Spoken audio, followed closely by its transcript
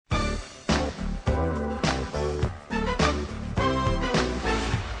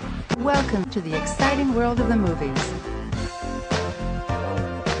Welcome to the exciting world of the movies.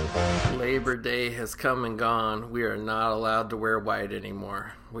 Labor Day has come and gone. We are not allowed to wear white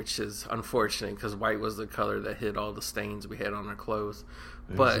anymore, which is unfortunate because white was the color that hid all the stains we had on our clothes.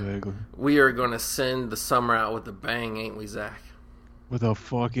 But we are going to send the summer out with a bang, ain't we, Zach? With a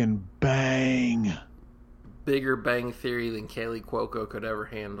fucking bang. Bigger bang theory than Kaylee Cuoco could ever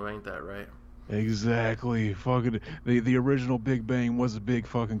handle, ain't that right? Exactly. Fucking the original Big Bang was a big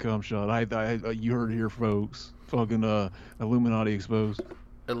fucking cum shot. You heard it here, folks. Fucking Illuminati exposed.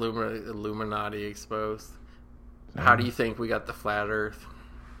 Illuminati exposed. How do you think we got the flat Earth?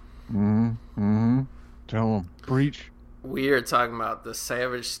 Tell them. Preach. We are talking about the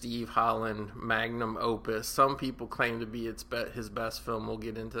Savage Steve Holland magnum opus. Some people claim to be his best film. We'll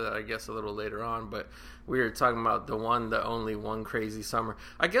get into that, I guess, a little later on. But we are talking about the one, the only One Crazy Summer.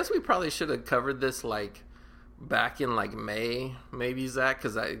 I guess we probably should have covered this back in May, maybe, Zach,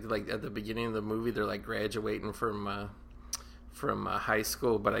 because at the beginning of the movie they're graduating from high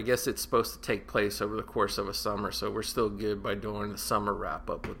school. But I guess it's supposed to take place over the course of a summer, so we're still good by doing the summer wrap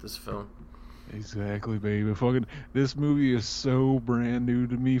up with this film. Exactly, baby. Fucking, this movie is so brand new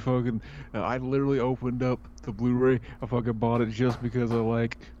to me. Fucking, I literally opened up the Blu-ray. I fucking bought it just because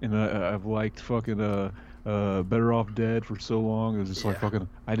I've liked fucking Better Off Dead for so long. It was just fucking,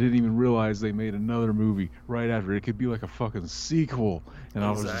 I didn't even realize they made another movie right after. It could be like a fucking sequel. And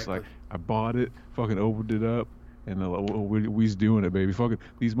I was just like, I bought it, fucking opened it up. And we's doing it, baby. Fucking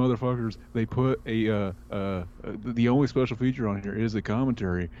these motherfuckers. They put the only special feature on here is the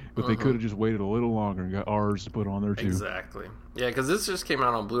commentary, but they could have just waited a little longer and got ours to put on there too. Exactly. Yeah, because this just came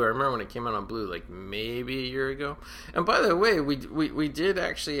out on Blue. I remember when it came out on Blue, maybe a year ago. And by the way, we did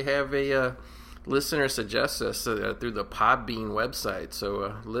actually have a listener suggest us through the Podbean website.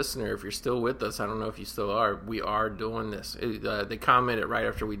 So, listener, if you're still with us, I don't know if you still are. We are doing this. They commented right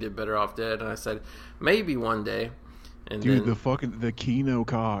after we did Better Off Dead, and I said maybe one day. And dude, the Kino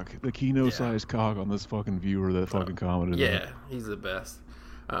cock, the Kino sized cock on this fucking viewer that fucking commented. Yeah, he's the best.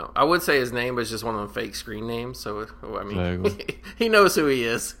 I would say his name was just one of them fake screen names. So I mean, he knows who he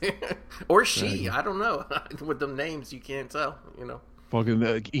is, or she. I don't know. With them names, you can't tell. You know.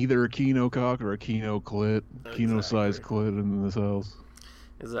 Fucking either a Kino cock or a Kino clit. Kino sized clit in this house.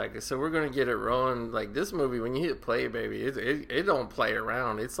 Exactly. So we're going to get it rolling. This movie, when you hit play, baby, it don't play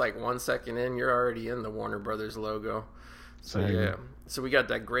around. It's 1 second in, you're already in the Warner Brothers logo. So, yeah. So we got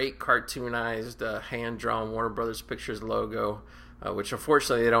that great cartoonized, hand-drawn Warner Brothers Pictures logo, which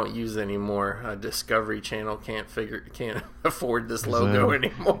unfortunately they don't use anymore. Discovery Channel can't afford this logo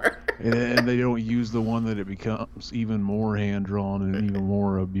anymore. And they don't use the one that it becomes even more hand-drawn and even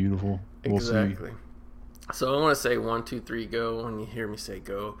more beautiful. We'll exactly. See. So I want to say 1, 2, 3, go. When you hear me say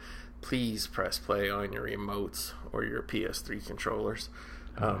go, please press play on your remotes or your PS3 controllers.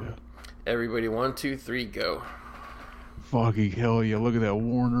 Everybody, 1, 2, 3, go. Fucking hell yeah! Look at that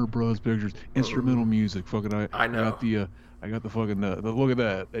Warner Bros. Pictures instrumental music. Fucking I know. I got the fucking look at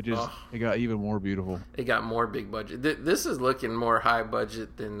that. It got even more beautiful. It got more big budget. This is looking more high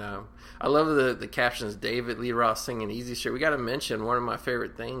budget than. I love the captions. David Lee Roth singing "Easy Street." We got to mention one of my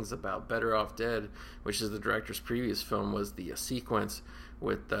favorite things about Better Off Dead, which is the director's previous film, was the sequence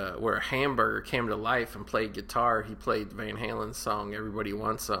with where a hamburger came to life and played guitar. He played Van Halen's song "Everybody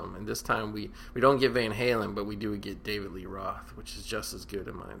Wants Some," and this time we don't get Van Halen, but we do get David Lee Roth, which is just as good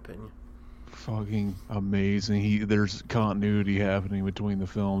in my opinion. Fucking amazing. There's continuity happening between the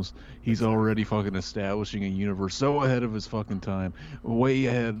films. He's already fucking establishing a universe so ahead of his fucking time. Way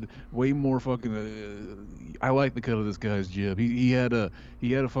ahead, way more fucking I like the cut of this guy's jib. He had a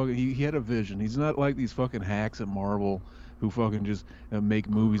vision. He's not like these fucking hacks at Marvel who fucking just make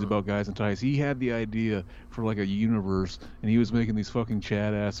movies about guys in tights. He had the idea for a universe, and he was making these fucking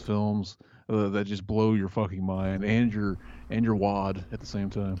Chad ass films that just blow your fucking mind and your wad at the same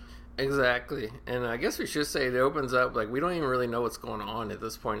time. Exactly. And I guess we should say it opens up we don't even really know what's going on at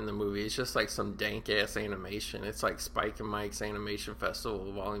this point in the movie. It's just some dank ass animation. It's like Spike and Mike's Animation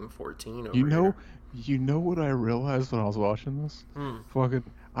Festival Volume 14 over here. You know what I realized when I was watching this? Fucking,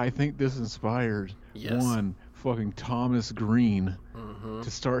 I think this inspired one fucking Thomas Green to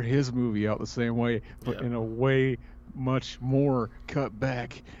start his movie out the same way, but in a way much more cut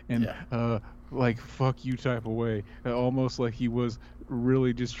back and fuck you type of way. Almost like he was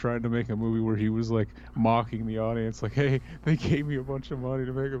really just trying to make a movie where he was mocking the audience, hey, they gave me a bunch of money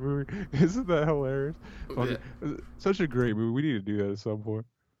to make a movie. Isn't that hilarious? Such a great movie. We need to do that at some point.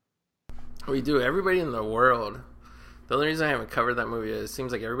 We do. Everybody in the world. The only reason I haven't covered that movie is it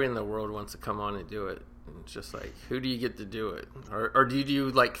seems like everybody in the world wants to come on and do it. And it's just who do you get to do it? Or do you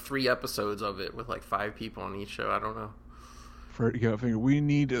do 3 episodes of it with 5 people on each show? I don't know. Freddy got fingered. We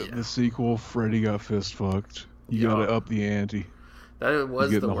need the sequel. Freddy got fist fucked. You gotta up the ante. That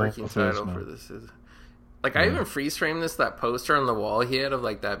was the working title for this. Like, I even freeze framed that poster on the wall he had of,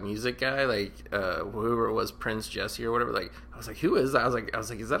 like, that music guy, like, whoever it was, Prince Jesse or whatever. Like, I was like, who is that? I was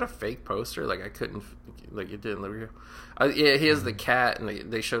like, is that a fake poster? Like, I couldn't, like, it didn't look real. Yeah, he has the cat, and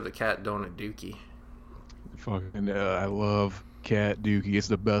they showed the cat doing a dookie. Fucking, I love cat dookie. It's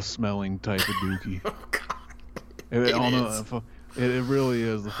the best smelling type of dookie. Oh, God. It really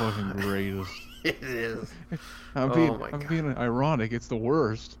is the fucking greatest. It is. I'm being ironic. It's the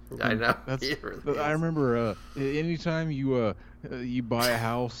worst. I know. I remember anytime you buy a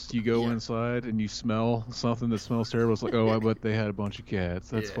house, you go inside and you smell something that smells terrible. It's like, oh, I bet they had a bunch of cats.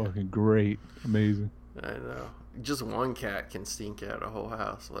 That's fucking great. Amazing. I know. Just one cat can stink out a whole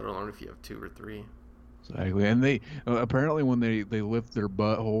house, let alone if you have 2 or 3. Exactly. And they apparently when they lift their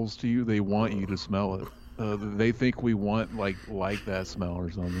buttholes to you, they want you to smell it. They think we want like that smell or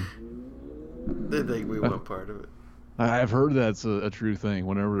something. They think we want part of it. I've heard that's a true thing.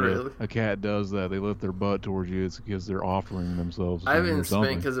 Whenever a cat does that, they lift their butt towards you. It's because they're offering themselves. I haven't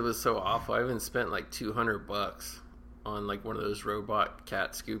spent, because it was so awful, I haven't spent like $200 on like one of those robot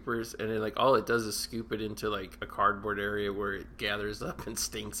cat scoopers, and like all it does is scoop it into like a cardboard area where it gathers up and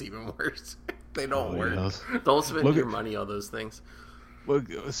stinks even worse. They don't work. Yes. Don't spend your money on those things. Look,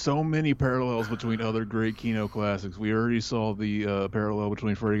 so many parallels between other great Kino classics. We already saw the parallel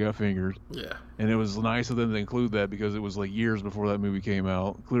between Freddy Got Fingered. Yeah. And it was nice of them to include that because it was like years before that movie came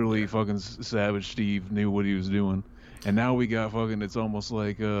out. Clearly, fucking Savage Steve knew what he was doing. And now we got fucking, it's almost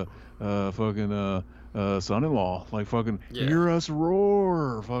like fucking son-in-law. Like fucking, hear us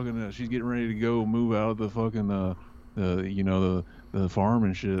roar. Fucking, she's getting ready to go move out of the fucking, the farm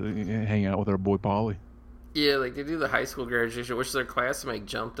and shit, hang out with our boy Polly. Yeah, like they do the high school graduation, which their classmate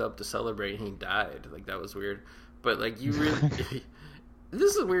jumped up to celebrate and he died. Like that was weird. But like you really,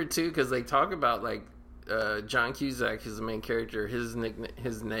 this is weird too because they talk about like John Cusack is the main character. His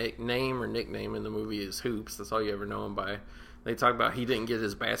name or nickname in the movie is Hoops. That's all you ever know him by. They talk about he didn't get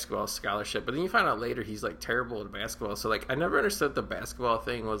his basketball scholarship, but then you find out later he's like terrible at basketball. So like I never understood the basketball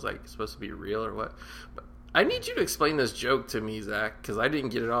thing was like supposed to be real or what. But I need you to explain this joke to me, Zach, because I didn't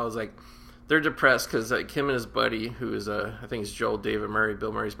get it all. I was like, they're depressed because like him and his buddy, who is I think it's Joel David Murray,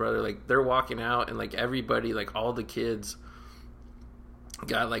 Bill Murray's brother, like they're walking out and like everybody, like all the kids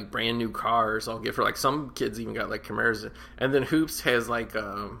got like brand new cars. I'll give her like some kids even got like Camaros, and then Hoops has like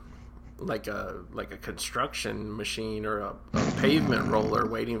a construction machine or a pavement roller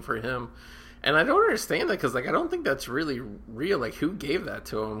waiting for him. And I don't understand that because like I don't think that's really real. Like who gave that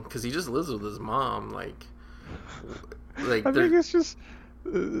to him? Because he just lives with his mom. Like I think it's just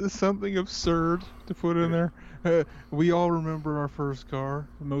something absurd to put in there. We all remember our first car.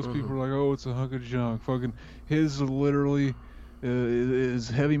 Most people are like, "Oh, it's a hunk of junk." Fucking his literally is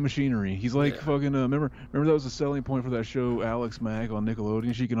heavy machinery. He's like fucking. Remember that was the selling point for that show, Alex Mack on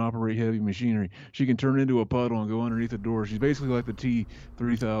Nickelodeon. She can operate heavy machinery. She can turn into a puddle and go underneath the door. She's basically like the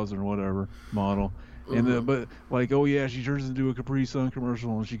T3000 or whatever model. And but like, oh yeah, she turns into a Capri Sun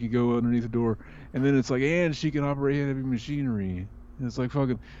commercial and she can go underneath the door. And then it's like, and she can operate heavy machinery. And it's like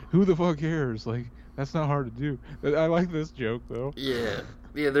fucking, who the fuck cares? Like, that's not hard to do. I like this joke though. Yeah.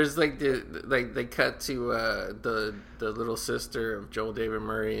 There's like they cut to the little sister of Joel David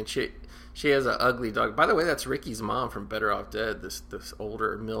Murray, and she has an ugly dog. By the way, that's Ricky's mom from Better Off Dead. This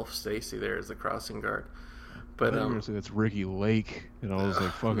older MILF Stacy there is the crossing guard. But I was gonna say that's Ricky Lake, and I was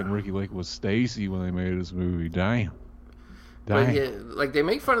like, fucking Ricky Lake was Stacy when they made this movie. Damn. But yeah, like they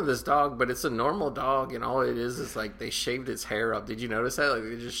make fun of this dog, but it's a normal dog, and all it is like they shaved its hair up. Did you notice that? Like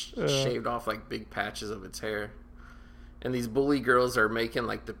they just shaved off like big patches of its hair. And these bully girls are making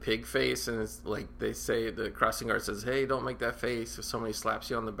like the pig face, and it's like they say, the crossing guard says, "Hey, don't make that face. If somebody slaps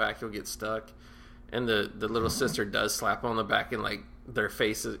you on the back, you'll get stuck." And the little sister does slap on the back, and like their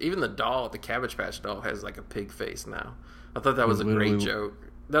faces, even the doll, the Cabbage Patch doll, has like a pig face now. I thought that was a great joke.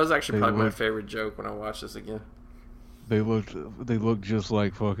 That was actually probably my favorite joke when I watched this again. They looked just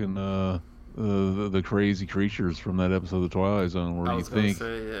like fucking the crazy creatures from that episode of the Twilight Zone, where you think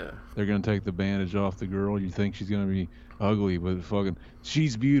they're gonna take the bandage off the girl. You think she's gonna be ugly, but fucking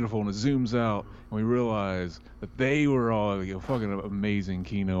she's beautiful, and it zooms out, and we realize that they were all like a fucking amazing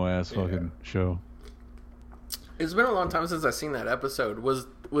Kino ass fucking show. It's been a long time since I've seen that episode. Was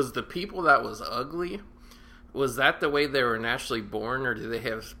the people that was ugly? Was that the way they were naturally born, or did they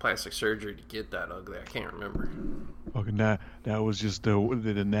have plastic surgery to get that ugly? I can't remember. Fucking that was just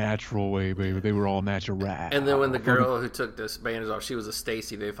the natural way, baby. They were all natural. And then when the girl who took this bandage off, she was a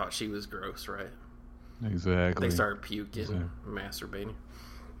Stacy, they thought she was gross, right? Exactly. They started puking, masturbating.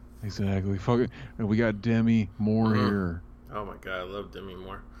 Exactly. Fucking. We got Demi Moore here. Oh my god, I love Demi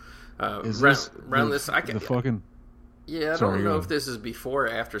Moore. Is around this this? I can, the fucking? yeah, I Sorry, don't know go if this is before or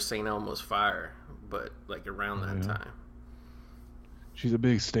after St. Elmo's Fire, but like around that yeah. time. She's a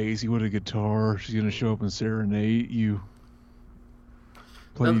big Stacy with a guitar. She's gonna show up and serenade you,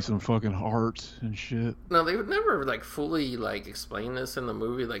 play Now, you some fucking hearts and shit. no, they would never like fully like explain this in the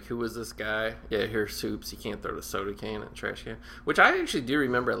movie. Like, who was this guy? Yeah, here's Soups. You can't throw the soda can in the trash can. Which I actually do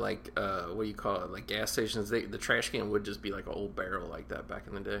remember. Like, what do you call it? Like gas stations. The trash can would just be like an old barrel like that back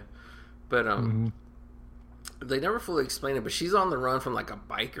in the day. But they never fully explain it. But she's on the run from like a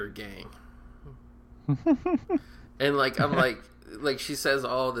biker gang. And like I'm like she says,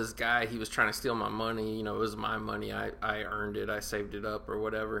 oh, this guy, he was trying to steal my money. You know, it was my money. I earned it. I saved it up or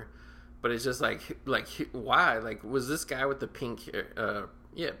whatever. But it's just like why? Like, was this guy with the pink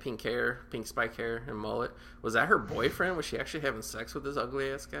hair, pink spike hair and mullet, was that her boyfriend? Was she actually having sex with this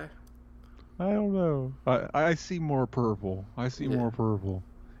ugly ass guy? I don't know. I see more purple. I see Yeah. more purple.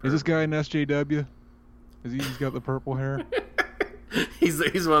 Is this guy an SJW? He's got the purple hair?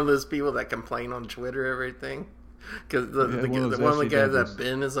 He's one of those people that complain on Twitter everything. Because one of the guys SJWs. that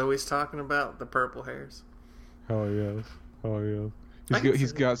Ben is always talking about, the purple hairs. Oh yes. I can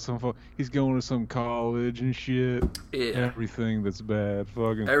He's see got some. He's going to some college and shit. Yeah. Everything that's bad.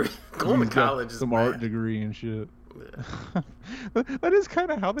 Fucking. Going to he's got college is some bad. art degree and shit. Yeah. That is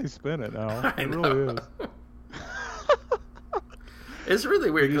kind of how they spin it now. I It know. really is. It's really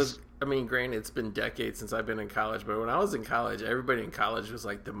weird It because, is- I mean, granted, it's been decades since I've been in college, but when I was in college, everybody in college was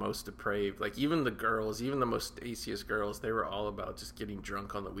like the most depraved. Like, even the girls, even the most atheist girls, they were all about just getting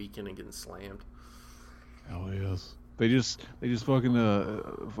drunk on the weekend and getting slammed. Oh yes. They just fucking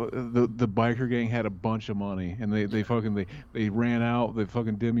the biker gang had a bunch of money and they ran out. The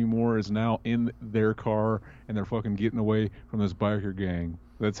fucking Demi Moore is now in their car and they're fucking getting away from this biker gang.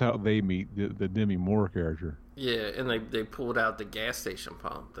 That's how they meet the Demi Moore character. Yeah, and they pulled out the gas station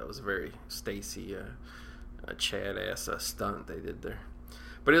pump. That was a very Stacy, Chad ass stunt they did there.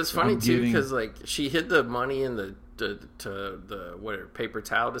 But it was funny too because like she hid the money in the paper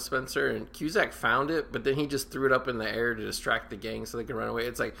towel dispenser, and Cusack found it, but then he just threw it up in the air to distract the gang so they could run away.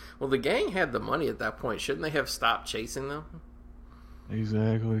 It's like, well, the gang had the money at that point. Shouldn't they have stopped chasing them?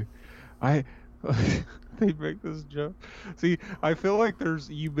 Exactly. They make this joke. See, I feel like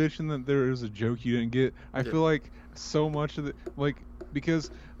you mentioned that there is a joke you didn't get. I feel like so much of it, like, because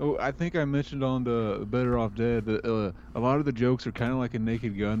I think I mentioned on the Better Off Dead that a lot of the jokes are kind of like a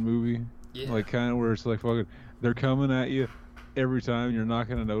Naked Gun movie. Yeah. Like, kind of where it's like fucking, they're coming at you every time, and you're not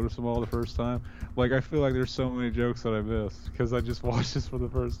going to notice them all the first time. Like, I feel like there's so many jokes that I missed because I just watched this for the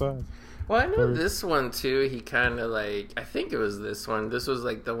first time. Well, I know this one too. He kind of like, I think it was this one. This was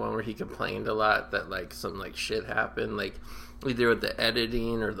like the one where he complained a lot that like some like shit happened, like either with the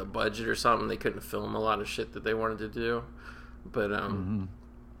editing or the budget or something. They couldn't film a lot of shit that they wanted to do. But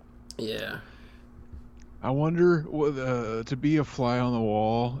yeah. I wonder to be a fly on the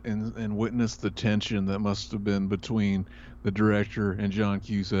wall and witness the tension that must have been between the director and John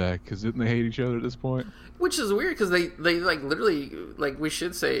Cusack, because didn't they hate each other at this point? Which is weird because they like literally, like, we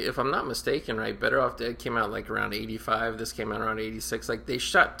should say, if I'm not mistaken, right, Better Off Dead came out like around 85. This came out around 86. Like, they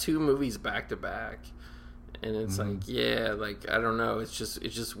shot 2 movies back to back, and it's like, yeah, like, I don't know. It's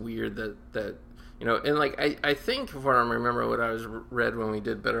just weird that you know, and like I think if I remember what I was read when we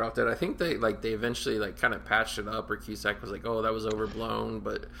did Better Off Dead, I think they eventually like kind of patched it up, or Cusack was like, oh, that was overblown,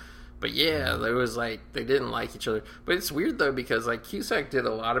 but yeah, it was like they didn't like each other. But it's weird though because like Cusack did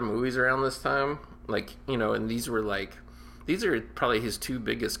a lot of movies around this time, like, you know, and these are probably his 2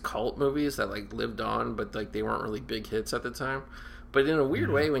 biggest cult movies that like lived on, but like they weren't really big hits at the time. But in a weird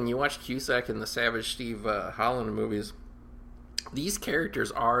way, when you watch Cusack in the Savage Steve Holland movies, these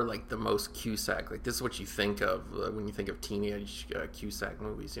characters are like the most Cusack. Like, this is what you think of when you think of teenage Cusack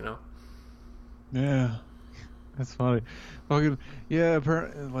movies, you know? Yeah, that's funny. Fucking yeah,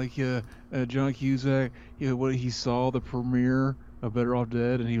 apparently, like John Cusack, what he saw the premiere of Better Off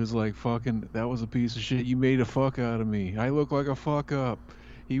Dead, and he was like, "Fucking, that was a piece of shit. You made a fuck out of me. I look like a fuck up."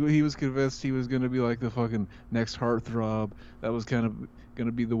 He was convinced he was gonna be like the fucking next heartthrob. That was kind of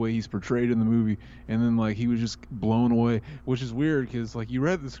gonna be the way he's portrayed in the movie, and then like he was just blown away, which is weird because like you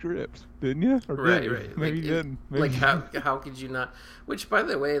read the script, didn't you? Or Right, did you? right. Maybe like, you didn't. Maybe like you how could you not? Which, by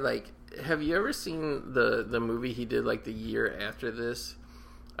the way, like, have you ever seen the movie he did like the year after this,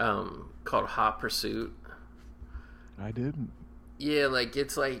 called Hot Pursuit? I didn't. Yeah, like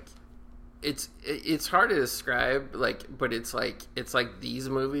it's hard to describe, like, but it's like these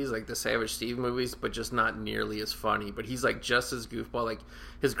movies, like the Savage Steve movies, but just not nearly as funny. But he's like just as goofball. Like,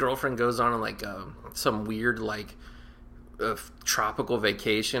 his girlfriend goes on like some weird like a tropical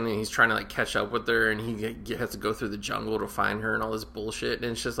vacation, and he's trying to like catch up with her, and he has to go through the jungle to find her and all this bullshit.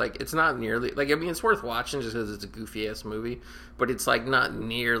 And it's just like, it's not nearly like, I mean, it's worth watching just because it's a goofy ass movie, but it's like not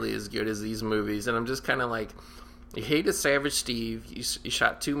nearly as good as these movies. And I'm just kind of like, you hated Savage Steve, you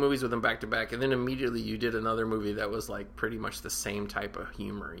shot 2 movies with him back to back, and then immediately you did another movie that was like pretty much the same type of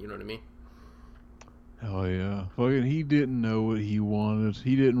humor. You know what I mean? Oh yeah, fucking he didn't know what he wanted.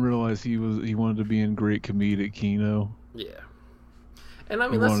 He didn't realize he wanted to be in great comedic Kino. Yeah, and I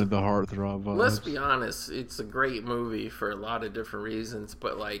mean, he wanted the heartthrob vibes. Let's be honest, it's a great movie for a lot of different reasons.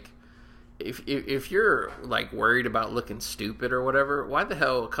 But like, if you're like worried about looking stupid or whatever, why the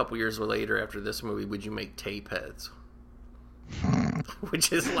hell a couple years later after this movie would you make Tape Heads?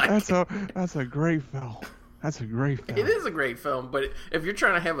 Which is like that's a great film. That's a great film. It is a great film, but if you're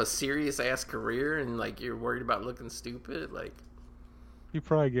trying to have a serious ass career and like you're worried about looking stupid, like, he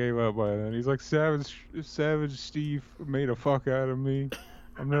probably gave up by then. He's like, Savage Steve made a fuck out of me.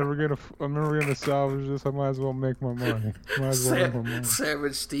 I'm never gonna salvage this. I might as well make my money.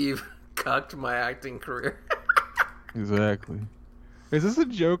 Savage Steve cucked my acting career. Exactly. Is this a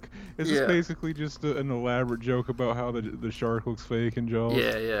joke? Is this basically just an elaborate joke about how the shark looks fake in Jaws?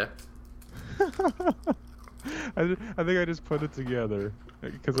 Yeah. I think I just put it together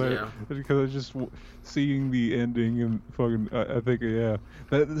because I just seeing the ending and fucking I think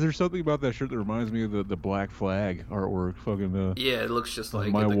there's something about that shirt that reminds me of the Black Flag artwork. Fucking yeah, it looks just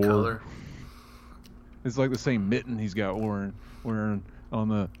like my the war. color. It's like the same mitten he's got wearing on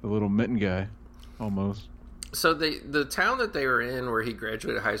the little mitten guy, almost. So the town that they were in, where he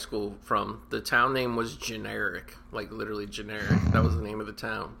graduated high school from, the town name was Generic, like literally generic. That was the name of the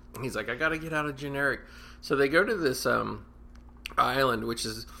town. And he's like, I gotta get out of Generic. So they go to this island, which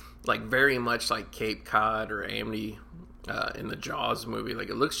is like very much like Cape Cod or Amity in the Jaws movie. Like,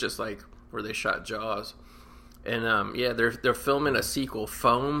 it looks just like where they shot Jaws. And they're filming a sequel,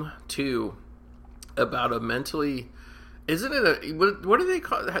 Foam 2, about a mentally. Isn't it a what do they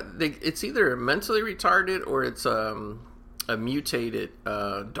call it? It's either mentally retarded or it's a mutated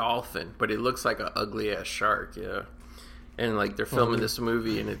dolphin, but it looks like an ugly ass shark. Yeah, and like they're filming this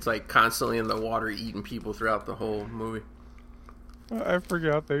movie, and it's like constantly in the water eating people throughout the whole movie. I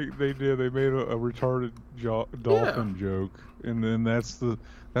forgot they made a retarded dolphin joke, and then that's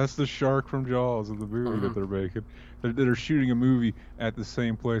the shark from Jaws of the movie that they're making. They're shooting a movie at the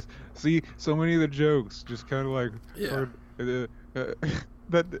same place. See, so many of the jokes just kind of like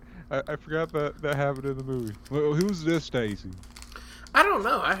I forgot that happened in the movie. Well, who's this Stacy? I don't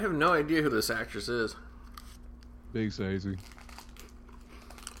know. I have no idea who this actress is. Big Stacy.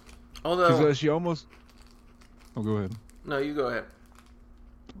 Although she almost. Oh, go ahead. No, you go ahead.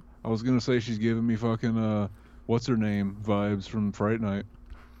 I was gonna say she's giving me fucking what's her name vibes from Fright Night.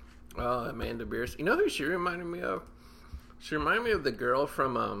 Oh, Amanda Beers. You know who she reminded me of? She reminded me of the girl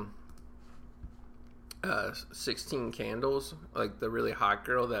from 16 Candles, like the really hot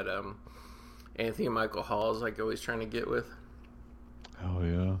girl that Anthony Michael Hall is like always trying to get with. Oh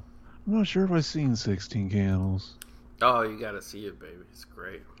yeah, I'm not sure if I've seen 16 Candles. Oh, you gotta see it, baby. It's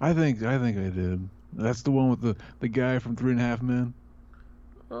great. I think I did. That's the one with the guy from 3.5 Men.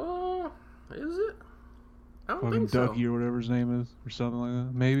 Oh, is it? I don't fucking think so. Ducky or whatever his name is, or something like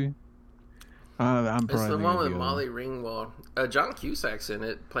that. Maybe. I'm probably. It's the one with Molly Ringwald. John Cusack's in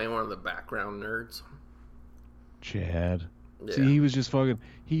it, playing one of the background nerds. Chad. Yeah. See, he was just fucking.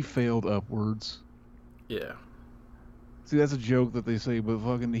 He failed upwards. Yeah. See, that's a joke that they say, but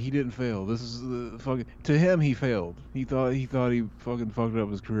fucking, he didn't fail. This is the fucking. To him, he failed. He thought he fucking fucked up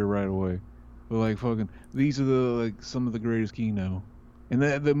his career right away. But like fucking, these are some of the greatest Kino, and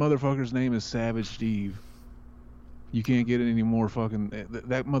the motherfucker's name is Savage Steve. You can't get any more fucking.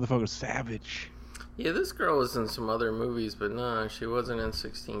 That motherfucker's savage. Yeah, this girl was in some other movies, but no, she wasn't in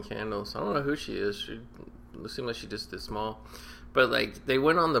 16 Candles. I don't know who she is. She seemed like she just did small. But, like, they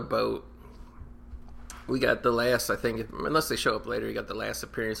went on the boat. We got the last, I think, unless they show up later, you got the last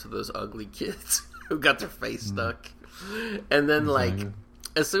appearance of those ugly kids who got their face stuck. And then, like,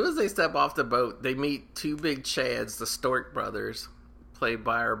 as soon as they step off the boat, they meet 2 big Chads, the Stork brothers, played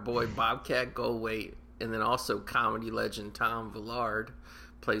by our boy Bobcat Goldthwait, and then also comedy legend Tom Villard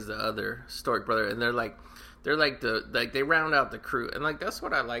plays the other Stork brother, and they round out the crew, and like that's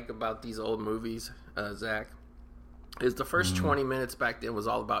what I like about these old movies, Zach. Is the first 20 minutes back then was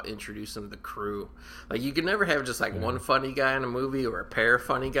all about introducing the crew. Like, you could never have just like one funny guy in a movie or a pair of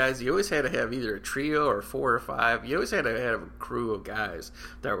funny guys. You always had to have either a trio or 4 or 5. You always had to have a crew of guys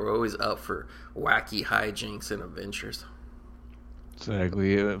that were always up for wacky hijinks and adventures.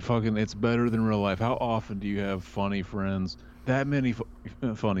 Exactly. It's better than real life. How often do you have funny friends? That many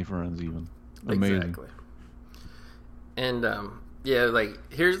funny friends, even. Amazing. Exactly. And yeah, like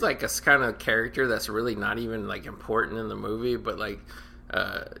here's like a kind of character that's really not even like important in the movie, but like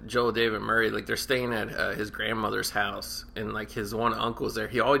Joel David Murray, like they're staying at his grandmother's house, and like his one uncle's there.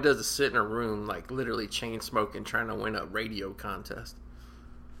 He all he does is sit in a room, like literally chain smoking, trying to win a radio contest.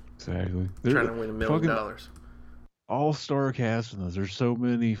 Exactly. Trying to win $1 million. All-star cast in this. There's so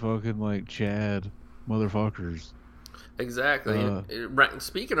many fucking like Chad motherfuckers. Exactly.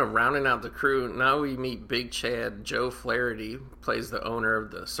 Speaking of rounding out the crew, now we meet Big Chad. Joe Flaherty plays the owner of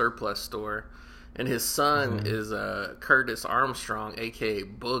the surplus store, and his son is Curtis Armstrong, aka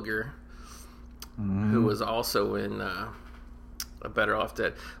Booger, who was also in A Better Off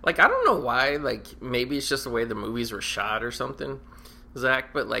Dead. Like, I don't know why. Like, maybe it's just the way the movies were shot or something,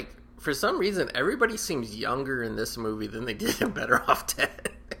 Zach. But like, for some reason, everybody seems younger in this movie than they did in Better Off Dead.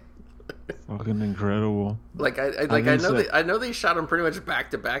 Fucking incredible. Like I know they shot him pretty much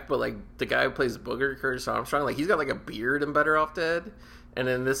back to back, but like the guy who plays Booger, Curtis Armstrong, like he's got like a beard in Better Off Dead, and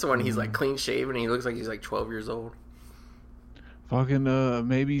in this one he's like clean shaven and he looks like he's like 12 years old. Fucking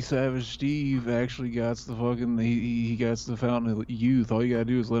maybe Savage Steve actually got the fucking he got the fountain of youth. All you gotta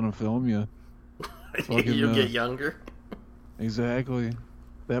do is let him film you. Fucking, you'll get younger. Exactly.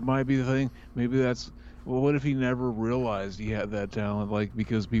 That might be the thing. Maybe that's. Well, what if he never realized he had that talent, like,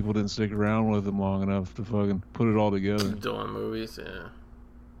 because people didn't stick around with him long enough to fucking put it all together? Doing movies, yeah.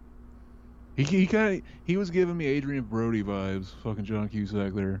 He was giving me Adrian Brody vibes, fucking John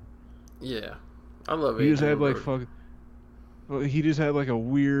Cusack there. Yeah. I love He Adrian just had, Brody. like, fucking... He just had, like, a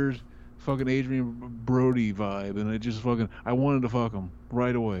weird fucking Adrian Brody vibe, and it just fucking... I wanted to fuck him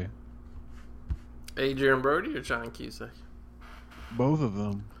right away. Adrian Brody or John Cusack? Both of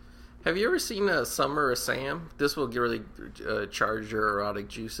them. Have you ever seen Summer of Sam? This will really charge your erotic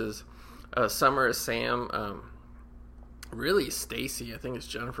juices. Summer of Sam, really Stacy, I think it's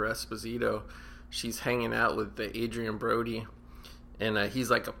Jennifer Esposito. She's hanging out with Adrian Brody, and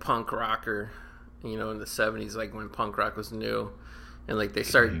he's like a punk rocker, you know, in the 70s, like when punk rock was new. And like they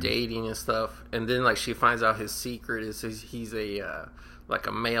started dating and stuff, and then like she finds out his secret is he's a like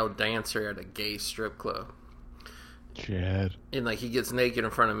a male dancer at a gay strip club. Chad. And like he gets naked in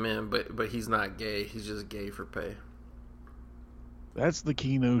front of men, but he's not gay. He's just gay for pay. That's the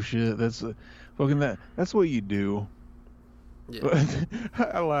Kino shit. That's fucking that's what you do. Yeah.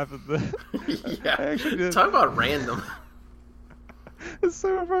 I laugh at that. Yeah. I actually did. Talk about random. It's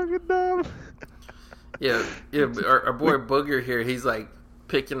so fucking dumb. Yeah. Our boy Booger here, he's like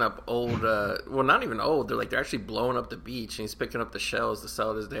picking up old, well, not even old. They're actually blowing up the beach, and he's picking up the shells to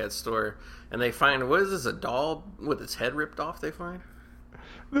sell at his dad's store. And they find, what is this, a doll with its head ripped off? They find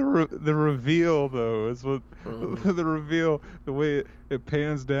the reveal though is what the reveal, the way it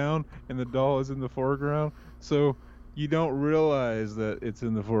pans down and the doll is in the foreground, so you don't realize that it's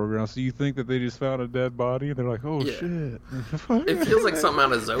in the foreground. So you think that they just found a dead body, and they're like, "Oh yeah. Shit!" It feels like something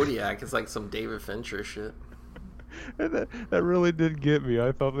out of Zodiac. It's like some David Fincher shit. And that really did get me.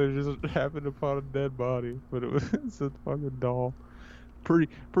 I thought they just happened upon a dead body, but it's a fucking doll. Pretty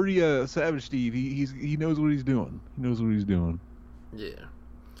Savage Steve. He knows what he's doing. He knows what he's doing. Yeah.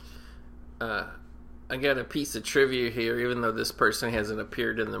 I got a piece of trivia here, even though this person hasn't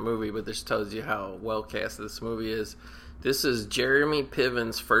appeared in the movie, but this tells you how well cast this movie is. This is Jeremy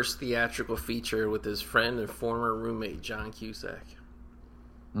Piven's first theatrical feature with his friend and former roommate John Cusack.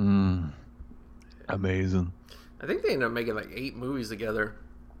 Amazing. I think they ended up making like 8 movies together,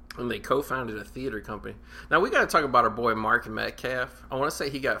 and they co-founded a theater company. Now we got to talk about our boy Mark Metcalf. I want to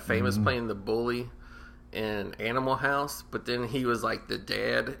say he got famous playing the bully in Animal House, but then he was like the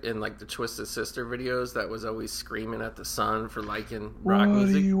dad in like the Twisted Sister videos that was always screaming at the son for liking rock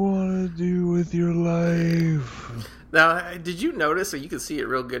music. What do you want to do with your life? Now, did you notice, or you can see it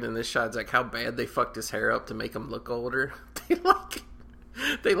real good in this shot, like how bad they fucked his hair up to make him look older?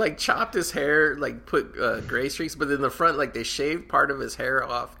 They chopped his hair, like put gray streaks, but in the front, like they shaved part of his hair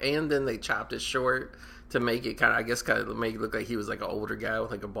off, and then they chopped it short to make it kind of make it look like he was like an older guy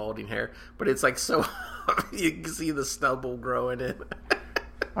with like a balding hair. But it's like so you can see the stubble growing in.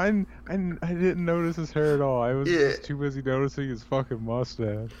 I didn't notice his hair at all. I was just too busy noticing his fucking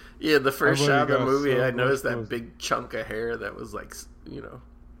mustache. Yeah, the first shot of the movie, so I noticed that big chunk of hair that was like, you know,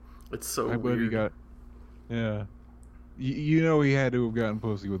 it's so weird. Glad he got, yeah. You know he had to have gotten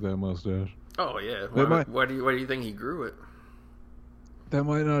pussy with that mustache. Oh yeah. Why do you think he grew it? That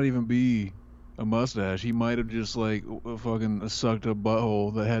might not even be a mustache. He might have just like fucking sucked a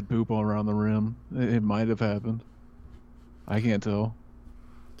butthole that had poop all around the rim. It might have happened. I can't tell.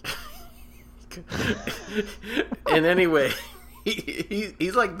 And anyway,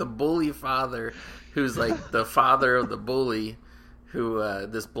 he's like the bully father, who's like the father of the bully, who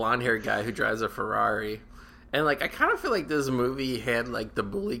this blonde haired guy who drives a Ferrari. And like I kind of feel like this movie had like the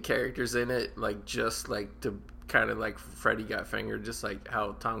bully characters in it, like just like to kind of like Freddy Got Fingered, just like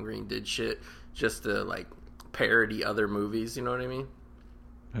how Tom Green did shit, just to like parody other movies. You know what I mean?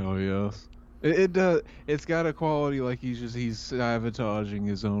 Hell yes. It does. It's got a quality like he's sabotaging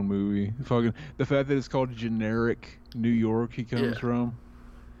his own movie. Fucking the fact that it's called generic New York he comes from.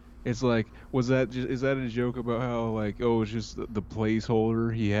 It's like, is that a joke about how like, oh, it's just the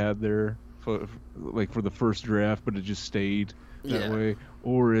placeholder he had there for the first draft, but it just stayed that way,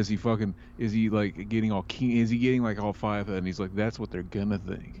 or is he like getting all keen? Is he getting like all five of that? And he's like, that's what they're gonna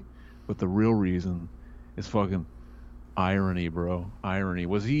think, but the real reason is fucking irony, bro. Irony.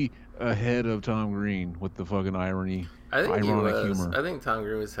 Was he ahead of Tom Green with the fucking irony? I think ironic he was. Humor. I think Tom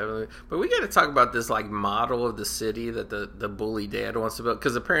Green was heavily. But we got to talk about this like model of the city that the bully dad wants to build,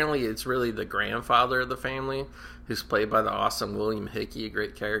 because apparently it's really the grandfather of the family, who's played by the awesome William Hickey, a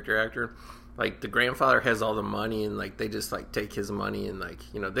great character actor. Like the grandfather has all the money, and like they just like take his money, and like,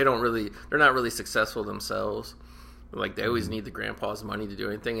 you know, they're not really successful themselves. Like they always need the grandpa's money to do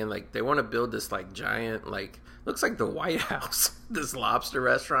anything, and like they want to build this like giant, like looks like the White House, this lobster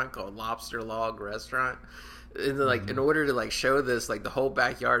restaurant called Lobster Log Restaurant. And then, like in order to like show this, like the whole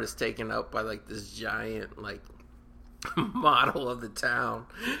backyard is taken up by like this giant like model of the town,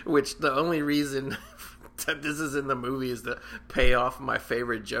 which the only reason that this is in the movie is to pay off my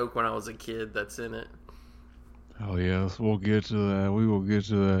favorite joke when I was a kid that's in it. Oh yes, we'll get to that. We will get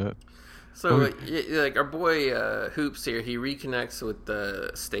to that. So, like our boy Hoops here, he reconnects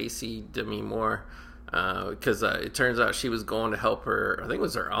with Stacy Demi Moore because it turns out she was going to help her. I think it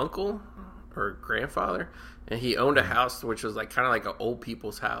was her uncle or grandfather, and he owned a house which was like kind of like an old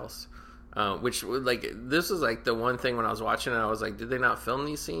people's house. Which like this was like the one thing when I was watching it, I was like, did they not film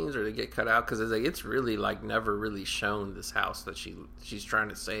these scenes or did they get cut out? Because it's like it's really like never really shown this house that she's trying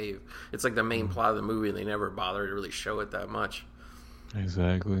to save. It's like the main plot of the movie, and they never bothered to really show it that much.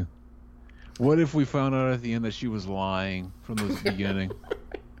 Exactly. What if we found out at the end that she was lying from the beginning?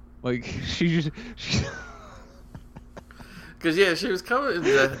 Like she because she was coming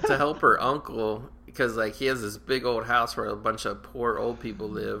to help her uncle. Because, like, he has this big old house where a bunch of poor old people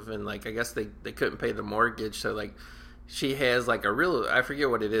live. And, like, I guess they couldn't pay the mortgage. So, like, she has, like, I forget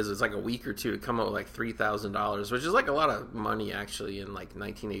what it is. It's, like, a week or two to come up with, like, $3,000. Which is, like, a lot of money, actually, in, like,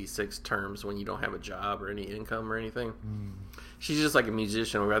 1986 terms when you don't have a job or any income or anything. She's just, like, a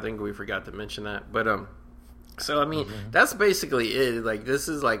musician. I think we forgot to mention that. But, so, I mean, that's basically it. Like, this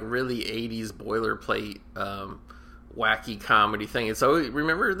is, like, really 80s boilerplate, wacky comedy thing. And so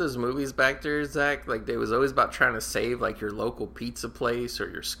remember those movies back there, Zach? Like they was always about trying to save like your local pizza place or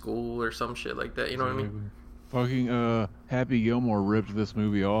your school or some shit like that. You know what I mean? Fucking Happy Gilmore ripped this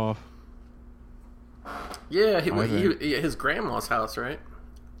movie off. Yeah, his grandma's house, right?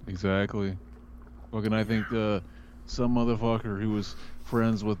 Exactly. Fucking, I think some motherfucker who was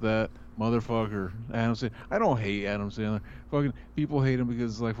friends with that motherfucker, Adam Sandler. I don't hate Adam Sandler. Fucking people hate him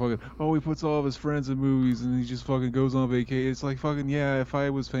because like fucking, oh, he puts all of his friends in movies and he just fucking goes on vacation. It's like fucking, yeah, if I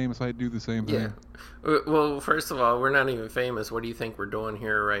was famous, I'd do the same thing. Yeah. Well, first of all, we're not even famous. What do you think we're doing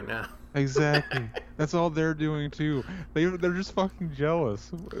here right now? Exactly. That's all they're doing too. They're just fucking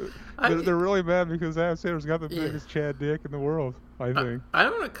jealous. They're really mad because Adam Sandler's got the biggest Chad dick in the world. I think. I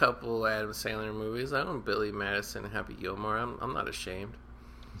own a couple Adam Sandler movies. I own Billy Madison and Happy Gilmore. I'm not ashamed.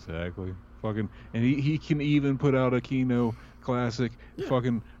 Exactly. Fucking, and he can even put out a Kino classic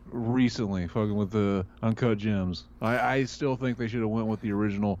fucking recently, fucking with the Uncut Gems. I still think they should have went with the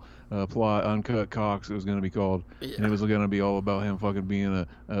original plot, Uncut Cox, it was going to be called. Yeah. And it was going to be all about him fucking being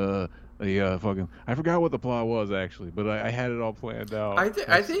a fucking, I forgot what the plot was actually, but I had it all planned out. I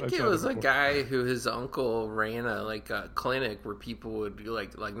think it was a guy who his uncle ran a clinic where people would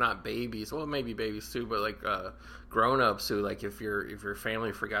like not babies, well maybe babies too, but like grown-ups who like if your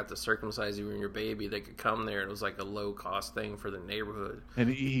family forgot to circumcise you when you're a baby, they could come there. It was like a low cost thing for the neighborhood. And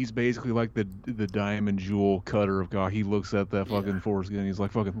he's basically like the diamond jewel cutter of God. He looks at that fucking foreskin and he's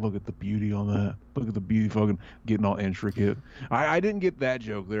like, fucking look at the beauty on that. Look at the beauty, fucking getting all intricate. I didn't get that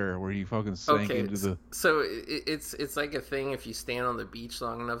joke there where he fucking sank into the. So it's like a thing if you stand on the beach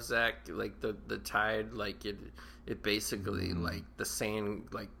long enough, Zach. Like the tide, like it basically like the sand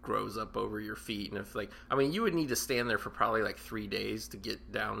like grows up over your feet, and if like I mean you would need to stand there for probably like 3 days to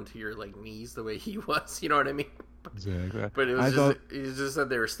get down to your like knees the way he was. You know what I mean? Exactly. But it was he just said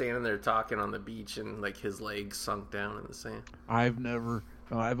they were standing there talking on the beach and like his legs sunk down in the sand.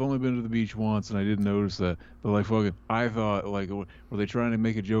 I've only been to the beach once and I didn't notice that. But like fucking, I thought like, were they trying to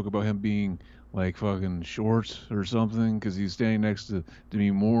make a joke about him being like fucking short or something? Because he's standing next to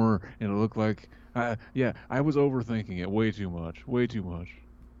Demi Moore and it looked like, I was overthinking it way too much.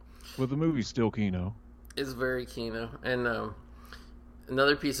 But the movie's still Kino. It's very Kino. And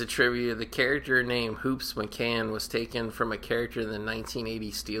another piece of trivia, the character name Hoops McCann was taken from a character in the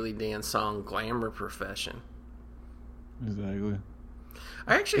 1980 Steely Dan song Glamour Profession. Exactly.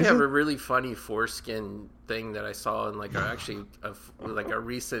 I actually have a really funny foreskin thing that I saw in like a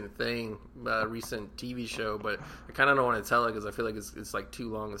recent thing, recent TV show, but I kind of don't want to tell it because I feel like it's like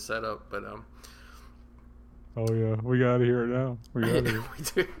too long to set up. But oh yeah, we gotta hear it now. We gotta hear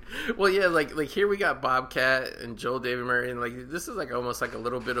we do. Well, yeah, like here we got Bobcat and Joel David Murray, and like this is like almost like a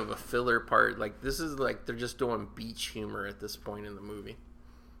little bit of a filler part. Like this is like they're just doing beach humor at this point in the movie.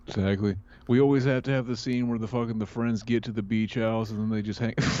 Exactly. We always have to have the scene where the friends get to the beach house and then they just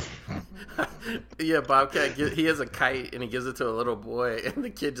hang. Yeah, Bobcat, he has a kite and he gives it to a little boy, and the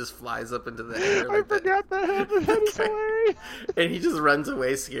kid just flies up into the air. Like I forgot that happened. That is hilarious. And he just runs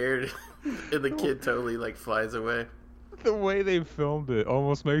away scared, and the kid totally like flies away. The way they filmed it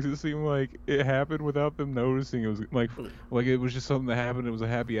almost makes it seem like it happened without them noticing. It was like it was just something that happened. It was a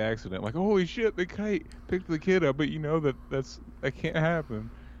happy accident. Like, holy shit, the kite picked the kid up, but you know that can't happen.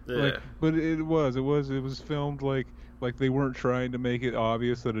 Yeah. Like, but it was filmed like they weren't trying to make it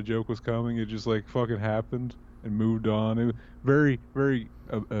obvious that a joke was coming. It just like fucking happened and moved on. It was very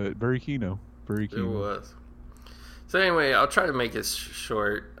Kino. Very Kino. It was. So anyway, I'll try to make it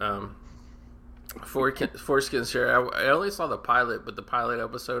short. Foreskin share. I only saw the pilot, but the pilot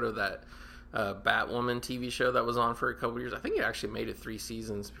episode of that Batwoman TV show that was on for a couple years. I think it actually made it 3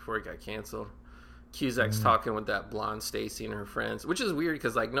 seasons before it got canceled. Cusack's talking with that blonde Stacy and her friends, which is weird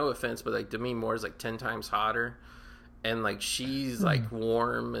because, like, no offense, but like Demi Moore is like 10 times hotter, and like she's like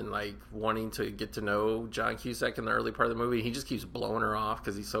warm and like wanting to get to know John Cusack in the early part of the movie. He just keeps blowing her off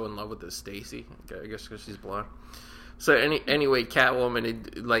because he's so in love with this Stacy. I guess because she's blonde. So anyway,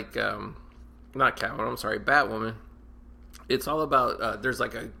 Catwoman, not Catwoman. I'm sorry, Batwoman. It's all about there's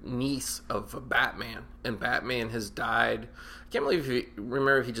like a niece of Batman, and Batman has died. I can't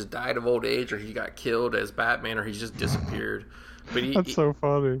remember if he just died of old age or he got killed as Batman or he just disappeared. But that's so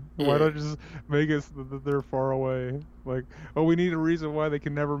funny. Yeah. Why don't you just make it so that they're far away? Like, oh, we need a reason why they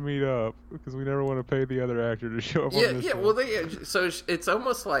can never meet up because we never want to pay the other actor to show up. On this show. Well, so it's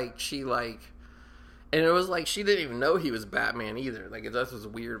almost like she like, and it was like she didn't even know he was Batman either. Like that's what's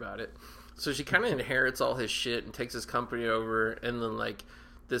weird about it. So she kind of inherits all his shit and takes his company over, and then like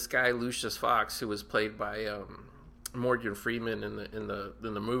this guy Lucius Fox, who was played by Morgan Freeman in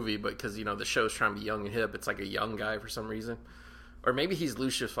the movie, but because the show's trying to be young and hip, it's like a young guy for some reason, or maybe he's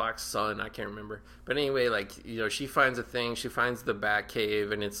Lucius Fox's son. I can't remember. But anyway, like she finds a thing. She finds the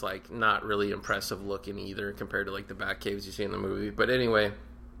Batcave, and it's like not really impressive looking either compared to like the Batcaves you see in the movie. But anyway,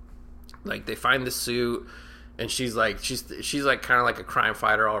 like they find the suit. And she's like kind of like a crime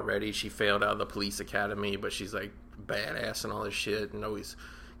fighter already. She failed out of the police academy, but she's like badass and all this shit and always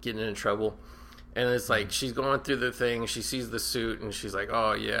getting in trouble. And it's like she's going through the thing. She sees the suit and she's like,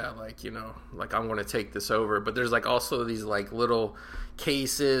 oh yeah, like like I'm going to take this over. But there's like also these like little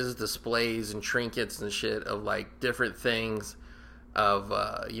cases, displays, and trinkets and shit of like different things. Of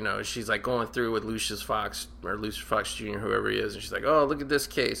she's like going through with Lucius Fox or Lucius Fox Jr., whoever he is, and she's like, oh, look at this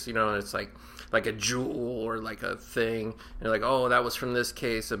case, and it's like a jewel or like a thing, and they're like, oh, that was from this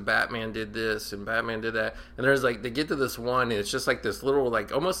case, and Batman did this and Batman did that, and there's like they get to this one and it's just like this little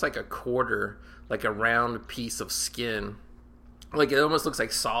like almost like a quarter, like a round piece of skin, like it almost looks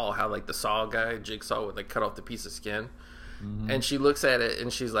like Saw, how like the Saw guy Jigsaw would like cut off the piece of skin. And she looks at it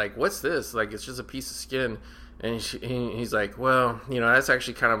and she's like, what's this? Like it's just a piece of skin. And he's like, well, that's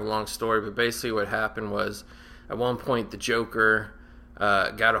actually kind of a long story, but basically what happened was at one point the Joker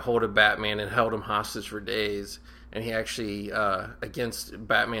got a hold of Batman and held him hostage for days, and he actually, against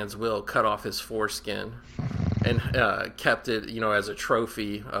Batman's will, cut off his foreskin and kept it, as a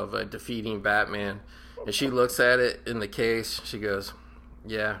trophy of defeating Batman. And she looks at it in the case, she goes,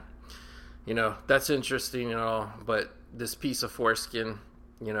 yeah, that's interesting and all, but this piece of foreskin,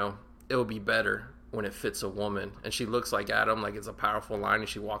 it'll be better when it fits a woman. And she looks like Adam, like it's a powerful line, and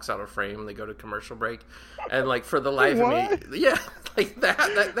she walks out of frame and they go to commercial break. And like for the life of me, yeah, like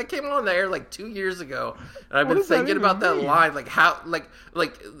that came on the air like 2 years ago, and I've been thinking about that line, like how like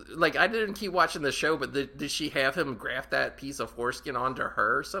I didn't keep watching the show, but did she have him graft that piece of foreskin onto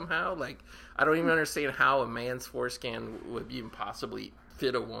her somehow? Like I don't even understand how a man's foreskin would even possibly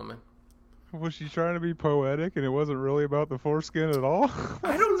fit a woman. Was she trying to be poetic and it wasn't really about the foreskin at all?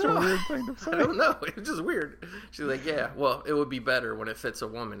 I don't know. A weird thing to say. I don't know. It's just weird. She's like, yeah, well, it would be better when it fits a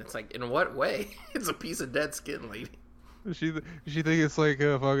woman. It's like, in what way? It's a piece of dead skin, lady. Does she think it's like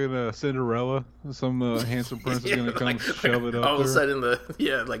fucking Cinderella? Some handsome prince is Yeah, gonna come like shove it up all of a there. sudden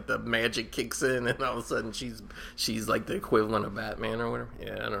like the magic kicks in, and all of a sudden she's like the equivalent of Batman or whatever.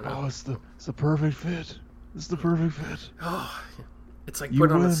 Yeah, I don't know. Oh, it's the perfect fit. It's the perfect fit. Oh, it's like You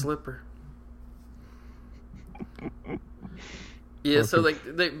put on a win. slipper. Yeah, so like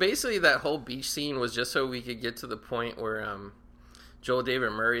basically that whole beach scene was just so we could get to the point where Joel David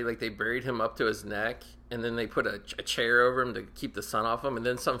Murray, like they buried him up to his neck, and then they put a chair over him to keep the sun off him, and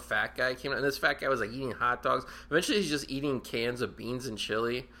then some fat guy came out, and this fat guy was like eating hot dogs. Eventually he's just eating cans of beans and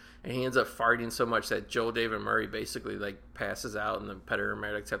chili, and he ends up farting so much that Joel David Murray basically like passes out, and the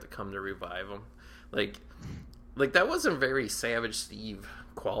paramedics have to come to revive him. Like that wasn't very Savage Steve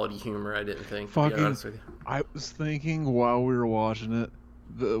quality humor, I didn't think, to be Fucking, honest with you. I was thinking while we were watching it,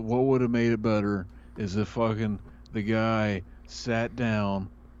 what would have made it better is if fucking the guy sat down,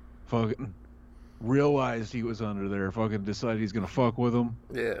 fucking realized he was under there, fucking decided he's gonna fuck with him,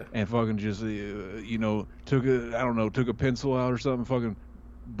 Yeah. and fucking just took a pencil out or something, fucking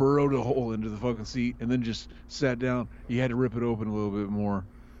burrowed a hole into the fucking seat, and then just sat down. He had to rip it open a little bit more,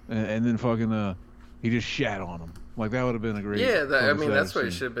 and then fucking he just shat on him. Like that would have been a great. Yeah, I mean that's Savage what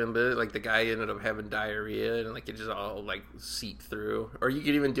it scene. should have been. But like the guy ended up having diarrhea and like it just all like seeped through. Or you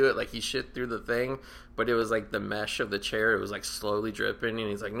could even do it like he shit through the thing, but it was like the mesh of the chair. It was like slowly dripping, and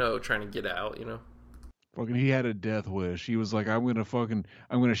he's like, no, trying to get out. You know. Fucking, he had a death wish. He was like, I'm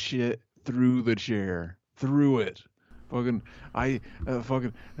gonna shit through the chair, through it. Fucking,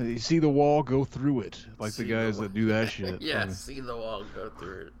 you see the wall, go through it, like the See guys that do that shit. Yeah, Fucking. see the wall go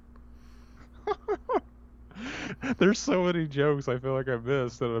through it. There's so many jokes I feel like I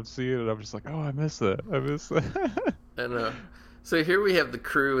missed that I'm seeing it. I'm just like, oh, I missed that. I missed that. And so here we have the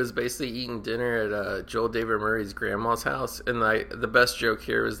crew is basically eating dinner at Joel David Murray's grandma's house, and the best joke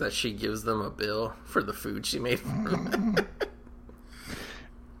here is that she gives them a bill for the food she made for them.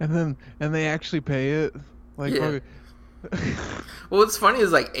 and they actually pay it. Like, Yeah. Well, what's funny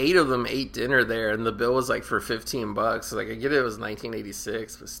is like 8 of them ate dinner there, and the bill was like for $15. Like I get it was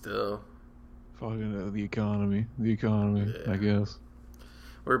 1986, but still. Fucking the economy, Yeah. I guess.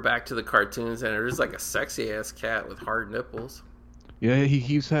 We're back to the cartoons, and there's like a sexy ass cat with hard nipples. Yeah, he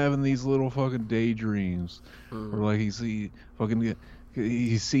keeps having these little fucking daydreams, where like he's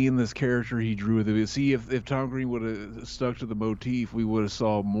seeing this character he drew with it. See, if Tom Green would have stuck to the motif, we would have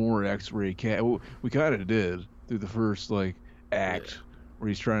saw more X-ray cat. Well, we kind of did through the first like act where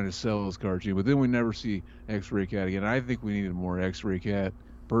he's trying to sell his cartoon, but then we never see X-ray cat again. I think we needed more X-ray cat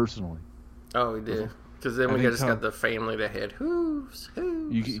personally. Oh, we did. Because then we just got the family that had hooves.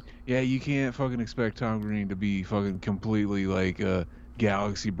 You can't fucking expect Tom Green to be fucking completely like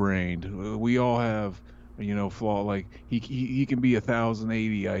galaxy brained. We all have, flaw. Like he can be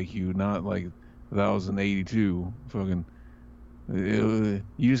 1,080 IQ, not like 1,082. Fucking, you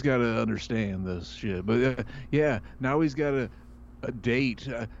just gotta understand this shit. But yeah, now he's got a date.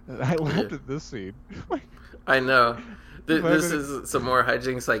 I laughed at this scene. I know. This is some more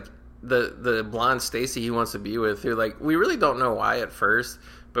hijinks. Like the blonde Stacy he wants to be with, who like we really don't know why at first,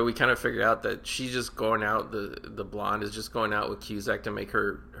 but we kind of figure out that she's just going out. The blonde is just going out with Cusack to make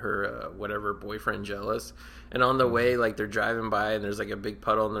her whatever boyfriend jealous. And on the way, like they're driving by, and there's like a big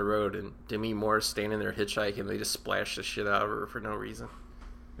puddle in the road, and Demi Moore's standing there hitchhiking, and they just splash the shit out of her for no reason.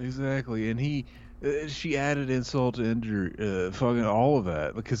 Exactly, and she added insult to injury, fucking all of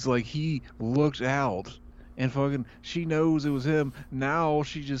that, because like he looked out, and fucking she knows it was him. Now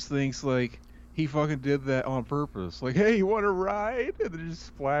she just thinks like he fucking did that on purpose. Like, hey, you want to ride? And then just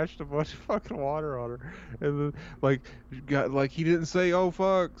splashed a bunch of fucking water on her, and then he didn't say, oh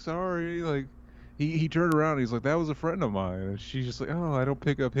fuck, sorry, like. He turned around and he's like, that was a friend of mine. And she's just like, oh, I don't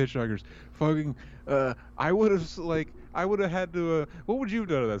pick up hitchhikers. Fucking, I would have had to, what would you have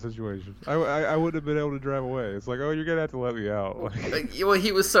done in that situation? I wouldn't have been able to drive away. It's like, oh, you're going to have to let me out. Like, well,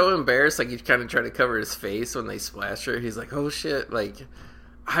 he was so embarrassed, like he kind of tried to cover his face when they splashed her. He's like, oh shit. Like,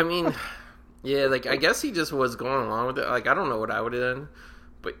 I mean, yeah, like, I guess he just was going along with it. Like, I don't know what I would have done.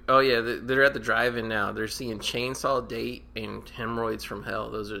 But, oh yeah, they're at the drive-in now. They're seeing Chainsaw Date and Hemorrhoids from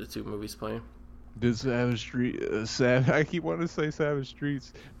Hell. Those are the 2 movies playing. Did Savage Street, I keep wanting to say Savage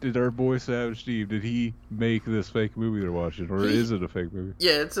Streets. Did our boy Savage Steve? Did he make this fake movie they're watching, or is it a fake movie?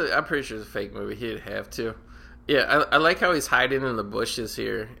 Yeah, I'm pretty sure it's a fake movie. He'd have to. Yeah, I like how he's hiding in the bushes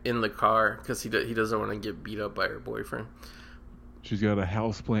here in the car because he doesn't want to get beat up by her boyfriend. She's got a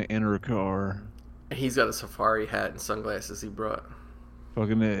houseplant in her car. And he's got a safari hat and sunglasses he brought.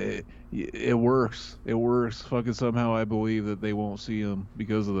 Fucking, it works. It works. Fucking somehow I believe that they won't see him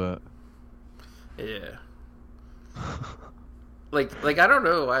because of that. Yeah. Like I don't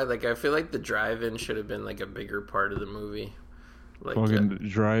know why. Like I feel like the drive-in should have been like a bigger part of the movie. Like Fucking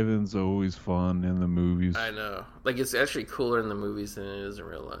drive-ins always fun in the movies. I know. Like it's actually cooler in the movies than it is in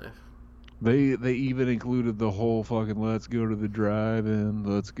real life. They even included the whole fucking "Let's go to the drive-in,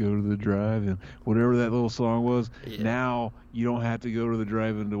 let's go to the drive-in," whatever that little song was. Yeah. Now you don't have to go to the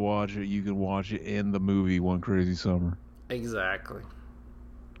drive-in to watch it. You can watch it in the movie One Crazy Summer. Exactly.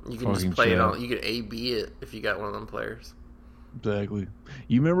 You can Fucking just play it chat. on. You can A/B it if you got one of them players. Exactly.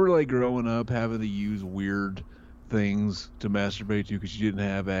 You remember like growing up having to use weird things to masturbate to because you didn't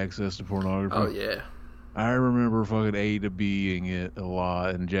have access to pornography? Oh yeah. I remember fucking A to Bing it a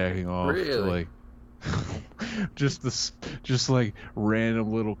lot and jacking off to Really? like just like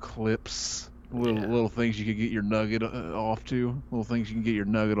random little clips, little things you could get your nugget off to, little things you can get your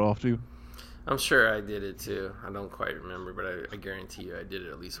nugget off to. I'm sure I did it too. I don't quite remember, but I guarantee you I did it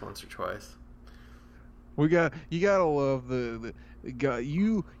at least once or twice. You gotta love the guy.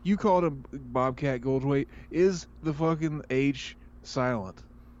 You called him Bobcat Goldthwait. Is the fucking H silent?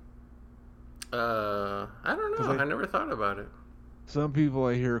 I don't know. I never thought about it. Some people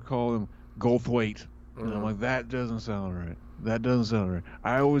I hear call him Goldthwait, and I'm Mhm. like, that doesn't sound right. That doesn't sound right.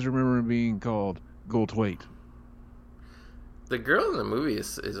 I always remember him being called Goldthwait. The girl in the movie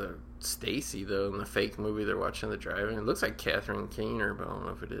is a Stacy though. In the fake movie they're watching the drive-in, it looks like Catherine Keener, but I don't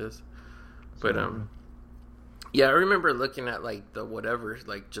know if it is. But yeah, I remember looking at like the whatever,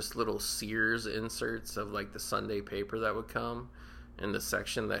 like just little Sears inserts of like the Sunday paper that would come in the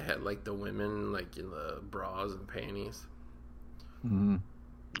section that had like the women like in the bras and panties. Mm-hmm.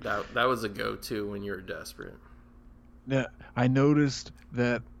 That was a go-to when you were desperate. Now, I noticed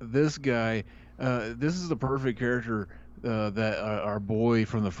that this guy, this is the perfect character that our boy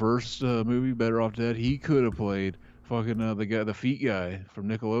from the first movie, Better Off Dead, he could have played fucking the feet guy from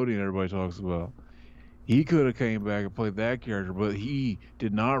Nickelodeon everybody talks about. He could have came back and played that character, but he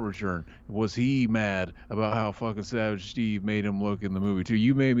did not return. Was he mad about how fucking Savage Steve made him look in the movie too?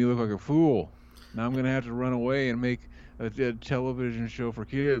 You made me look like a fool. Now I'm going to have to run away and make a television show for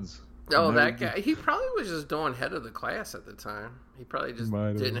kids. Oh, that guy. He probably was just doing head of the class at the time. He probably just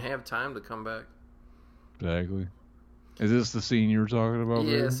didn't have time to come back. Exactly. Is this the scene you were talking about?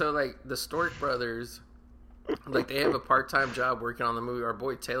 Yeah, man? so like the Stork brothers, like they have a part-time job working on the movie. Our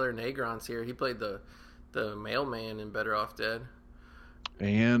boy Taylor Negron's here. He played the mailman in Better Off Dead.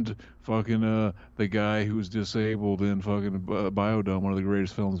 And fucking the guy who was disabled in fucking Biodome, one of the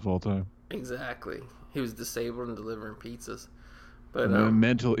greatest films of all time. Exactly. He was disabled and delivering pizzas. But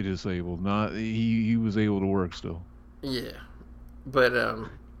mentally disabled, not he was able to work still. Yeah. But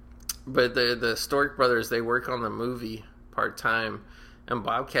the Stork brothers, they work on the movie part-time. And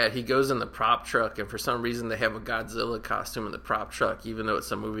Bobcat, he goes in the prop truck, and for some reason they have a Godzilla costume in the prop truck, even though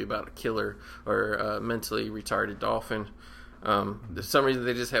it's a movie about a killer or a mentally retarded dolphin. For some reason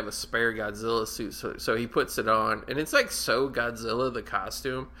they just have a spare Godzilla suit, so he puts it on, and it's like so Godzilla, the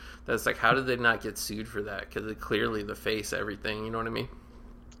costume, that's like, how did they not get sued for that? Because it clearly the face, everything, you know what I mean?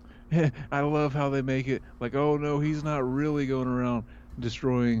 I love how they make it like, oh no, he's not really going around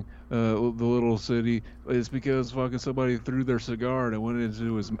destroying the little city. It's because fucking somebody threw their cigar and it went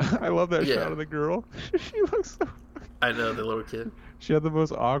into his I love that shot of the girl. She looks so... I know, the little kid. She had the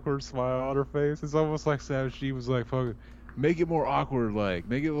most awkward smile on her face. It's almost like Savage. She was like, fucking make it more awkward, like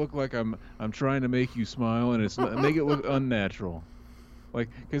make it look like I'm trying to make you smile, and it's not, make it look unnatural, like,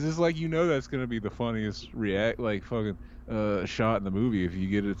 because it's like, you know, that's gonna be the funniest shot in the movie if you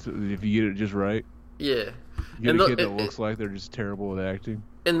get it just right. Yeah. You get a kid that looks like they're just terrible at acting.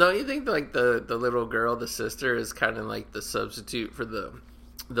 And don't you think like the little girl, the sister, is kind of like the substitute for the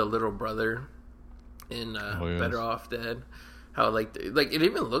little brother in Better Off Dead? How like it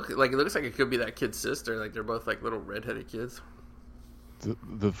even looks like it could be that kid's sister. Like they're both like little redheaded kids.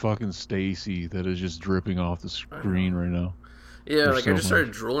 The fucking Stacy that is just dripping off the screen right now. Yeah, like I just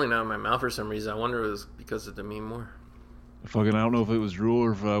started drooling out of my mouth for some reason. I wonder if it was because of Demi Moore. Fucking, I don't know if it was drool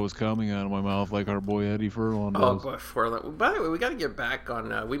or if I was coming out of my mouth like our boy Eddie Furlong does. Oh, boy, Furlong. By the way, we got to get back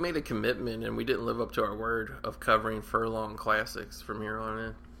on. We made a commitment and we didn't live up to our word of covering Furlong classics from here on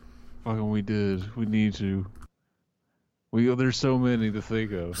in. Fucking, we did. We need to. There's so many to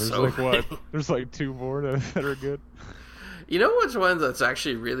think of. There's what? There's like 2 more that are good. You know which ones that's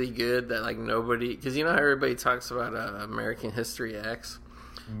actually really good that like nobody, because you know how everybody talks about American History X.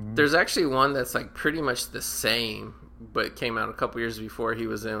 Mm-hmm. There's actually one that's like pretty much the same, but it came out a couple years before. He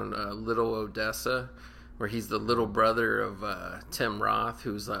was in Little Odessa, where he's the little brother of Tim Roth,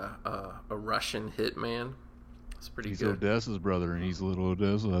 who's a Russian hitman. It's pretty good. He's Odessa's brother, and he's Little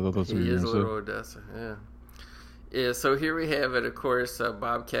Odessa. I thought that's what you were going to say. He is Little Odessa, yeah. Yeah, so here we have it, of course,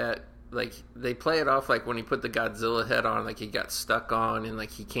 Bobcat like they play it off like when he put the Godzilla head on, like he got stuck on and like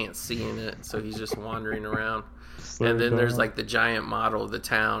he can't see in it, so he's just wandering around. And then there's like the giant model of the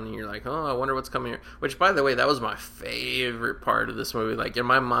town, and you're like, oh, I wonder what's coming here. Which, by the way, that was my favorite part of this movie. Like in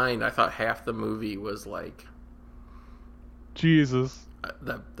my mind, I thought half the movie was like Jesus.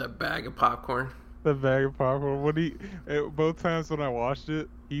 The bag of popcorn. The bag of popcorn. Both times when I watched it,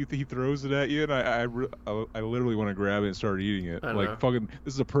 he throws it at you, and I literally want to grab it and start eating it. Like fucking,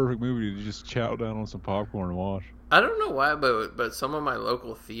 this is a perfect movie to just chow down on some popcorn and watch. I don't know why, but some of my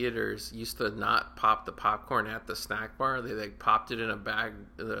local theaters used to not pop the popcorn at the snack bar. They like popped it in a bag,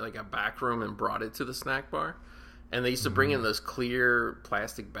 like a back room, and brought it to the snack bar. And they used to bring in those clear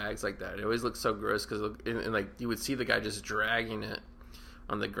plastic bags like that. It always looked so gross because like you would see the guy just dragging it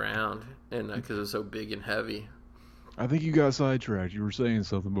on the ground, and because it was so big and heavy. I think you got sidetracked. You were saying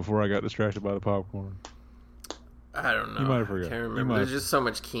something before I got distracted by the popcorn. I don't know. You might have forgot. I can't remember. There's just so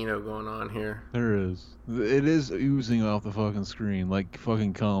much Kino going on here. There is. It is oozing off the fucking screen, like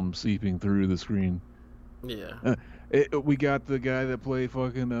fucking cum seeping through the screen. Yeah. We got the guy that played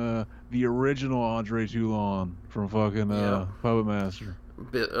fucking the original Andre Toulon from fucking Puppet Master.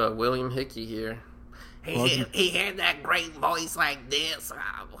 William Hickey here. He had that great voice like this.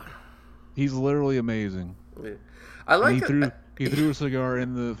 He's literally amazing. Yeah. I like it. He threw a cigar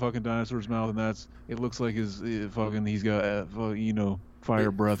in the fucking dinosaur's mouth, and it looks like he's got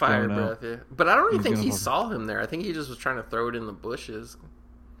fire breath coming out. Yeah. But I don't even think he saw him there. I think he just was trying to throw it in the bushes.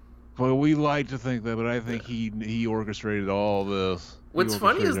 Well, we like to think that, but I think he orchestrated all this. What's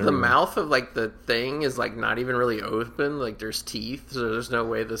funny is the mouth of like the thing is like not even really open. Like there's teeth, so there's no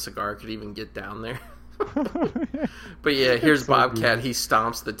way the cigar could even get down there. But yeah, here's Bobcat. He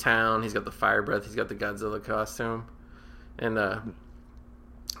stomps the town. He's got the fire breath. He's got the Godzilla costume, and there's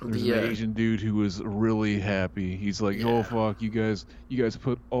an Asian dude who was really happy. He's like, "Oh fuck, you guys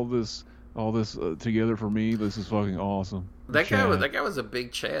put all this together for me. This is fucking awesome." That guy was a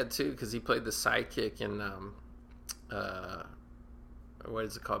big Chad too, because he played the sidekick in what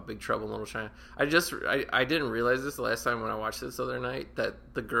is it called? Big Trouble in Little China. I didn't realize this the last time when I watched this the other night, that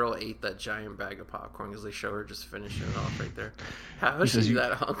the girl ate that giant bag of popcorn because they show her just finishing it off right there. How is she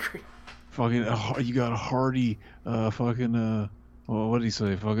that hungry? Fucking, you got a hearty, fucking, well, what did he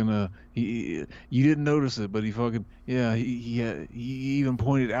say? Fucking, you didn't notice it, but he fucking, he even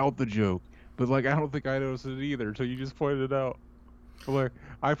pointed out the joke. But like, I don't think I noticed it either until you just pointed it out. But like,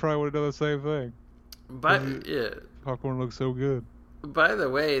 I probably would have done the same thing. But yeah, popcorn looks so good. By the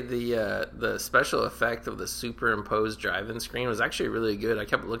way, the special effect of the superimposed drive-in screen was actually really good. I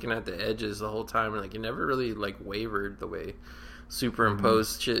kept looking at the edges the whole time, and like it never really like wavered the way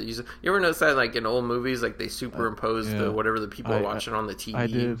superimposed shit. You ever notice that like in old movies, like they superimpose the whatever the people are watching on the TV?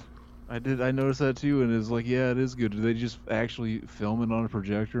 I did. I noticed that too, and it's like, yeah, it is good. Did they just actually film it on a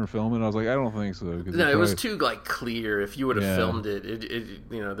projector and film it? I was like, I don't think so. No, it was too like clear. If you would have filmed it,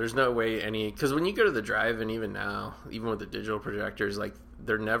 there's no way because when you go to the drive-in, even now, even with the digital projectors, like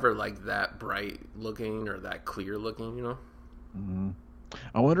they're never like that bright looking or that clear looking, Mm-hmm.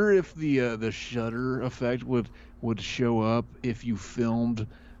 I wonder if the shutter effect would show up if you filmed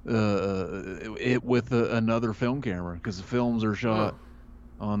it with another film camera, because the films are shot.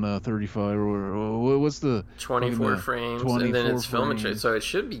 On 35 or what's the 24 frames, and then it's filming, so it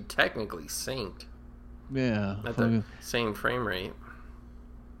should be technically synced. Yeah, at the same frame rate.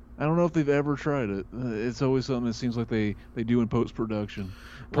 I don't know if they've ever tried it. It's always something that seems like they do in post production.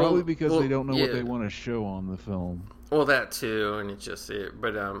 Probably because they don't know what they want to show on the film. Well, that too, and it's just it.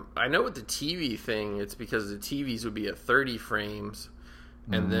 But I know with the TV thing, it's because the TVs would be at 30 frames.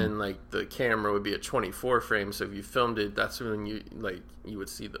 And then like the camera would be at 24 frames, so if you filmed it, that's when you would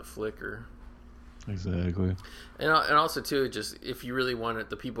see the flicker. Exactly. And also too, just if you really wanted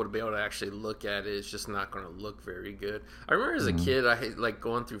the people to be able to actually look at it, it's just not going to look very good. I remember as a kid, I like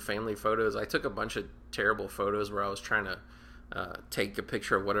going through family photos. I took a bunch of terrible photos where I was trying to take a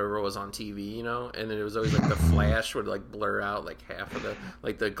picture of whatever was on TV, and then it was always like the flash would like blur out like half of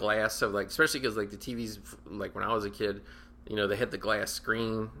the glass of especially because like the TVs like when I was a kid. They had the glass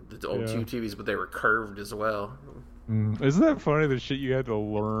screen, the old tube TVs, but they were curved as well. Isn't that funny, the shit you had to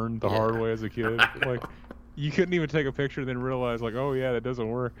learn the hard way as a kid? Like, you couldn't even take a picture and then realize, like, oh, yeah, that doesn't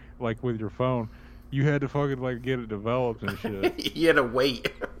work, like, with your phone. You had to fucking, like, get it developed and shit. You had to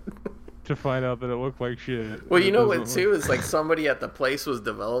wait. To find out that it looked like shit. Well, you know what, too, is, like, somebody at the place was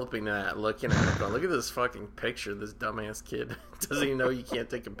developing that, looking at it, going, look at this fucking picture, this dumbass kid. Doesn't even know you can't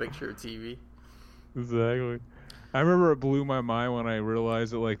take a picture of TV. Exactly. I remember it blew my mind when I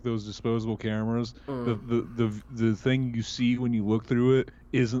realized that like those disposable cameras, the thing you see when you look through it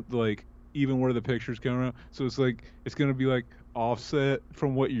isn't like even where the picture's coming out. So it's like it's gonna be like offset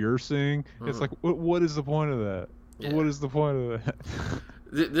from what you're seeing. It's like what is the point of that? Yeah. What is the point of that?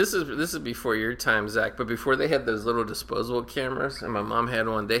 This is before your time, Zach. But before they had those little disposable cameras, and my mom had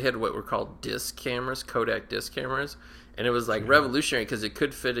one. They had what were called disc cameras, Kodak disc cameras, and it was like revolutionary because it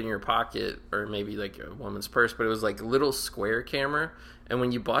could fit in your pocket or maybe like a woman's purse. But it was like a little square camera, and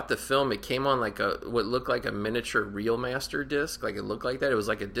when you bought the film, it came on like what looked like a miniature Reelmaster disc. Like it looked like that. It was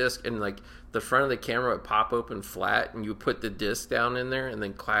like a disc, and like the front of the camera would pop open flat, and you would put the disc down in there, and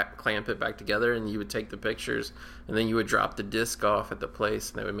then clamp it back together, and you would take the pictures, and then you would drop the disc off at the place,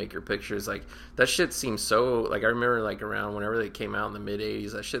 and that would make your pictures. Like that shit seems so like I remember like around whenever they came out in the mid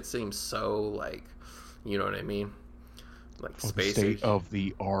 '80s. That shit seems so like, you know what I mean? Like space state of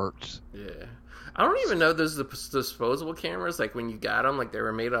the art. Yeah. I don't even know those disposable cameras. Like when you got them, like they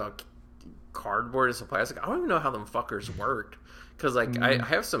were made out of cardboard and some plastic. I don't even know how them fuckers worked. Because like I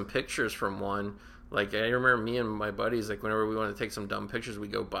have some pictures from one. Like I remember me and my buddies, like whenever we wanted to take some dumb pictures, we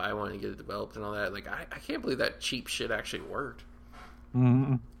go buy one and get it developed and all that. Like I can't believe that cheap shit actually worked.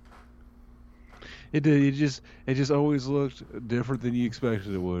 Mm-hmm. It did. It just always looked different than you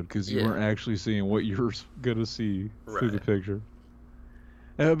expected it would because you weren't actually seeing what you're gonna see through the picture.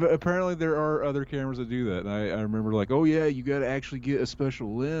 But apparently there are other cameras that do that. And I remember like, oh yeah, you got to actually get a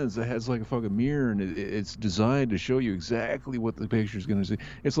special lens that has like a fucking mirror and it's designed to show you exactly what the picture's going to see.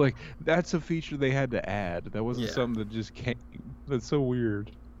 It's like, that's a feature they had to add. That wasn't something that just came. That's so weird.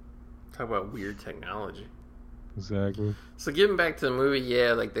 Talk about weird technology. Exactly. So getting back to the movie,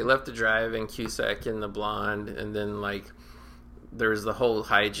 like they left the drive-in, Cusack and the blonde, and then like there's the whole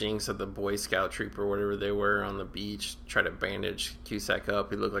hijinks of the Boy Scout troop or whatever they were on the beach, try to bandage Cusack up.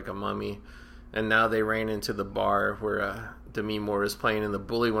 He looked like a mummy. And now they ran into the bar where Demi Moore is playing, and the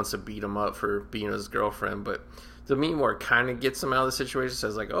bully wants to beat him up for being his girlfriend. But Demi Moore kind of gets him out of the situation,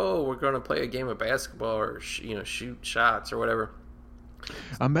 says like, oh, we're going to play a game of basketball or, shoot shots or whatever.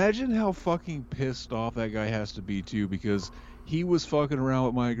 Imagine how fucking pissed off that guy has to be, too, because he was fucking around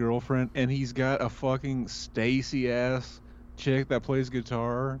with my girlfriend, and he's got a fucking Stacy-ass chick that plays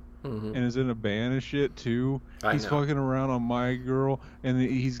guitar and is in a band and shit too. He's fucking around on my girl, and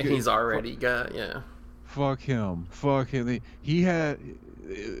he's already got Fuck him. He had.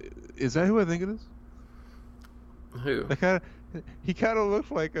 Is that who I think it is? Who? He kind of looks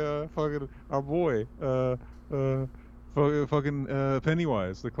like fucking our boy, fucking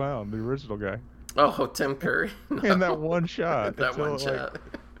Pennywise the clown, the original guy. Oh, Tim Curry. No. In that one shot.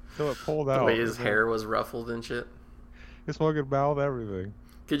 Until it pulled out. The way his hair was ruffled and shit. His fucking mouth, everything.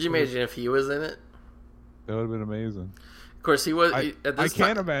 Could you imagine if he was in it? That would have been amazing. Of course, he was. I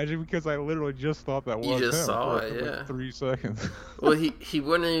can't imagine because I literally just thought that was him. You just saw it, for like 3 seconds. Well, he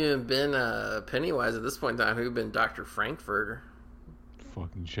wouldn't have even been Pennywise at this point in time. He would have been Dr. Frankfurter.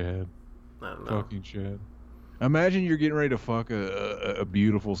 Fucking Chad. I don't know. Fucking Chad. Imagine you're getting ready to fuck a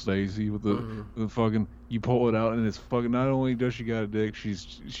beautiful Stacy with the fucking. You pull it out and it's fucking. Not only does she got a dick,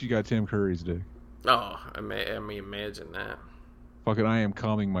 she got Tim Curry's dick. Oh, I mean, imagine that. Fucking, I am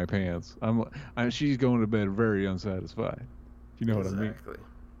calming my pants. She's going to bed very unsatisfied. You know what I mean? Exactly.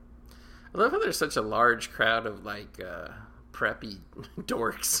 I love how there's such a large crowd of like preppy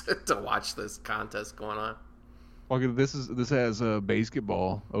dorks to watch this contest going on. Fucking, this has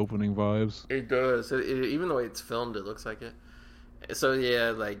basketball opening vibes. It does. Even the way it's filmed, it looks like it. So yeah,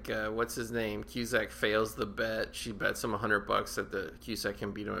 like what's his name? Cusack fails the bet. She bets him $100 that the Cusack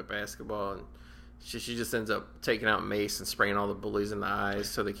can beat him at basketball, and she just ends up taking out Mace and spraying all the bullies in the eyes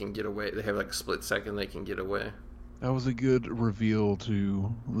so they can get away. They have like a split second they can get away. That was a good reveal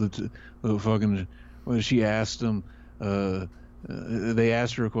to the fucking when she asked him. They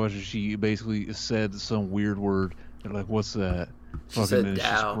asked her a question. She basically said some weird word. They're like, "What's that?" She said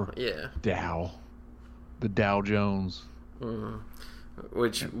Dow. Yeah. Dow. The Dow Jones. Mm-hmm.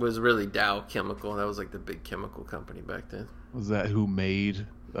 Which was really Dow Chemical. That was like the big chemical company back then. Was that who made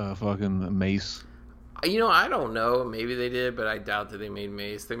fucking Mace? I don't know. Maybe they did, but I doubt that they made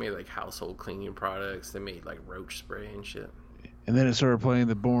Mace. They made like household cleaning products. They made like roach spray and shit. And then it started playing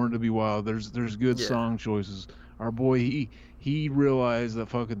the Born to Be Wild. There's good song choices. Our boy, he realized that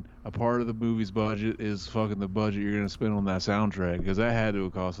fucking a part of the movie's budget is fucking the budget you're gonna spend on that soundtrack, because that had to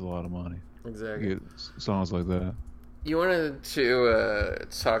have cost a lot of money. Exactly. To get songs like that. You wanted to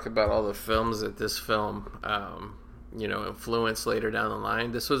talk about all the films that this film influence later down the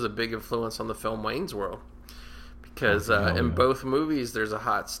line. This was a big influence on the film Wayne's World, because in both movies there's a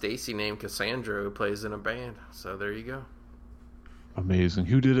hot Stacy named Cassandra who plays in a band. So there you go. Amazing.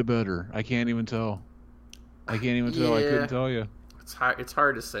 Who did it better? I can't even tell. I couldn't tell you. It's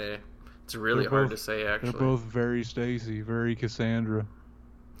hard to say. It's really hard to say, actually. They're both very Stacy, very Cassandra.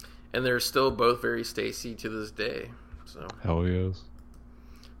 and they're still both very Stacy to this day. So Hell yes.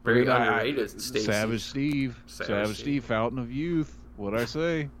 very underrated. Stacy. Savage Steve, fountain of youth. What'd I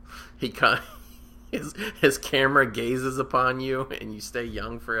say? He kind his camera gazes upon you, and you stay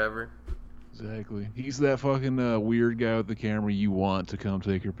young forever. Exactly. He's that fucking weird guy with the camera you want to come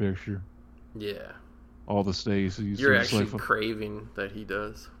take your picture. Yeah. All the Stacys. You're actually craving that he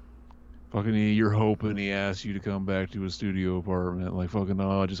does. Fucking, you're hoping he asks you to come back to his studio apartment. Like, fucking,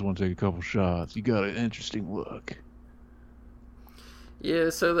 I just want to take a couple shots. You got an interesting look. Yeah,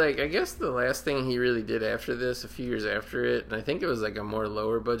 so, like, I guess the last thing he really did after this, a few years after it, and I think it was, like, a more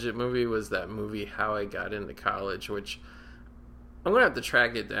lower budget movie, was that movie How I Got Into College, which I'm going to have to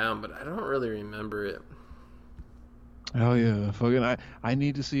track it down, but I don't really remember it. Hell yeah. Fucking, I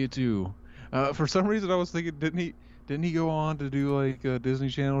need to see it, too. For some reason, I was thinking, didn't he go on to do, like, Disney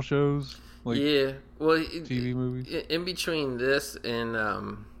Channel shows? Like, yeah. Well, TV movies? In between this and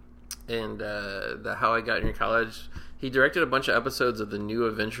the How I Got Into College, he directed a bunch of episodes of The New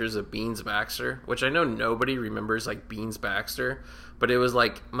Adventures of Beans Baxter, which I know nobody remembers, like, Beans Baxter, but it was,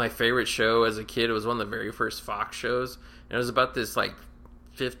 like, my favorite show as a kid. It was one of the very first Fox shows, and it was about this, like,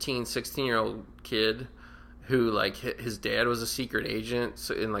 15, 16-year-old kid who, like, his dad was a secret agent,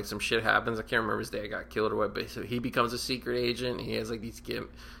 so, and, like, some shit happens. I can't remember if his dad got killed or what, but so he becomes a secret agent, and he has, like, these,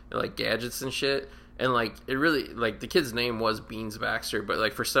 like, gadgets and shit. And, like, it really, like, the kid's name was Beans Baxter, but,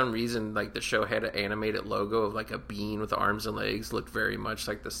 like, for some reason, like, the show had an animated logo of, like, a bean with arms and legs. Looked very much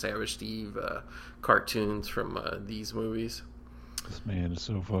like the Savage Steve cartoons from these movies. This man is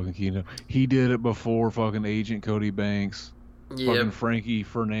so fucking Kino. He did it before fucking Agent Cody Banks. Yeah. Fucking Frankie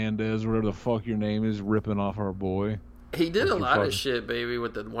Fernandez, whatever the fuck your name is, ripping off our boy. He did a lot of shit, baby,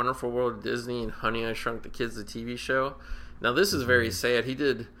 with the Wonderful World of Disney and Honey, I Shrunk the Kids, the TV show. Now, this is very sad. He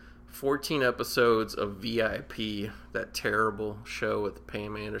did 14 episodes of VIP, that terrible show with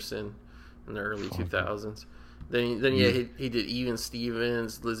Pam Anderson in the early 2000s. Then he did Even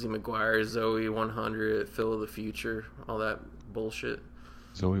Stevens, Lizzie McGuire, Zoe 100, Phil of the Future, all that bullshit.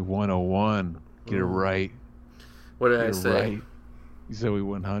 Zoe 101. Get it right. What did I say? Right. You said we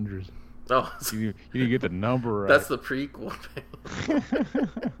 100. Oh, you didn't get the number right. That's the prequel.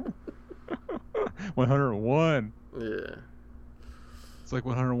 101. Yeah. It's like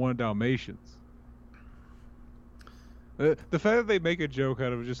 101 Dalmatians. The fact that they make a joke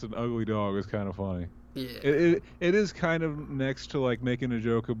out of just an ugly dog is kind of funny. Yeah. It is kind of next to like making a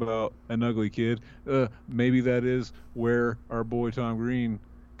joke about an ugly kid. Maybe that is where our boy Tom Green,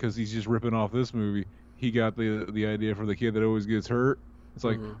 because he's just ripping off this movie, he got the idea for the kid that always gets hurt. It's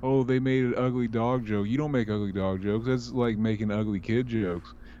like, oh, they made an ugly dog joke. You don't make ugly dog jokes. That's like making ugly kid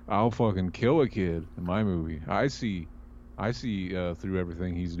jokes. I'll fucking kill a kid in my movie. I see through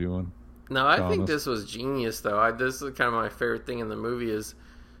everything he's doing. No, I think this was genius, though. This is kind of my favorite thing in the movie is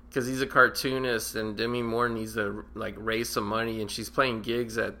because he's a cartoonist and Demi Moore needs to like raise some money, and she's playing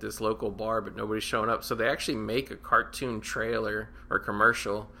gigs at this local bar, but nobody's showing up. So they actually make a cartoon trailer or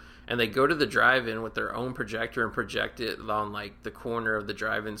commercial, and they go to the drive-in with their own projector and project it on like the corner of the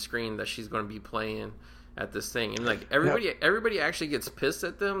drive-in screen that she's going to be playing at this thing. And like everybody actually gets pissed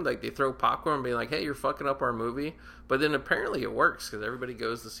at them. Like they throw popcorn and be like, hey, you're fucking up our movie. But then apparently it works because everybody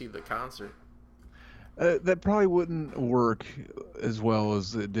goes to see the concert. That probably wouldn't work as well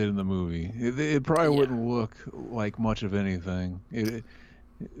as it did in the movie. It probably wouldn't look like much of anything.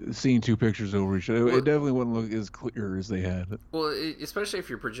 Seeing two pictures over each other, it definitely wouldn't look as clear as they had. Well, especially if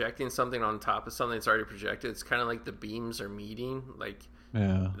you're projecting something on top of something that's already projected, it's kind of like the beams are meeting. Like,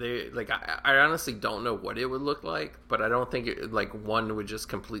 yeah, they like. I honestly don't know what it would look like, but I don't think like one would just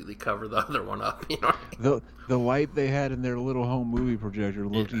completely cover the other one up. You know, the light they had in their little home movie projector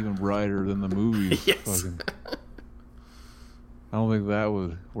looked even brighter than the movie. Yes. I don't think that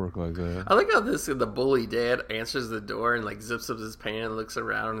would work like that. I like how the bully dad answers the door and like zips up his pants and looks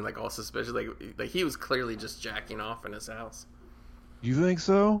around and like all suspicious. Like he was clearly just jacking off in his house. You think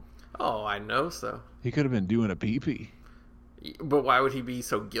so? Oh, I know so. He could have been doing a pee-pee. But why would he be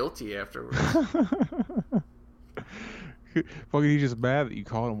so guilty afterwards? Fucking, he's just mad that you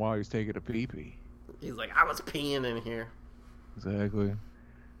called him while he was taking a pee-pee. He's like, I was peeing in here. Exactly.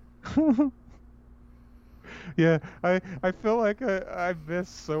 Yeah, I feel like I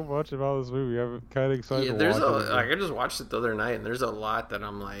missed so much about this movie. I'm kind of excited to watch it. I just watched it the other night, and there's a lot that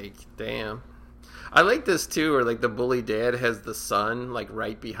I'm like, damn. I like this too, where like the bully dad has the son like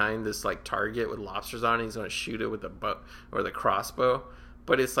right behind this like target with lobsters on it. He's gonna shoot it with the bow or the crossbow,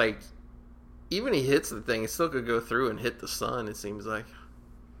 but it's like even he hits the thing, it still could go through and hit the sun. It seems like.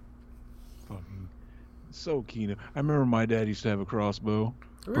 Fucking so Kino. I remember my dad used to have a crossbow.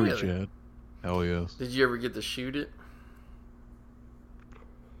 Really? Pretty Chad. Hell yes. Did you ever get to shoot it?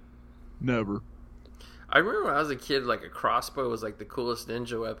 Never. I remember when I was a kid, like a crossbow was like the coolest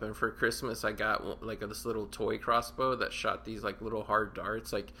ninja weapon. For Christmas, I got like this little toy crossbow that shot these like little hard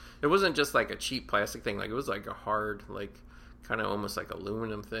darts. Like it wasn't just like a cheap plastic thing. Like it was like a hard, like kind of almost like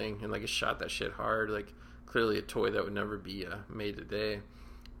aluminum thing, and like it shot that shit hard. Like clearly a toy that would never be made today.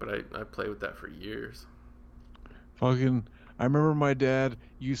 But I played with that for years. Fucking, I remember my dad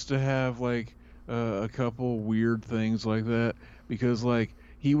used to have like a couple weird things like that because like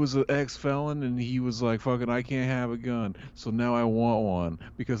he was an ex-felon and he was like, fucking, I can't have a gun, so now I want one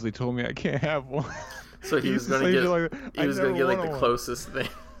because they told me I can't have one. So he was gonna get like the closest thing.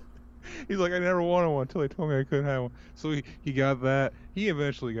 He's like, I never wanted one until they told me I couldn't have one. So he got that. He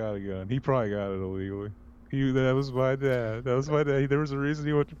eventually got a gun. He probably got it illegally. That was my dad. There was a reason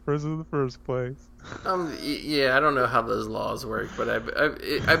he went to prison in the first place. Yeah, I don't know how those laws work, but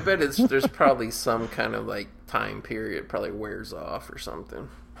I bet there's probably some kind of like time period, probably wears off or something.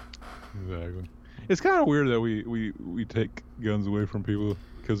 Exactly. It's kind of weird that we take guns away from people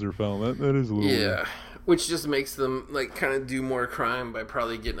because they're felon. That is a little weird. Which just makes them like kind of do more crime by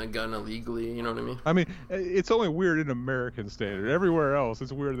probably getting a gun illegally. You know what I mean? I mean, it's only weird in American standard. Everywhere else,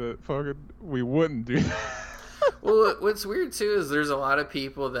 it's weird that fucking we wouldn't do that. Well, what's weird too is there's a lot of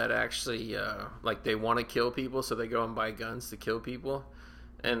people that actually like they want to kill people, so they go and buy guns to kill people,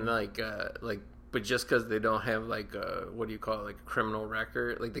 and but just because they don't have like what do you call it, like a criminal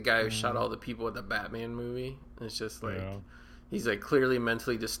record, like the guy who shot all the people in the Batman movie, it's just like. Yeah. He's, like, clearly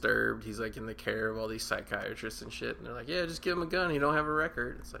mentally disturbed. He's, like, in the care of all these psychiatrists and shit. And they're like, yeah, just give him a gun. He don't have a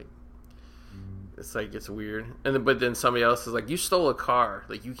record. It's like, it's weird. But then somebody else is like, you stole a car.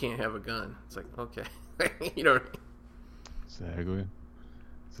 Like, you can't have a gun. It's like, okay. You know what I mean?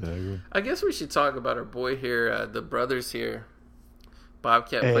 Exactly. I guess we should talk about our boy here, the brothers here.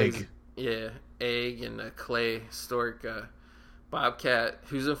 Bobcat plays... Yeah, Egg and Clay Stork... Bobcat,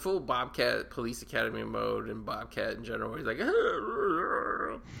 who's in full Bobcat Police Academy mode, and Bobcat in general, he's like,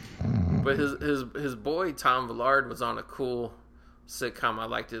 but his boy Tom Villard was on a cool sitcom I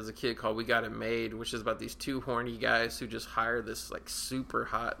liked it as a kid called We Got It Made, which is about these two horny guys who just hire this like super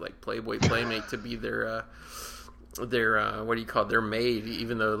hot like Playboy playmate to be their what do you call it, their maid,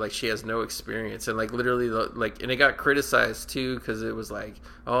 even though like she has no experience. And like literally like, and it got criticized too because it was like,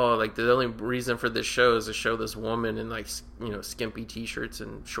 oh, like the only reason for this show is to show this woman in like, you know, skimpy t-shirts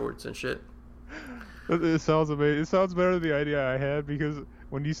and shorts and shit. It sounds amazing. It sounds better than the idea I had, because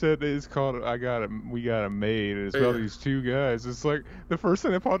when you said it's called We Got It Made, and it's about these two guys, it's like the first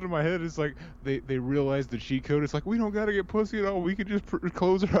thing that popped in my head is like they realized the cheat code. It's like, we don't gotta get pussy at all. We could just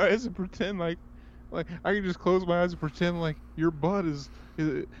close our eyes and pretend like I can just close my eyes and pretend like your butt is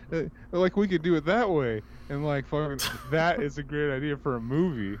like we could do it that way, and like fucking that is a great idea for a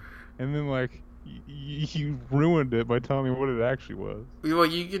movie, and then like you ruined it by telling me what it actually was. Well,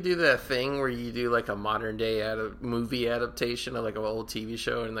 you could do that thing where you do like a modern day movie adaptation of like an old TV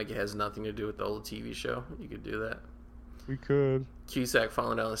show, and like it has nothing to do with the old TV show. You could do that. We could. Cusack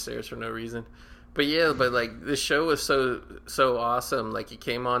falling down the stairs for no reason. But yeah, but like the show was so awesome. Like it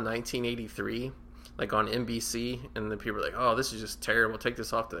came on 1983. Like on NBC, and then people were like, "Oh, this is just terrible. Take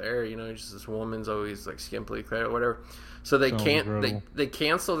this off the air." You know, just this woman's always like skimpily clad or whatever. So they they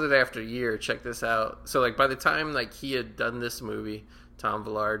canceled it after a year. Check this out. So like by the time like he had done this movie, Tom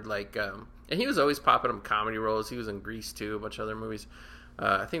Villard, like and he was always popping up comedy roles. He was in Grease too, a bunch of other movies.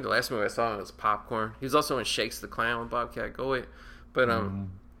 I think the last movie I saw was Popcorn. He was also in Shakes the Clown with Bobcat Goldthwait. But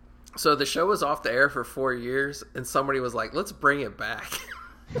so the show was off the air for 4 years, and somebody was like, "Let's bring it back."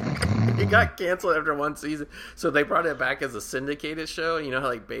 It got canceled after one season, so they brought it back as a syndicated show. You know how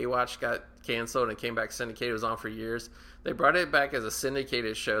like Baywatch got canceled and came back syndicated? It was on for years. They brought it back as a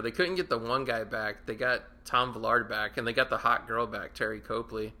syndicated show. They couldn't get the one guy back. They got Tom Villard back, and they got the hot girl back, Terry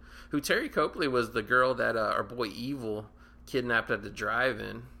Copley. Terry Copley was the girl that our boy Evil kidnapped at the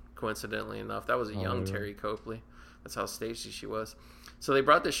drive-in, coincidentally enough. That was a young Terry Copley. That's how stagey she was. So they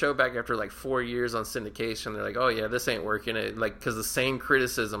brought the show back after like 4 years on syndication. They're like, oh yeah, this ain't working. It like, because the same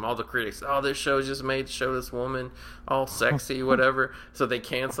criticism, all the critics, oh, this show just made to show this woman all sexy, whatever. So they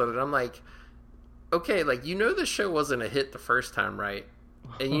canceled it. I'm like, okay, like, you know, the show wasn't a hit the first time, right?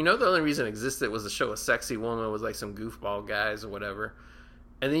 And you know the only reason it existed was to show a sexy woman with like some goofball guys or whatever.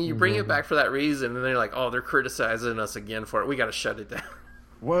 And then you bring it back for that reason, and they're like, oh, they're criticizing us again for it. We got to shut it down.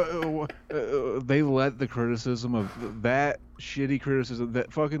 What they let the criticism of that shitty criticism,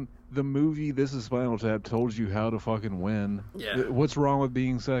 that fucking the movie This Is Spinal Tap told you how to fucking win. Yeah. What's wrong with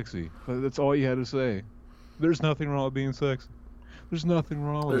being sexy? That's all you had to say. There's nothing wrong with being sexy. There's nothing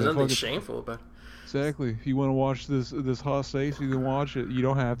wrong with it. There's nothing shameful about it. Exactly. If you want to watch this hot Stacey, then watch it. You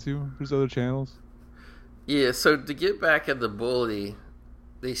don't have to. There's other channels. Yeah. So to get back at the bully,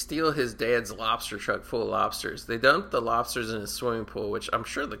 they steal his dad's lobster truck full of lobsters. They dump the lobsters in his swimming pool, which I'm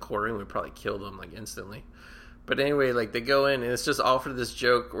sure the chlorine would probably kill them like instantly. But anyway, like they go in and it's just all for this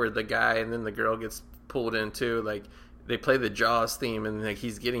joke where the guy and then the girl gets pulled in too. Like they play the Jaws theme and like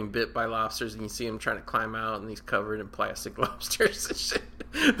he's getting bit by lobsters and you see him trying to climb out and he's covered in plastic lobsters and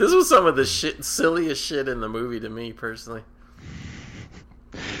shit. This was some of the silliest shit in the movie to me personally.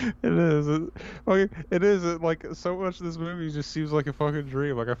 It is. It is. Like, so much of this movie just seems like a fucking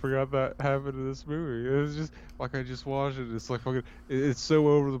dream. Like, I forgot that happened in this movie. It was just, like, I just watched it. It's like fucking, it's so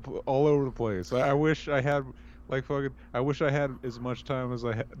all over the place. I wish I had, like, I wish I had as much time as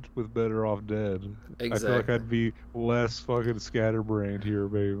I had with Better Off Dead. Exactly. I feel like I'd be less fucking scatterbrained here,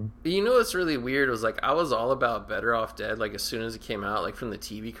 baby. You know what's really weird was, like, I was all about Better Off Dead, like, as soon as it came out, like, from the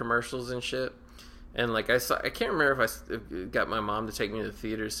TV commercials and shit. And, like, I can't remember if I got my mom to take me to the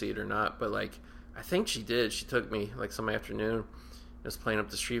theater to see it or not, but, like, I think she did. She took me, like, some afternoon. It was playing up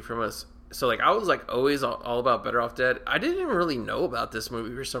the street from us. So, like, I was, like, always all about Better Off Dead. I didn't even really know about this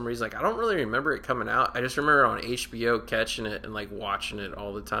movie for some reason. Like, I don't really remember it coming out. I just remember on HBO catching it and, like, watching it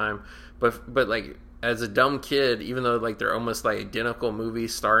all the time. But like, as a dumb kid, even though, like, they're almost, like, identical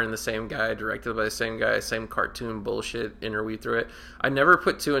movies, starring the same guy, directed by the same guy, same cartoon bullshit interweaved through it, I never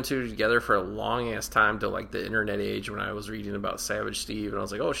put two and two together for a long-ass time till, like, the internet age when I was reading about Savage Steve, and I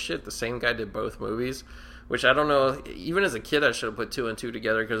was like, oh, shit, the same guy did both movies, which I don't know, even as a kid, I should have put two and two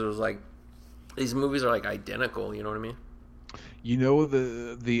together, because it was, like, these movies are, like, identical, you know what I mean? You know,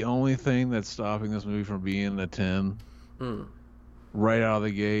 the only thing that's stopping this movie from being a 10? Right out of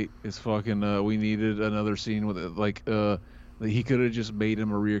the gate is fucking we needed another scene with it, like he could have just made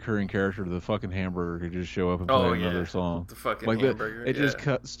him a reoccurring character. The fucking hamburger could just show up and play another song. The fucking like hamburger. It just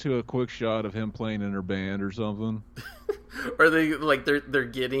cuts to a quick shot of him playing in her band or something. Or they're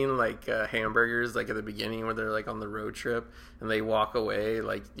getting like hamburgers like at the beginning where they're like on the road trip and they walk away,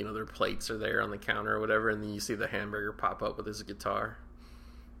 like, you know, their plates are there on the counter or whatever, and then you see the hamburger pop up with his guitar.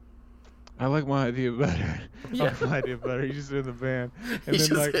 I like my idea better. Yeah. I like my idea better. He's just in the band. And he's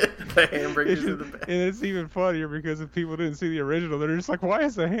then, just like, the hamburger's in the band. And it's even funnier because if people didn't see the original, they're just like, why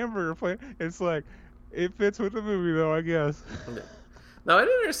is the hamburger playing? It's like, it fits with the movie, though, I guess. No, I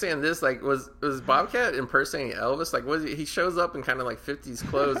didn't understand this. Like, was Bobcat impersonating Elvis? Like, he shows up in kind of like 50s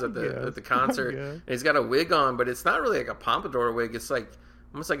clothes at the concert. And he's got a wig on, but it's not really like a pompadour wig. It's like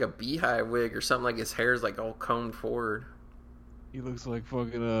almost like a beehive wig or something. Like his hair's like all combed forward. He looks like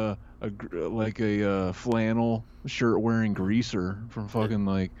fucking a flannel shirt wearing greaser from fucking,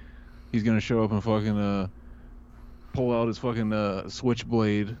 like, he's gonna show up and fucking pull out his fucking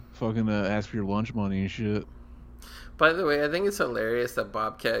switchblade, fucking ask for your lunch money and shit. By the way, I think it's hilarious that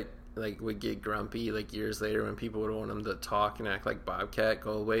Bobcat like would get grumpy like years later when people would want him to talk and act like Bobcat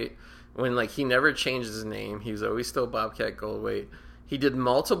Goldthwait, when like he never changed his name. He was always still Bobcat Goldthwait. He did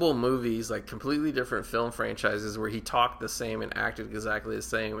multiple movies, like completely different film franchises, where he talked the same and acted exactly the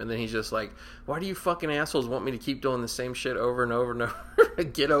same. And then he's just like, why do you fucking assholes want me to keep doing the same shit over and over and over?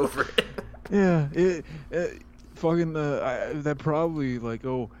 Get over it. Yeah, that probably, like,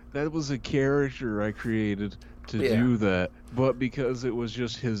 that was a character I created to do that. But because it was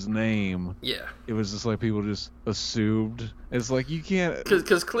just his name, it was just like people just assumed. It's like you can't,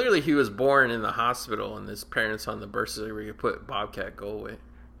 because clearly he was born in the hospital and his parents on the birth certificate put Bobcat Goldthwait.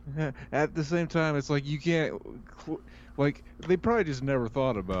 Yeah, at the same time, it's like you can't, like, they probably just never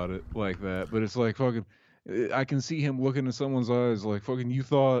thought about it like that. But it's like fucking, I can see him looking in someone's eyes like, fucking, you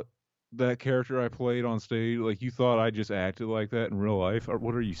thought that character I played on stage, like, you thought I just acted like that in real life? Or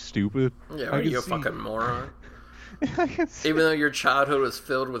what, are you stupid? Yeah, are you a fucking moron? Even though your childhood was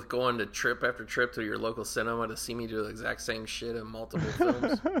filled with going to trip after trip to your local cinema to see me do the exact same shit in multiple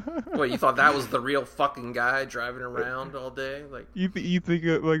films. What, you thought that was the real fucking guy driving around all day? Like, you think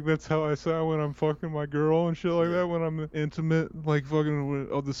like that's how I sound when I'm fucking my girl and shit like that, when I'm intimate, like fucking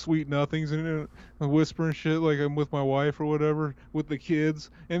all the sweet nothings and whispering shit like I'm with my wife or whatever, with the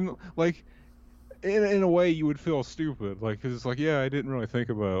kids, and like in a way you would feel stupid, like, because it's like, yeah, I didn't really think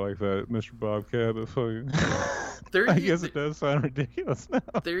about it like that, Mr. Bobcat, but fucking I guess it does sound ridiculous now.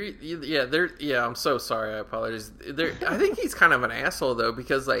 I'm so sorry, I apologize. I think he's kind of an asshole though,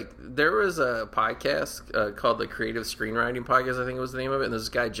 because like there was a podcast called the Creative Screenwriting Podcast, I think it was the name of it, and there's this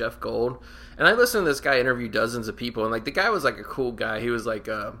guy Jeff Gold, and I listened to this guy interview dozens of people, and like the guy was like a cool guy. He was like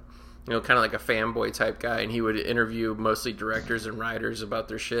kind of like a fanboy type guy, and he would interview mostly directors and writers about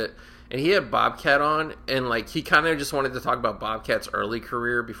their shit. And he had Bobcat on, and like he kind of just wanted to talk about Bobcat's early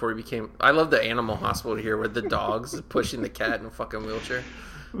career before he became. I love the animal hospital here with the dogs pushing the cat in a fucking wheelchair.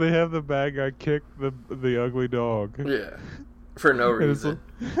 They have the bad guy kick the ugly dog. Yeah, for no reason.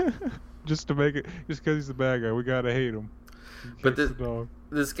 Just to make it, just because he's the bad guy, we gotta hate him. But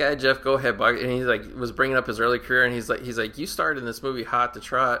this guy Jeff Goldthwait, and he's like was bringing up his early career, and he's like, you started in this movie Hot to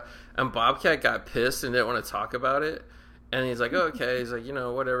Trot, and Bobcat got pissed and didn't want to talk about it, and he's like, oh, okay, he's like,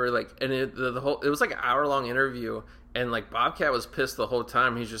 whatever, like, and it was like an hour-long interview, and like Bobcat was pissed the whole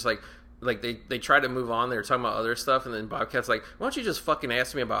time. He's just like they tried to move on. They were talking about other stuff, and then Bobcat's like, "Why don't you just fucking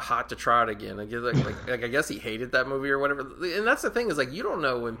ask me about Hot to Trot again?" Like I guess he hated that movie or whatever. And that's the thing is like you don't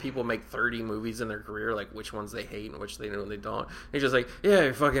know when people make 30 movies in their career like which ones they hate and which they know and they don't. He's just like, "Yeah,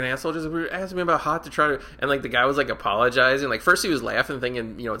 you fucking asshole, just ask me about Hot to Trot." And like the guy was like apologizing. Like first he was laughing,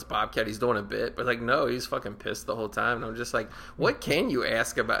 thinking it's Bobcat, he's doing a bit, but like no, he's fucking pissed the whole time. And I'm just like, what can you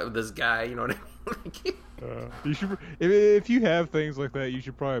ask about this guy? You know what I mean? You should, if you have things like that, you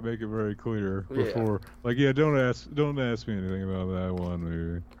should probably make it very clear before. Yeah. Like, don't ask me anything about that one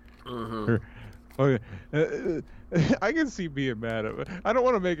movie. Mm-hmm. Okay, I can see being mad at. I don't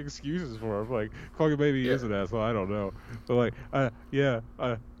want to make excuses for him. Like, fucking maybe he is an asshole. I don't know, but like, I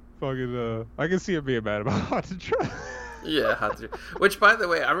can see him being mad about Hot to Trot. Yeah, Hot to Trot. Which, by the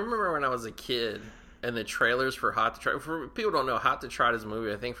way, I remember when I was a kid. And the trailers for Hot to Trot, for people who don't know, Hot to Trot is a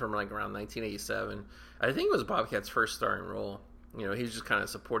movie, I think, from like around 1987. I think it was Bobcat's first starring role. He's just kind of a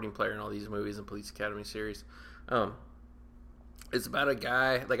supporting player in all these movies and Police Academy series. It's about a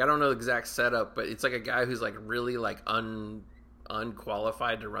guy, like, I don't know the exact setup, but it's like a guy who's like really like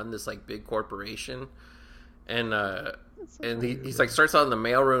unqualified to run this like big corporation. And he's like starts out in the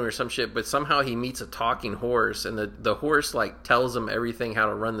mailroom or some shit, but somehow he meets a talking horse, and the horse like tells him everything how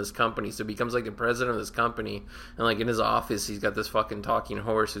to run this company. So he becomes like the president of this company, and like in his office he's got this fucking talking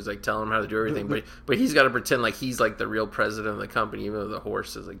horse who's like telling him how to do everything. But he's got to pretend like he's like the real president of the company, even though the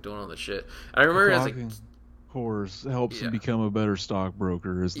horse is like doing all the shit. And I remember as a horse helps him become a better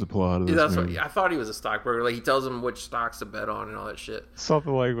stockbroker is the plot of this movie. I thought he was a stockbroker. Like he tells him which stocks to bet on and all that shit.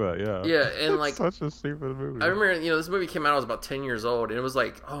 Something like that, yeah. Yeah, and like such a stupid movie. I remember, this movie came out. I was about 10 years old, and it was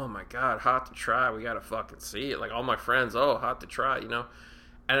like, oh my god, Hot to Trot. We gotta fucking see it. Like all my friends, Hot to Trot, And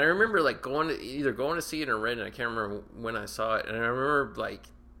I remember like going to see it or renting. I can't remember when I saw it, and I remember like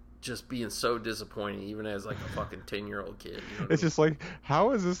just being so disappointed, even as like a fucking 10-year-old kid. It's just like, how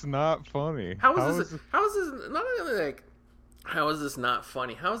is this not funny? How is this not only like, how is this not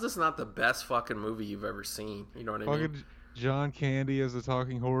funny? How is this not the best fucking movie you've ever seen? You know what I mean? John Candy as a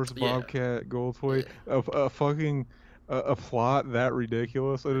talking horse, Bobcat Goldthwait, a plot that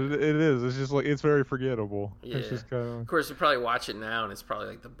ridiculous. It is. It's just like it's very forgettable. Yeah. It's just kind of course, you probably watch it now, and it's probably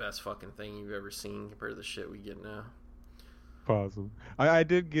like the best fucking thing you've ever seen compared to the shit we get now. Possible. I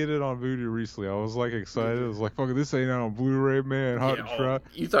did get it on Voodoo recently. I was like excited. I was like, "Fuck, this ain't out on Blu-ray, man." Hot to Trot.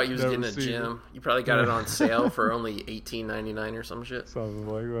 You thought you was getting a gem. You probably got it on sale for only $18.99 or some shit. Something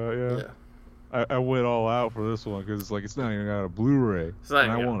like that, yeah. I went all out for this one because it's like it's not even got a Blu-ray,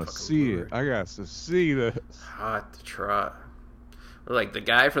 and I want to see it. I got to see this. Hot to Trot. Like the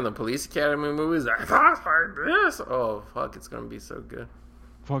guy from the Police Academy movies. I thought like this. Oh fuck, it's gonna be so good.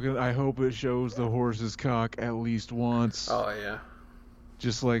 Fucking, I hope it shows the horse's cock at least once. Oh yeah.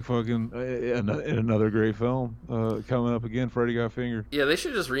 Just like fucking in another great film coming up again, Freddy Got Fingered. Yeah, they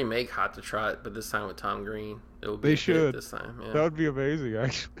should just remake Hot to Trot, but this time with Tom Green. It would be they should this time. Yeah. That would be amazing,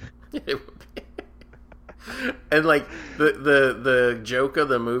 actually. It would be. And like the joke of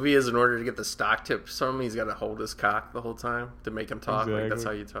the movie is in order to get the stock tips from him, he's got to hold his cock the whole time to make him talk. Exactly. Like that's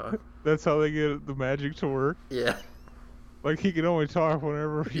how you talk. That's how they get the magic to work. Yeah. Like he can only talk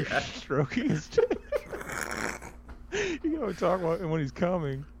whenever you're stroking his dick. He can only talk when he's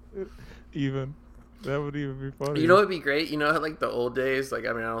coming. Even that would even be funny. You know what'd be great? You know how like the old days, like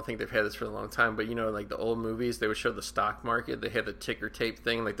I mean I don't think they've had this for a long time, but like the old movies, they would show the stock market. They had the ticker tape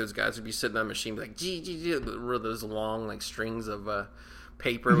thing. Like those guys would be sitting on a machine, like gee, those long like strings of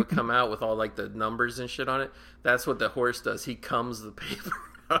paper would come out with all like the numbers and shit on it. That's what the horse does. He combs the paper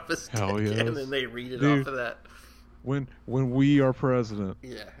off his dick, and then they read it off of that. When we are president,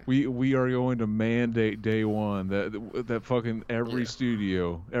 we are going to mandate day one that fucking every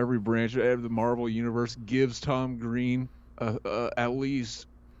studio, every branch of the Marvel universe gives Tom Green at least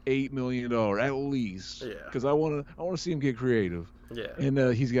 $8 million, at least, because I want to see him get creative. Yeah,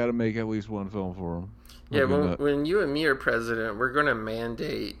 and he's got to make at least one film for him. Yeah, when you and me are president, we're going to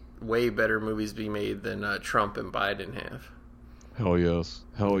mandate way better movies be made than Trump and Biden have. Hell yes.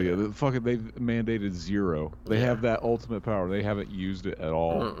 Hell yeah. They've mandated zero. They have that ultimate power. They haven't used it at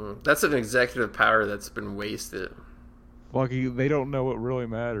all. Mm-mm. That's an executive power that's been wasted. They don't know what really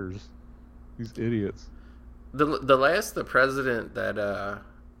matters. These idiots. The president that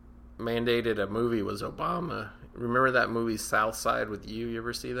mandated a movie was Obama. Remember that movie South Side with You? You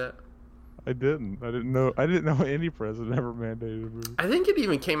ever see that? I didn't know any president ever mandated a movie. I think it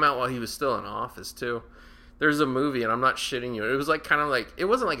even came out while he was still in office too. There's a movie, and I'm not shitting you. It was like kind of like, it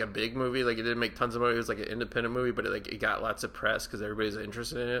wasn't like a big movie. Like, it didn't make tons of money. It was like an independent movie, but it got lots of press because everybody's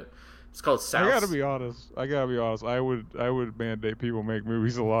interested in it. It's called South. I gotta be honest. I would mandate people make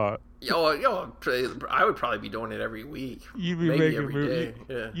movies a lot. I would probably be doing it every week. You'd be maybe making every movies.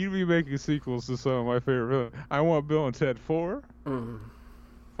 day. Yeah. You'd be making sequels to some of my favorite villains. I want Bill and Ted 4.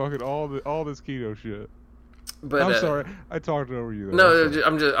 Fucking all this Kino shit. But I'm sorry, I talked over you.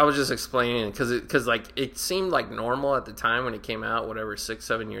 I was just explaining because like it seemed like normal at the time when it came out, whatever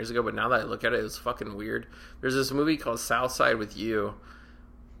 6-7 years ago. But now that I look at it, it's fucking weird. There's this movie called Southside with You,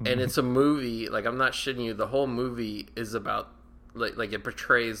 and it's a movie. Like, I'm not shitting you. The whole movie is about like it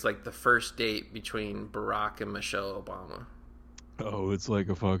portrays like the first date between Barack and Michelle Obama. Oh, it's like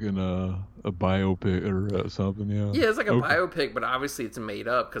a fucking a biopic or something, yeah. Yeah, it's like a biopic, but obviously it's made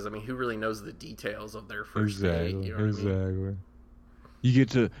up because, I mean, who really knows the details of their first date? You know what I mean? You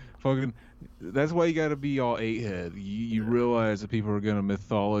get to fucking... That's why you got to be all 8-head. You realize that people are going to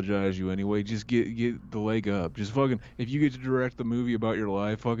mythologize you anyway. Just get the leg up. Just fucking... If you get to direct the movie about your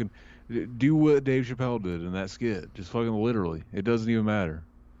life, fucking do what Dave Chappelle did in that skit. Just fucking literally. It doesn't even matter.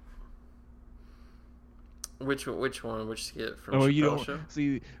 Which one? Which skit from Chappelle you don't Show?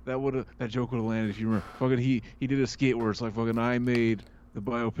 See, that joke would have landed if you remember. Fucking he did a skit where it's like fucking I made the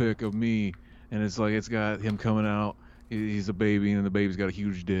biopic of me, and it's like it's got him coming out. He's a baby, and the baby's got a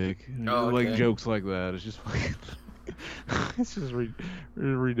huge dick. Like jokes like that. It's just fucking. It's just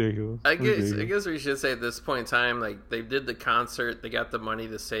ridiculous. I guess we should say at this point in time, like, they did the concert, they got the money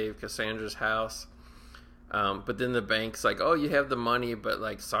to save Cassandra's house. But then the bank's like, oh, you have the money, but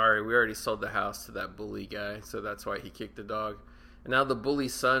like, sorry, we already sold the house to that bully guy, so that's why he kicked the dog. And now the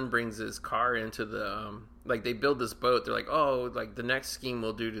bully's son brings his car into the, like, they build this boat. They're like, oh, like, the next scheme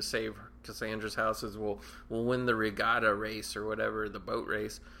we'll do to save Cassandra's house is we'll win the regatta race or whatever, the boat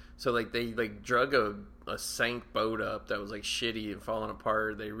race. So, like, they, like, drug a sank boat up that was, like, shitty and falling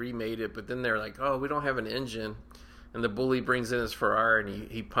apart. They remade it, but then they're like, oh, we don't have an engine. And the bully brings in his Ferrari,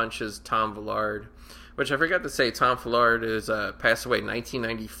 and he punches Tom Villard. Which I forgot to say, Tom Villard is passed away in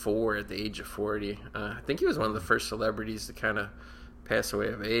 1994 at the age of 40. I think he was one of the first celebrities to kind of pass away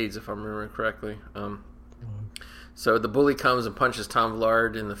of AIDS, if I'm remembering correctly. So the bully comes and punches Tom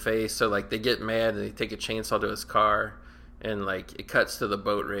Villard in the face. So, like, they get mad and they take a chainsaw to his car, and, like, it cuts to the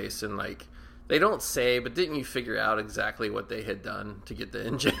boat race. And, like, they don't say, but didn't you figure out exactly what they had done to get the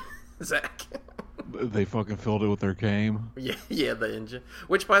engine, Zach? They fucking filled it with their game. Yeah, the engine.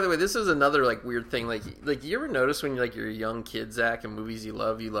 Which, by the way, this is another, like, weird thing. Like you ever notice when you're a young kid, Zach, and movies you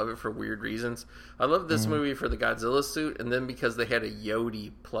love it for weird reasons? I love this movie for the Godzilla suit, and then because they had a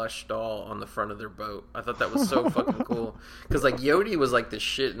Yodi plush doll on the front of their boat. I thought that was so fucking cool. Because, like, Yodi was, like, the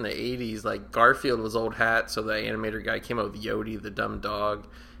shit in the 80s. Like, Garfield was old hat, so the animator guy came up with Yodi, the dumb dog,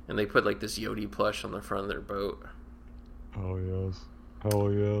 and they put, like, this Yodi plush on the front of their boat. Oh, yes. Oh,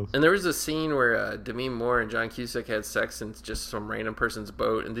 yes. And there was a scene where Demi Moore and John Cusack had sex in just some random person's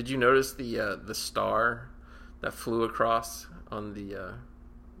boat. And did you notice the star that flew across on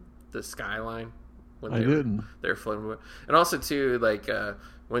the skyline? When they were floating. And also, too, like,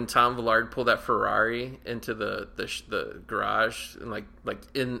 when Tom Villard pulled that Ferrari into the garage, and, like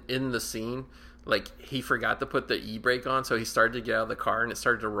in the scene, like, he forgot to put the e-brake on, so he started to get out of the car, and it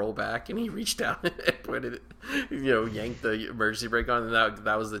started to roll back, and he reached down and put it, yanked the emergency brake on, and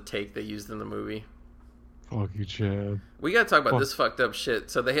that was the take they used in the movie. Fuck you, Chad. We gotta talk about this fucked up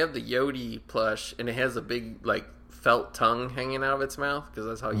shit. So they have the Yodi plush, and it has a big, like, felt tongue hanging out of its mouth, because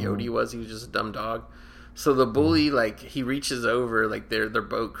that's how Yodi was. He was just a dumb dog. So the bully, like, he reaches over, like, their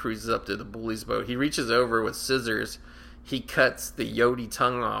boat cruises up to the bully's boat. He reaches over with scissors. He cuts the Yodi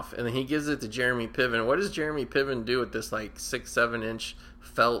tongue off, and then he gives it to Jeremy Piven. What does Jeremy Piven do with this, like, 6-7 inch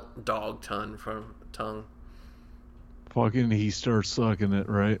felt dog tongue? Fucking, he starts sucking it,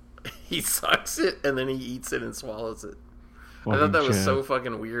 right? He sucks it, and then he eats it and swallows it. I thought that was so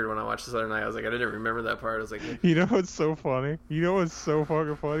fucking weird when I watched this other night. I was like, I didn't remember that part. I was like, you know what's so funny? You know what's so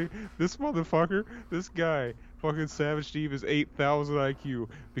fucking funny? This motherfucker, this guy, fucking Savage Steve, is 8,000 IQ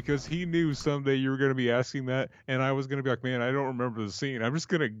because he knew someday you were going to be asking that, and I was going to be like, man, I don't remember the scene. I'm just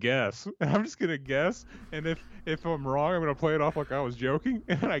going to guess. And if I'm wrong, I'm going to play it off like I was joking,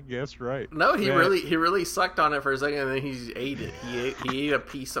 and I guessed right. No, he really sucked on it for a second, and then he ate it. He ate a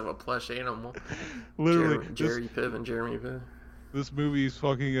piece of a plush animal. Literally. Jeremy Piven. This movie is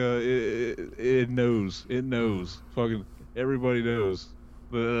fucking, it knows. Fucking, everybody knows.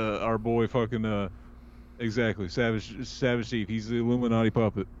 Our boy fucking, exactly, Savage Steve. He's the Illuminati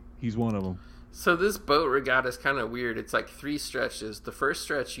puppet. He's one of them. So this boat regatta is kind of weird. It's like 3 stretches. The first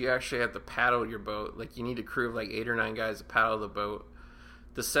stretch, you actually have to paddle your boat. Like, you need a crew of like 8 or 9 guys to paddle the boat.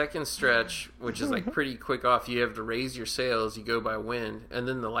 The second stretch, which is like pretty quick off, you have to raise your sails, you go by wind, and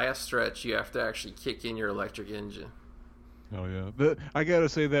then the last stretch, you have to actually kick in your electric engine. Oh yeah, I gotta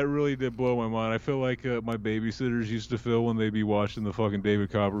say that really did blow my mind. I feel like my babysitters used to feel when they'd be watching the fucking David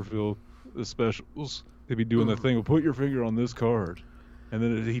Copperfield specials. They'd be doing the thing, well, put your finger on this card, and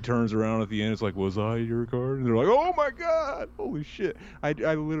then he turns around at the end. It's like, was I your card? And they're like, oh my god, holy shit! I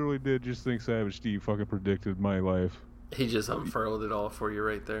literally did just think Savage Steve fucking predicted my life. He just unfurled it all for you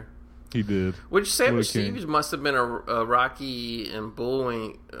right there. He did. Which Savage Steve must have been a Rocky and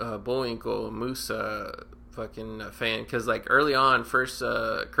Bullwinkle Moose fucking fan, because like early on, first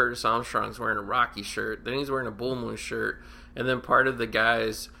Curtis Armstrong's wearing a Rocky shirt, then he's wearing a Bull Moose shirt, and then part of the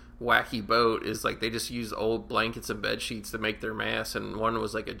guy's wacky boat is like they just use old blankets and bed sheets to make their mask, and one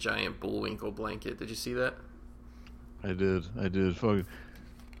was like a giant Bullwinkle blanket. Did you see that? I did. Fucking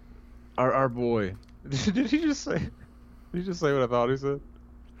our boy. Did he just say? Did he just say what I thought he said?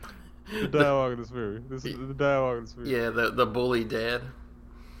 The dialogue in this movie. This is the dialogue in this movie. Yeah, the bully dad.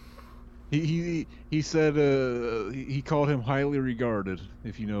 He said he called him highly regarded,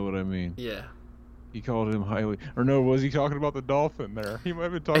 if you know what I mean. Yeah. He called him highly, or no, was he talking about the dolphin there? He might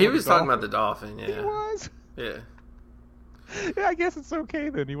have been talking. He was talking about the dolphin. Yeah. He was. Yeah. Yeah, I guess it's okay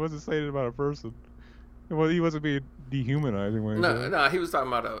then. He wasn't saying it about a person. Well, he wasn't being dehumanizing. No, he was talking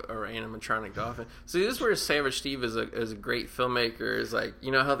about a animatronic dolphin. So this is where Savage Steve is a great filmmaker. Is like,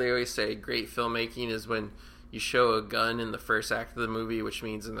 you know how they always say great filmmaking is when you show a gun in the first act of the movie, which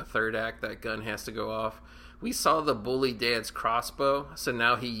means in the third act that gun has to go off. We saw the bully dad's crossbow, so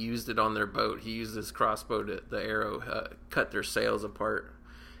now he used it on their boat. He used his crossbow to the arrow cut their sails apart.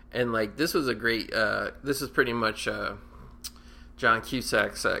 And like this was a great. This is pretty much John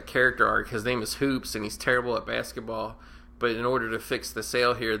Cusack's character arc. His name is Hoops, and he's terrible at basketball. But in order to fix the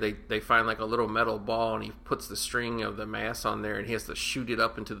sail here, they find like a little metal ball, and he puts the string of the mast on there, and he has to shoot it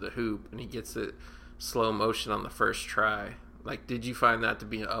up into the hoop, and he gets it slow motion on the first try. Like, did you find that to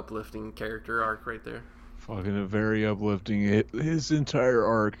be an uplifting character arc right there? Fucking very uplifting. His entire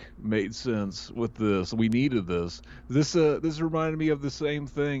arc made sense with this. We needed this. This reminded me of the same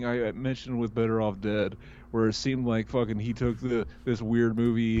thing I mentioned with Better Off Dead, where it seemed like fucking he took this weird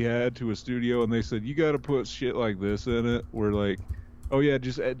movie he had to a studio and they said, you got to put shit like this in it. Where like, oh yeah,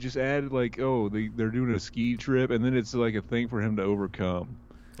 just add like, oh they're doing a ski trip, and then it's like a thing for him to overcome.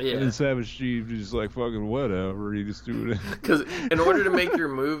 Yeah. And then Savage Steve just like fucking whatever, he just do it. Because in order to make your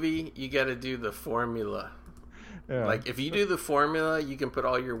movie, you got to do the formula. Yeah. Like if you do the formula, you can put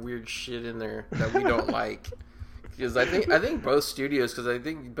all your weird shit in there that we don't like. Because I think both studios, because I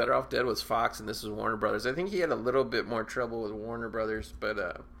think Better Off Dead was Fox and this was Warner Brothers. I think he had a little bit more trouble with Warner Brothers,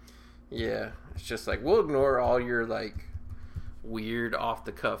 but yeah, it's just like we'll ignore all your like weird off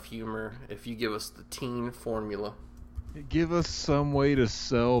the cuff humor if you give us the teen formula. Give us some way to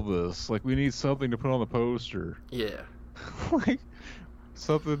sell this. Like, we need something to put on the poster. Yeah. Like,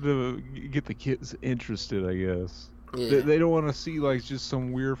 something to get the kids interested, I guess. Yeah. They don't want to see, like, just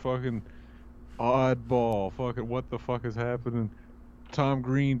some weird fucking oddball fucking what the fuck is happening. Tom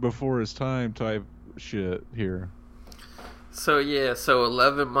Green before his time type shit here. So, yeah,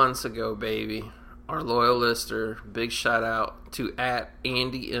 11 months ago, baby, our loyal listener, big shout out to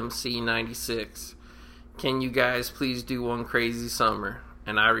 @AndyMC96. Can you guys please do One Crazy Summer?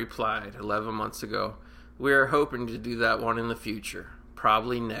 And I replied 11 months ago, we are hoping to do that one in the future,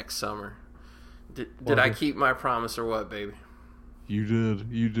 probably next summer. Did I keep my promise or what, baby? You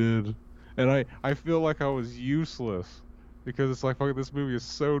did. And I feel like I was useless because it's like, fucking, this movie is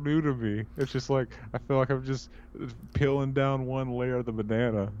so new to me. It's just like, I feel like I'm just peeling down one layer of the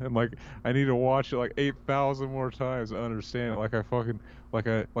banana, and like I need to watch it like 8,000 more times to understand it, like I fucking like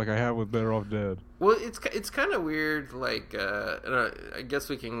I have with Better Off Dead. Well, it's kind of weird. Like, and I guess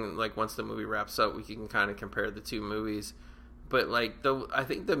we can, like, once the movie wraps up, we can kind of compare the two movies. But like, I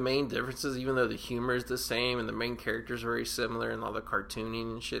think the main difference is, even though the humor is the same and the main characters are very similar and all the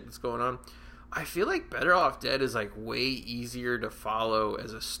cartooning and shit that's going on, I feel like Better Off Dead is like way easier to follow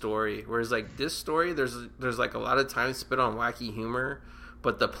as a story. Whereas like this story, there's like a lot of time spent on wacky humor,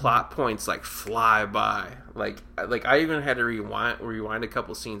 but the plot points like fly by. Like I even had to rewind a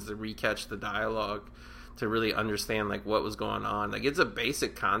couple scenes to recatch the dialogue to really understand like what was going on. Like, it's a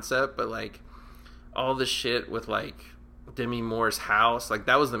basic concept, but like all the shit with like Demi Moore's house, like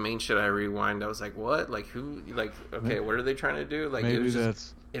that was the main shit I rewind. I was like, what? Like, who? Like, okay, what are they trying to do? Like, maybe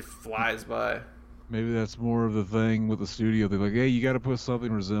it flies by. Maybe that's more of the thing with the studio. They're like, hey, you got to put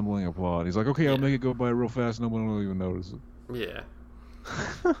something resembling a plot. He's like, okay, I'll make it go by real fast. No one will even notice it. Yeah.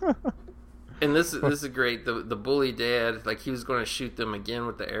 And this is great. The bully dad, like, he was going to shoot them again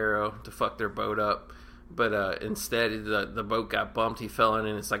with the arrow to fuck their boat up, But instead, the boat got bumped. He fell in,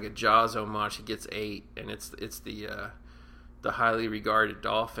 and it's like a Jaws homage. He gets ate, and it's the highly regarded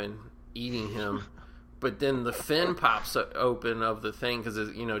dolphin eating him. But then the fin pops open of the thing because,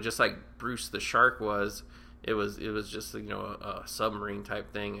 just like Bruce the shark was, it was just a submarine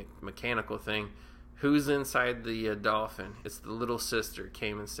type thing, a mechanical thing. Who's inside the dolphin? It's the little sister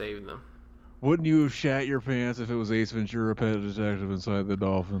came and saved them. Wouldn't you have shat your pants if it was Ace Ventura, Pet Detective, inside the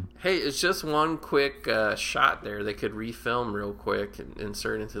dolphin? Hey, it's just one quick shot there. They could refilm real quick and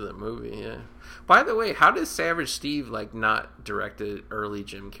insert into the movie. Yeah. By the way, how did Savage Steve not direct an early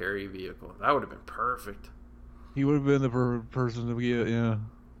Jim Carrey vehicle? That would have been perfect. He would have been the person to get, yeah.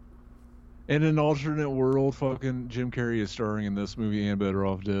 In an alternate world, fucking Jim Carrey is starring in this movie and Better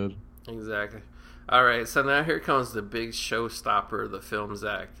Off Dead. Exactly. All right, so now here comes the big showstopper of the film's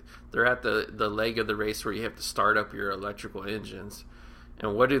act. They're at the leg of the race where you have to start up your electrical engines.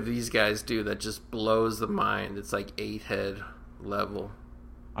 And what do these guys do that just blows the mind? It's like 8-head level.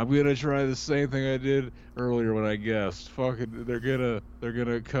 I'm gonna try the same thing I did earlier when I guessed. Fucking, they're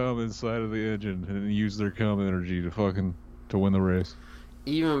gonna come inside of the engine and use their cum energy to win the race.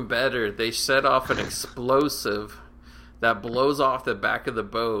 Even better, they set off an explosive that blows off the back of the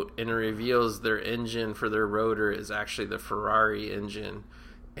boat, and it reveals their engine for their rotor is actually the Ferrari engine,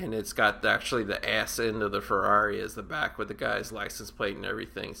 and it's got actually the ass end of the Ferrari as the back with the guy's license plate and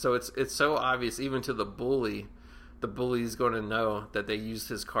everything. So it's so obvious, even to the bully. The bully's going to know that they used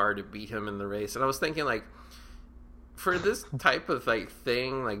his car to beat him in the race. And I was thinking, like, for this type of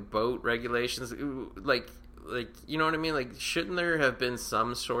thing, like boat regulations, like you know what I mean? Like, shouldn't there have been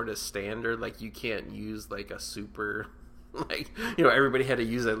some sort of standard? Like, you can't use like a super. Like, everybody had to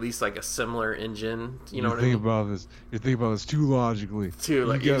use at least like a similar engine. You know what I mean? You think about this too logically.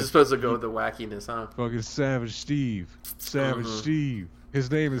 You're just supposed to go with the wackiness, huh? Fucking Savage Steve. Steve. His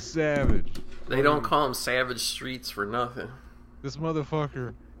name is Savage. They don't call him Savage Streets for nothing. This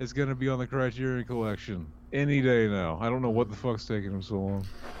motherfucker is gonna be on the Criterion Collection any day now. I don't know what the fuck's taking him so long.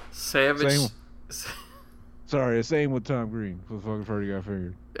 Savage. Same with Tom Green. For the fucking Freddy Got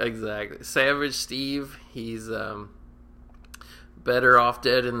Fingered. Exactly. Savage Steve. He's better off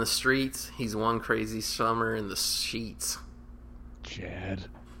dead in the streets. He's one crazy summer in the sheets. Chad.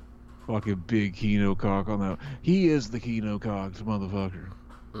 Fucking big Kino cock on that. He is the Kino cock, motherfucker.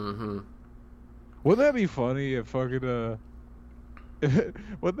 Mm-hmm. Wouldn't that be funny if fucking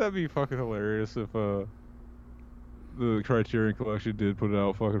wouldn't that be fucking hilarious if the Criterion Collection did put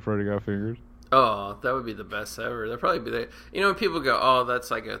out fucking Freddy Got Fingered? Oh, that would be the best ever. That'd probably be the when people go, oh, that's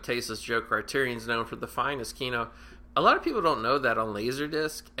like a tasteless joke. Criterion's known for the finest Kino. A lot of people don't know that on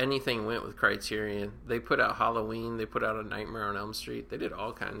Laserdisc, anything went with Criterion. They put out Halloween. They put out A Nightmare on Elm Street. They did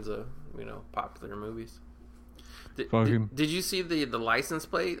all kinds of, popular movies. Did you see the license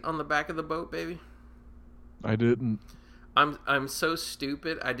plate on the back of the boat, baby? I didn't. I'm so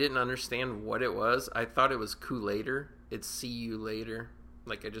stupid. I didn't understand what it was. I thought it was Kool-Ater. It's see you later.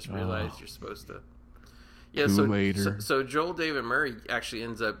 Like, I just realized you're supposed to. Yeah, so Joel David Murray actually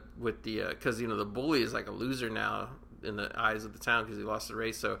ends up with the because the bully is like a loser now in the eyes of the town because he lost the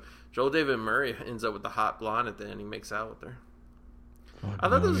race. So Joel David Murray ends up with the hot blonde at the end. He makes out with her. I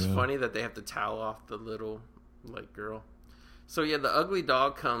thought this was funny that they have to towel off the little girl. So yeah, the ugly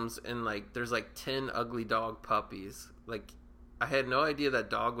dog comes and there's 10 ugly dog puppies. I had no idea that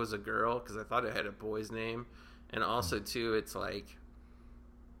dog was a girl because I thought it had a boy's name, and also too it's like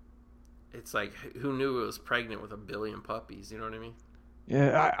who knew it was pregnant with a billion puppies? You know what I mean?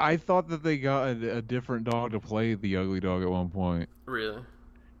 Yeah, I thought that they got a different dog to play the ugly dog at one point. Really?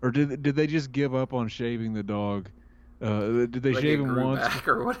 Or did they just give up on shaving the dog? Did they shave him once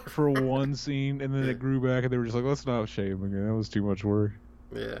for one scene, and then it grew back, and they were just like, let's not shave him again. That was too much work.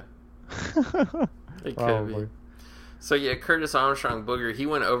 Yeah. It could be. So yeah, Curtis Armstrong Booger, he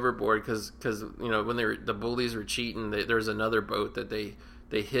went overboard because when the bullies were cheating, there was another boat that they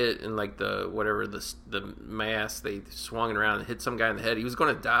hit in the mast. They swung it around and hit some guy in the head. He was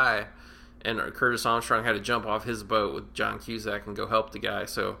going to die, and Curtis Armstrong had to jump off his boat with John Cusack and go help the guy.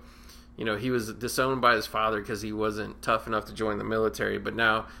 So, he was disowned by his father because he wasn't tough enough to join the military. But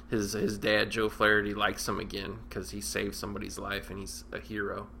now his dad, Joe Flaherty, likes him again because he saved somebody's life and he's a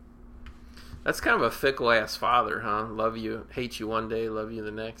hero. That's kind of a fickle ass father, huh? Love you, hate you one day, love you the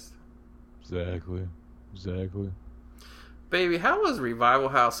next. Exactly. Baby, how is Revival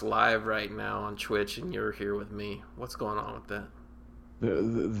House live right now on Twitch and you're here with me? What's going on with that?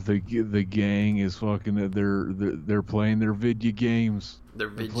 The gang is fucking. They're playing their video games. Their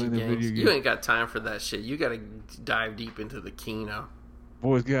video games. You ain't got time for that shit. You got to dive deep into the Kino.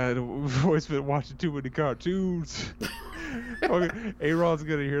 Boys been watching too many cartoons. Fucking A-Rod's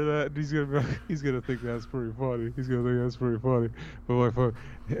gonna hear that, and he's gonna think that's pretty funny. He's gonna think that's pretty funny. But like,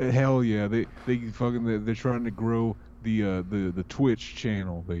 hell yeah, they're trying to grow the Twitch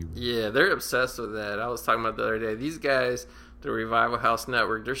channel, baby. Yeah, they're obsessed with that. I was talking about the other day. These guys, the Revival House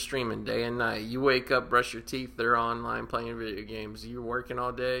Network, they're streaming day and night. You wake up, brush your teeth, they're online playing video games. You're working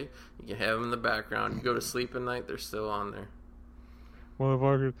all day, you can have them in the background. You go to sleep at night, they're still on there.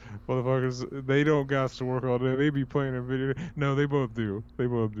 Motherfuckers, they don't got to work all day. They be playing a video. No, they both do.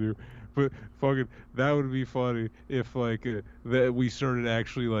 But fucking, that would be funny if like that we started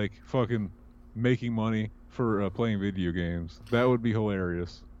actually like fucking making money for playing video games. That would be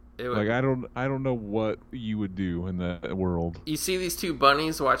hilarious. Like I don't know what you would do in that world. You see these two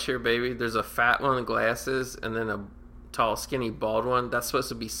bunnies? Watch here, baby. There's a fat one with glasses, and then a tall, skinny, bald one. That's supposed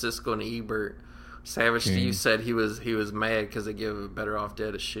to be Siskel and Ebert. Savage Steve said he was mad because they gave Better Off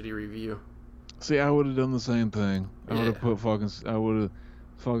Dead a shitty review. See, I would have done the same thing. I would have fucking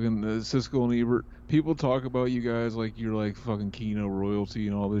Siskel and Ebert. People talk about you guys like you're like fucking Kino royalty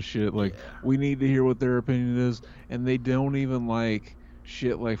and all this shit. Like we need to hear what their opinion is, and they don't even like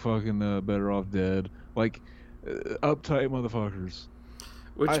shit like fucking Better Off Dead. Like uptight motherfuckers.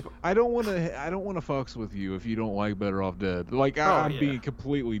 I don't want to fucks with you if you don't like Better Off Dead. Like I'm being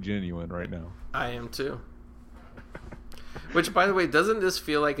completely genuine right now. I am too. Which, by the way, doesn't this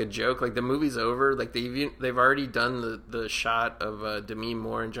feel like a joke? Like the movie's over. Like they've already done the shot of Demi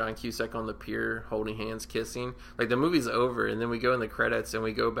Moore and John Cusack on the pier holding hands, kissing. Like the movie's over, and then we go in the credits and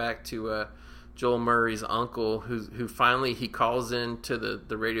we go back to Joel Murray's uncle, who finally he calls in to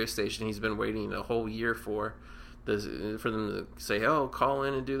the radio station he's been waiting a whole year for them to say, oh, call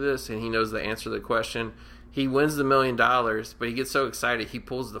in and do this, and he knows the answer to the question. He wins the $1 million, but he gets so excited he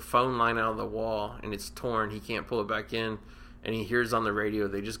pulls the phone line out of the wall and it's torn. He can't pull it back in, and he hears on the radio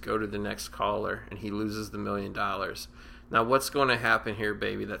they just go to the next caller, and he loses the $1 million. Now what's going to happen here,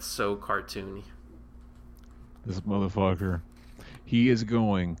 baby? That's so cartoony. This motherfucker, he is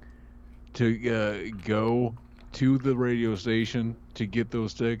going to go to the radio station to get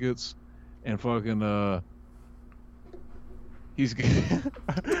those tickets, and fucking he's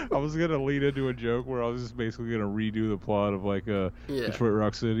I was gonna lead into a joke where I was just basically gonna redo the plot of like Detroit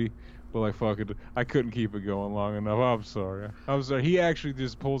Rock City, but like fucking I couldn't keep it going long enough. I'm sorry. He actually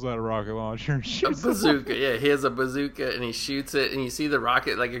just pulls out a rocket launcher and shoots a bazooka. Yeah, he has a bazooka and he shoots it, and you see the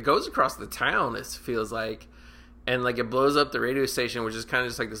rocket like it goes across the town. It feels like, and like it blows up the radio station, which is kind of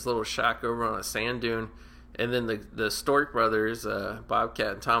just like this little shack over on a sand dune. And then the Stork brothers,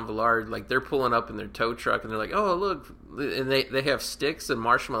 Bobcat and Tom Villard, like they're pulling up in their tow truck, and they're like, "Oh, look!" And they have sticks and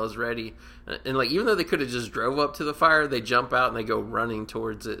marshmallows ready. And like even though they could have just drove up to the fire, they jump out and they go running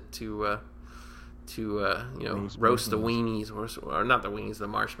towards it to roast the weenies or not the weenies, the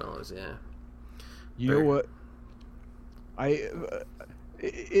marshmallows. Yeah. You know what?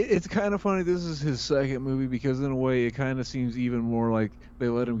 It's kind of funny. This is his second movie because in a way it kind of seems even more like they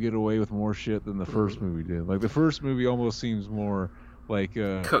let him get away with more shit than the first movie did. Like the first movie almost seems more like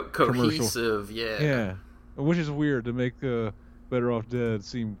cohesive, yeah, which is weird to make Better Off Dead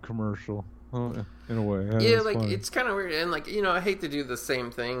seem commercial in a way. Yeah, like funny. It's kind of weird, and like I hate to do the same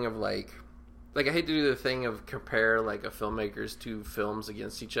thing of like I hate to do the thing of compare like a filmmaker's two films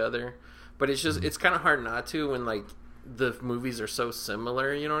against each other, but it's just it's kind of hard not to when like the movies are so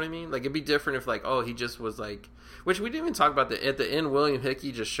similar, you know what I mean? Like it'd be different if like, oh, he just was like, which we didn't even talk about at the end, William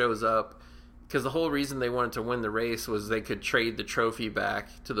Hickey just shows up because the whole reason they wanted to win the race was they could trade the trophy back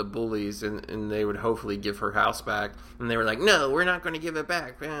to the bullies and they would hopefully give her house back, and they were like, no, we're not going to give it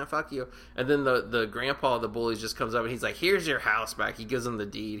back, man, fuck you. And then the grandpa of the bullies just comes up and he's like, here's your house back. He gives them the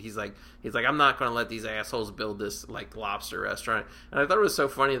deed. He's like I'm not going to let these assholes build this like lobster restaurant. And I thought it was so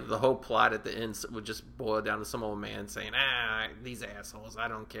funny that the whole plot at the end would just boil down to some old man saying, these assholes, I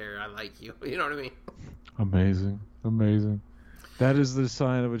don't care, I like you. You know what I mean? Amazing. That is the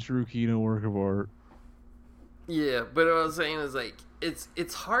sign of a true Kino work of art. Yeah, but what I was saying is like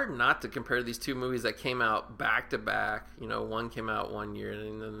it's hard not to compare these two movies that came out back to back. One came out one year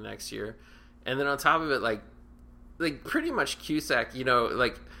and then the next year, and then on top of it, like pretty much Cusack.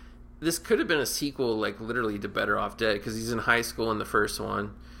 Like this could have been a sequel, like literally to Better Off Dead, because he's in high school in the first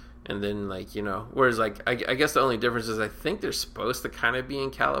one, and then like whereas like I guess the only difference is I think they're supposed to kind of be in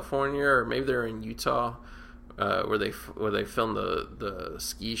California or maybe they're in Utah. Where they filmed the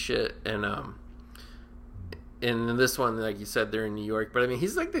ski shit, and in this one, like you said, they're in New York. But I mean,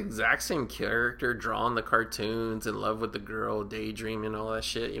 he's like the exact same character, drawing the cartoons, in love with the girl, daydreaming, and all that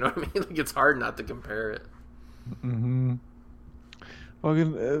shit. You know what I mean? Like it's hard not to compare it. Mm-hmm.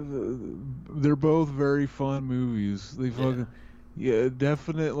 Fucking, they're both very fun movies. They fucking, Yeah,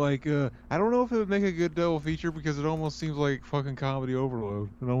 definite. Like, I don't know if it would make a good double feature because it almost seems like fucking comedy overload.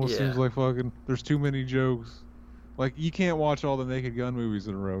 It almost Yeah, seems like fucking. There's too many jokes. Like, you can't watch all the Naked Gun movies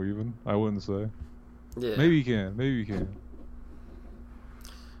in a row. Even I wouldn't say. yeah. Maybe you can. Maybe you can.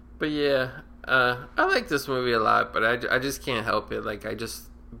 But yeah, I like this movie a lot, but I just can't help it. Like,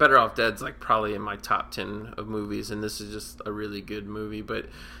 Better Off Dead's like probably in my top 10 of movies, and this is just a really good movie. But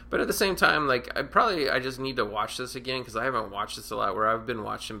at the same time, like, I just need to watch this again because I haven't watched this a lot. Where I've been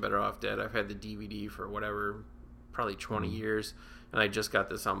watching Better Off Dead, I've had the DVD for whatever, probably 20 years, and I just got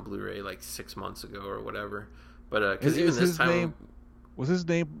this on Blu-ray like 6 months ago or whatever. But because even this time, was his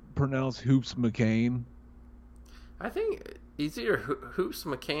name pronounced Hoops McCain? I think it's either Hoops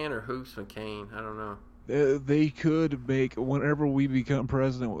McCann or Hoops McCain. I don't know. They could make whenever we become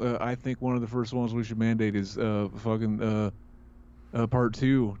president. I think one of the first ones we should mandate is fucking part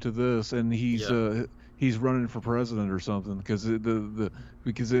two to this, and he's running for president or something because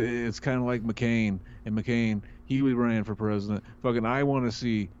it's kind of like McCain and McCain. He was running for president. Fucking, I want to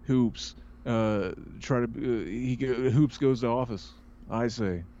see Hoops Hoops goes to office. I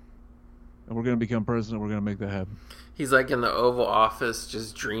say, and we're gonna become president. We're gonna make that happen. He's like in the Oval Office,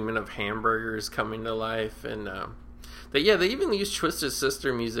 just dreaming of hamburgers coming to life, and they even used Twisted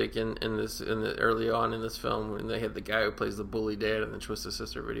Sister music early on in this film when they had the guy who plays the bully dad in the Twisted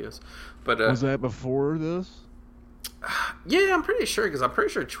Sister videos. But was that before this? Yeah, I'm pretty sure because I'm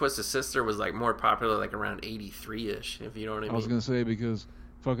pretty sure Twisted Sister was like more popular like around '83ish, if you know what I mean. I was gonna say because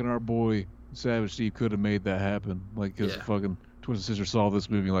fucking our boy Savage Steve could have made that happen, like because fucking Twisted Sister saw this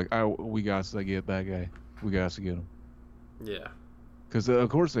movie like, we got to get that guy, we got to get him. Yeah. Because of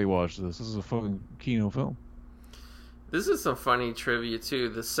course they watched this. This is a fucking Kino film. This is some funny trivia too.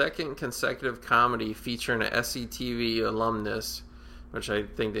 The second consecutive comedy featuring an SCTV alumnus, which I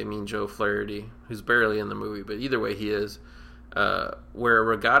think they mean Joe Flaherty, who's barely in the movie, but either way he is, where a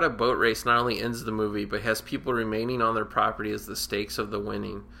regatta boat race not only ends the movie, but has people remaining on their property as the stakes of the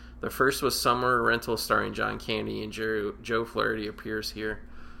winning. The first was Summer Rental starring John Candy, and Joe Flaherty appears here.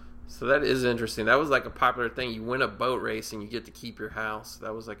 So that is interesting. That was like a popular thing. You win a boat race and you get to keep your house.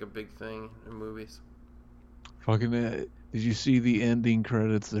 That was like a big thing in movies. Fucking, did you see the ending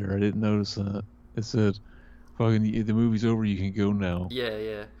credits there? I didn't notice that. It said, fucking, the movie's over, you can go now.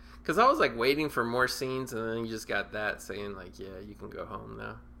 Yeah. Because I was like waiting for more scenes, and then you just got that saying like, yeah, you can go home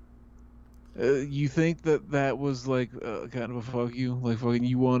now. You think that was like kind of a fuck you? Like fucking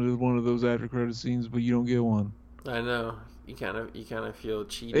you wanted one of those after credit scenes, but you don't get one. I know. You kind of feel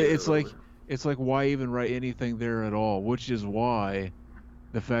cheated. It's like why even write anything there at all? Which is why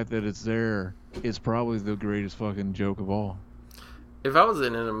the fact that it's there is probably the greatest fucking joke of all. If I was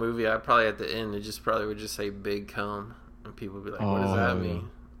in a movie, I'd probably at the end it just probably would just say "big cum," and people would be like, "What does that mean?"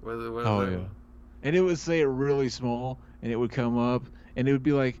 What does that mean? And it would say it really small, and it would come up, and it would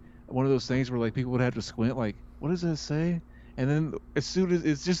be like one of those things where like people would have to squint, like, "What does that say?" And then as soon as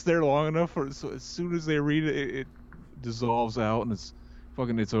it's just there long enough, so as soon as they read it, it dissolves out, and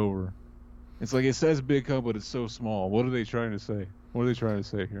it's over. It's like it says "big cum," but it's so small. What are they trying to say? What are they trying to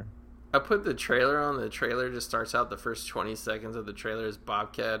say here? I put the trailer on. The trailer just starts out. The first 20 seconds of the trailer is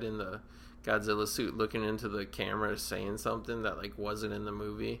Bobcat in the Godzilla suit looking into the camera, saying something that like wasn't in the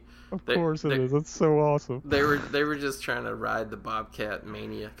movie. Of course it is. That's so awesome. They were just trying to ride the Bobcat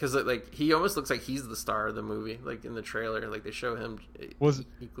mania because like he almost looks like he's the star of the movie. Like in the trailer, like they show him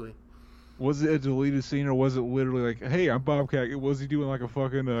equally. Was it a deleted scene or was it literally like, "Hey, I'm Bobcat"? Was he doing like a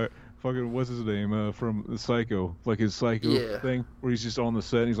fucking what's his name from Psycho, like his Psycho thing, where he's just on the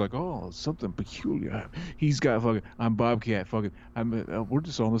set and he's like, "Oh, something peculiar. He's got fucking. I'm Bobcat. Fucking. We're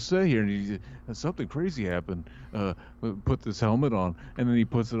just on the set here, and something crazy happened. Put this helmet on, and then he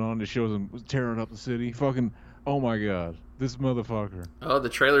puts it on and shows him tearing up the city. Fucking. Oh my god, this motherfucker. Oh, the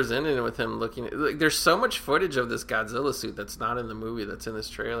trailer's ending with him looking. Like, there's so much footage of this Godzilla suit that's not in the movie that's in this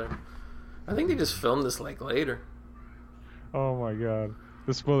trailer. I think they just filmed this like later. Oh my god.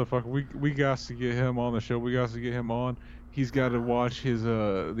 This motherfucker, we got to get him on the show. We got to get him on. He's got to watch his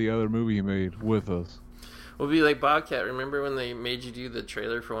the other movie he made with us. We'll be like Bobcat. Remember when they made you do the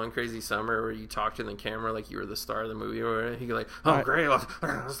trailer for One Crazy Summer where you talked in the camera like you were the star of the movie? Or he go like, "Oh, great,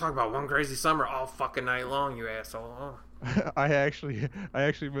 let's talk about One Crazy Summer all fucking night long, you asshole." Oh. I actually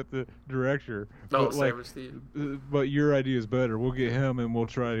met the director. Oh, Savage Steve. But your idea is better. We'll get him and we'll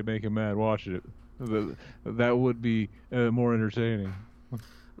try to make him mad watching it. That would be more entertaining.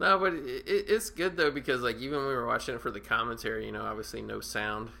 No, but it's good though because like even when we were watching it for the commentary, you know, obviously no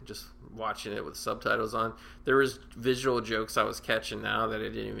sound, just watching it with subtitles on. There was visual jokes I was catching now that I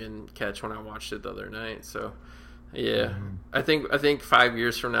didn't even catch when I watched it the other night. So, yeah, I think 5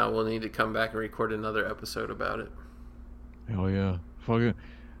 years from now we'll need to come back and record another episode about it. Hell yeah, fucking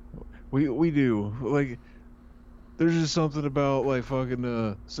we do like. There's just something about like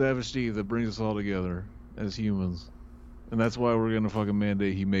fucking Savage Steve that brings us all together as humans, and that's why we're gonna fucking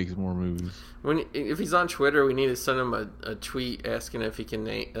mandate he makes more movies. If he's on Twitter, we need to send him a tweet asking if he can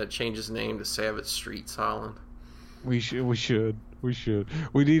change his name to Savage Streets Holland. We should.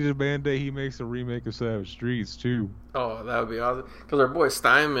 We need to mandate he makes a remake of Savage Streets too. Oh, that would be awesome. Because our boy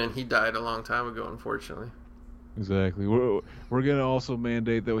Steinman, he died a long time ago, unfortunately. Exactly. We're gonna also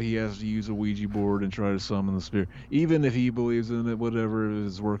mandate that he has to use a Ouija board and try to summon the spirit, even if he believes in it, whatever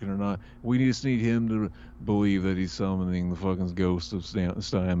is working or not. We just need him to believe that he's summoning the fucking ghost of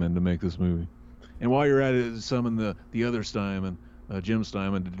Steinman to make this movie. And while you're at it, summon the other Steinman, Jim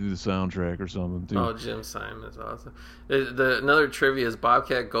Steinman, to do the soundtrack or something too. Oh, Jim Steinman is awesome. Another trivia is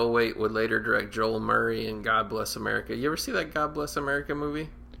Bobcat Goldthwait would later direct Joel Murray in God Bless America. You ever see that God Bless America movie?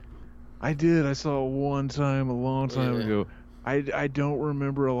 I did. I saw it one time a long time ago. I don't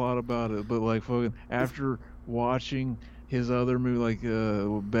remember a lot about it, but like fucking after watching his other movie,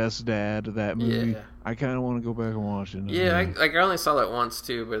 like Best Dad, that movie, I kind of want to go back and watch it. Yeah, I only saw that once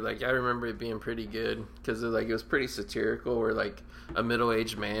too, but like I remember it being pretty good because it was pretty satirical, where like a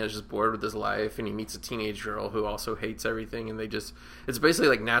middle-aged man is just bored with his life and he meets a teenage girl who also hates everything, and it's basically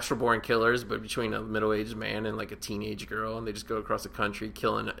like Natural Born Killers, but between a middle-aged man and like a teenage girl, and they just go across the country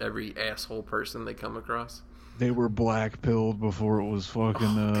killing every asshole person they come across. They were black-pilled before it was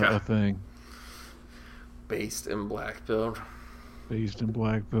fucking a thing. Based in black-pilled.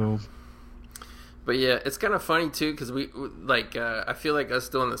 But yeah, it's kind of funny too because I feel like us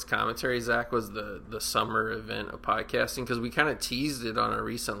doing this commentary, Zach, was the summer event of podcasting because we kind of teased it on a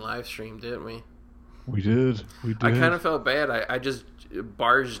recent live stream, didn't we? We did. I kind of felt bad. I just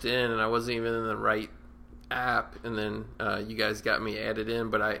barged in and I wasn't even in the right app, and then you guys got me added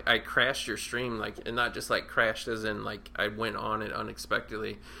in, but I crashed your stream, and not just like crashed as in like I went on it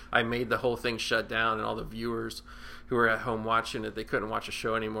unexpectedly. I made the whole thing shut down, and all the viewers who were at home watching it, they couldn't watch the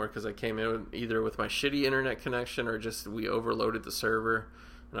show anymore because I came in either with my shitty internet connection or just we overloaded the server,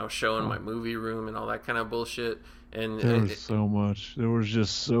 and I was showing my movie room and all that kind of bullshit. And there was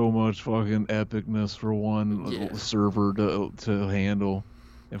just so much fucking epicness for one server to handle.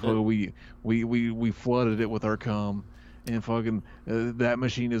 And fucking we flooded it with our cum, and fucking that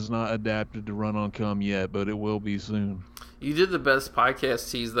machine is not adapted to run on cum yet, but it will be soon. You did the best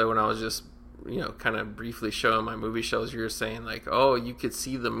podcast tease though when I was just kind of briefly showing my movie shows. You were saying like, oh, you could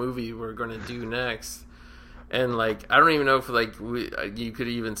see the movie we're going to do next, and like I don't even know if like you could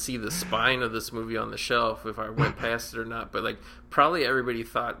even see the spine of this movie on the shelf if I went past it or not. But like probably everybody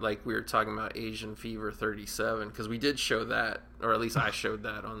thought like we were talking about Asian Fever 37 because we did show that, or at least I showed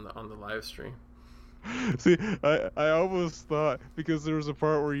that on the live stream. See, I almost thought, because there was a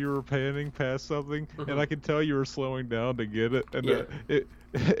part where you were panning past something, and I could tell you were slowing down to get it, and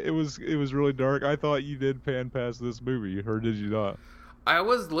it was really dark. I thought you did pan past this movie, or did you not? I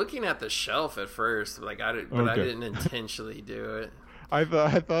was looking at the shelf at first, I didn't intentionally do it. I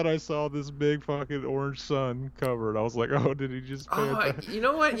thought I saw this big fucking orange sun covered. I was like, oh, did he just pan past? You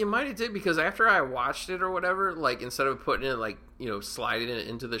know what? You might have did, because after I watched it or whatever, like instead of putting it sliding it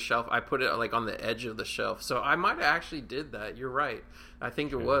into the shelf, I put it like on the edge of the shelf. So I might have actually did that. You're right. I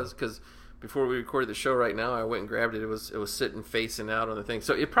think it was because before we recorded the show right now, I went and grabbed it. It was sitting facing out on the thing.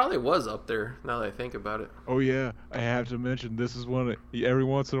 So it probably was up there now that I think about it. Oh, yeah. I have to mention, this is one every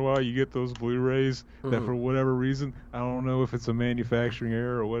once in a while you get those Blu-rays that for whatever reason, I don't know if it's a manufacturing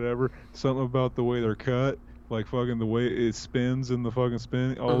error or whatever, something about the way they're cut, like fucking the way it spins in the fucking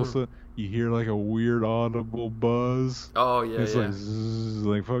spin, all of a sudden you hear like a weird audible buzz. Oh, yeah, it's like zzz,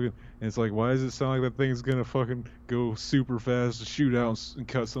 like fucking... And it's like, why does it sound like that thing's gonna fucking go super fast, shoot out and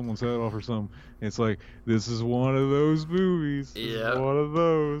cut someone's head off or something? And it's like, this is one of those movies. Yeah. One of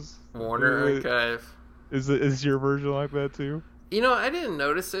those. Warner Archive. Is your version like that too? I didn't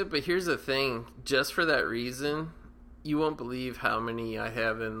notice it, but here's the thing. Just for that reason, you won't believe how many I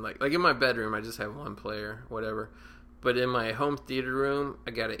have in, like in my bedroom, I just have one player, whatever. But in my home theater room,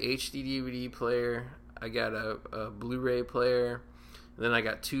 I got an HD DVD player, I got a Blu-ray player, then I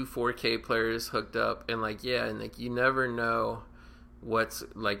got 2 4K players hooked up, and you never know what's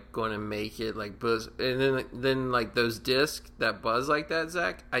like going to make it like buzz. And then like those discs that buzz like that,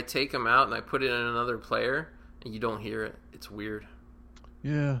 Zach, I take them out and I put it in another player, and you don't hear it. It's weird.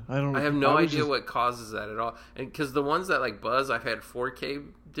 Yeah, I have no idea what causes that at all. And because the ones that like buzz, I've had 4K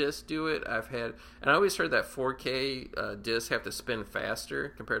discs do it. And I always heard that 4K discs have to spin faster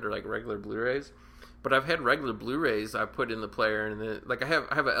compared to like regular Blu-rays. But I've had regular Blu-rays I put in the player, and then like I have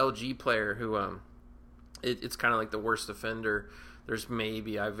an LG player who it's kind of like the worst offender. there's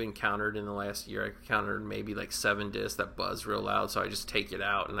maybe I've encountered in the last year, I encountered maybe like 7 discs that buzz real loud, so I just take it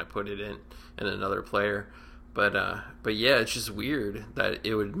out and I put it in another player. But yeah, it's just weird that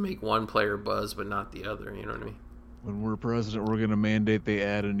it would make one player buzz but not the other. You know what I mean? When we're president, we're going to mandate they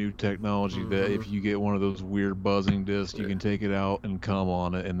add a new technology that if you get one of those weird buzzing discs, you can take it out and come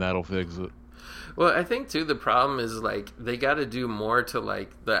on it, and that'll fix it. Well, I think, too, the problem is, like, they got to do more to,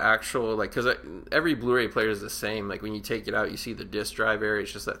 like, the actual, like, because every Blu-ray player is the same. Like, when you take it out, you see the disc drive area.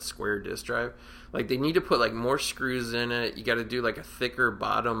 It's just that square disc drive. Like, they need to put, like, more screws in it. You got to do, like, a thicker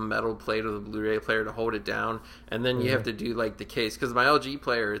bottom metal plate of the Blu-ray player to hold it down. And then you have to do, like, the case. Because my LG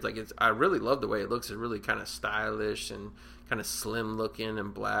player, is like, I really love the way it looks. It's really kind of stylish and kind of slim looking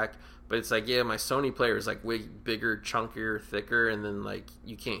and black. But it's like, yeah, my Sony player is like way bigger, chunkier, thicker, and then like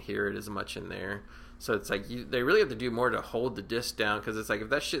you can't hear it as much in there. So it's like they really have to do more to hold the disc down, because it's like if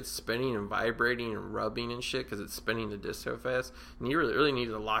that shit's spinning and vibrating and rubbing and shit because it's spinning the disc so fast, and you really need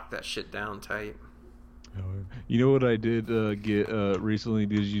to lock that shit down tight. You know what I did get recently?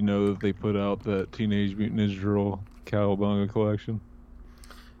 Did you know that they put out that Teenage Mutant Ninja Turtle Cowabunga collection?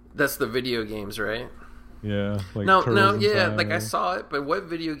 That's the video games, right? Yeah. Like no, yeah, like I saw it, but what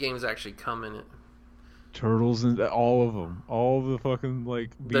video games actually come in it? Turtles and all of them, all the fucking like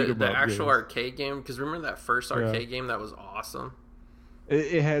beat 'em up the actual games. Arcade game, because remember that first arcade game that was awesome.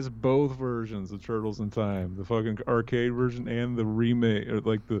 It has both versions of Turtles in Time, the fucking arcade version and the remake, or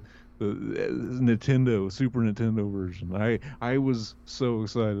like the Nintendo Super Nintendo version. I was so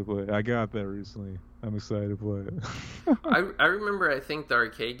excited to play it. I got that recently. I'm excited to play it. I remember, I think the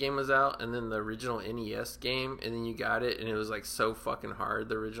arcade game was out, and then the original NES game, and then you got it, and it was like so fucking hard,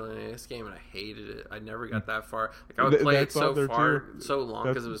 the original NES game, and I hated it. I never got that far. Like I would play it so long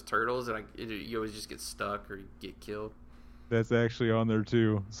because it was Turtles, and you always just get stuck or you get killed. That's actually on there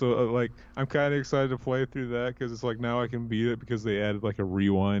too. So like I'm kind of excited to play through that, because it's like now I can beat it because they added like a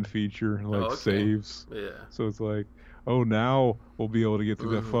rewind feature, like saves. Yeah. So it's like, oh, now we'll be able to get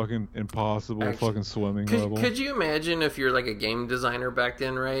through that fucking impossible fucking swimming level. Could you imagine if you're like a game designer back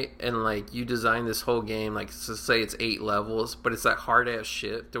then, right? And like you design this whole game, like so say it's 8 levels, but it's that hard ass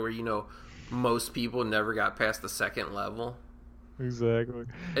shit to where most people never got past the second level. Exactly.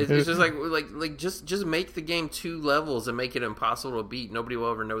 It's just like just make the game 2 levels and make it impossible to beat. Nobody will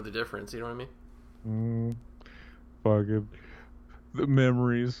ever know the difference. You know what I mean? Fucking the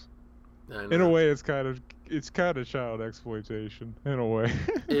memories. In a way, it's kind of child exploitation. In a way,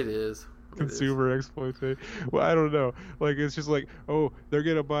 it is. Consumer exploitation. Well, I don't know. Like it's just like, oh, they're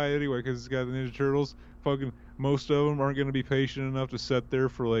gonna buy it anyway because it's got the Ninja Turtles. Fucking most of them aren't gonna be patient enough to sit there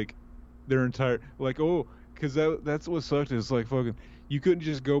for like their entire because that's what sucked. Is like fucking you couldn't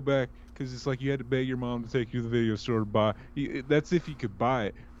just go back because it's like you had to beg your mom to take you to the video store to buy. That's if you could buy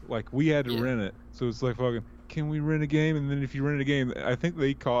it. Like we had to rent it, so it's like fucking. Can we rent a game? And then if you rent a game, I think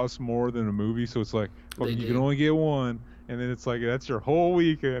they cost more than a movie, so it's like you can only get one, and then it's like that's your whole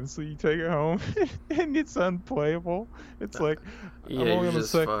weekend, so you take it home and it's unplayable. It's like I'm on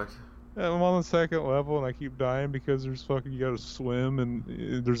the second level and I keep dying because there's fucking you gotta swim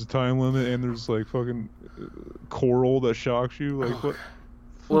and there's a time limit and there's like fucking coral that shocks you. Like what?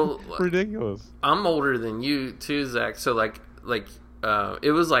 Well, ridiculous. I'm older than you too, Zach. So like.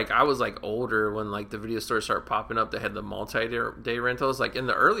 It was like I was like older when like the video stores started popping up that had the multi-day rentals. Like in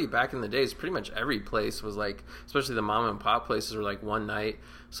the back in the days, pretty much every place was like, especially the mom and pop places were like one night.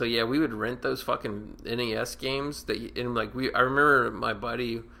 So yeah, we would rent those fucking NES games I remember my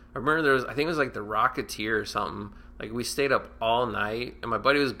buddy. I think it was like the Rocketeer or something. Like we stayed up all night, and my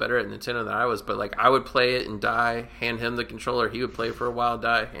buddy was better at Nintendo than I was. But like I would play it and die, hand him the controller. He would play for a while,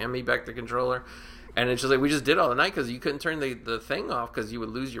 die, hand me back the controller. And it's just like we just did all the night because you couldn't turn the thing off because you would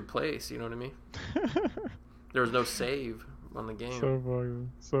lose your place. You know what I mean? There was no save on the game.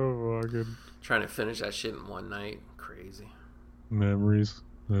 So fucking. Trying to finish that shit in one night. Crazy. Memories.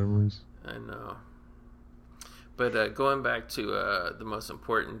 I know. But going back to the most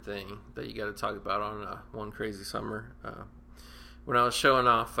important thing that you got to talk about on One Crazy Summer. When I was showing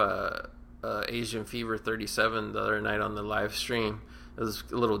off Asian Fever 37 the other night on the live stream, it was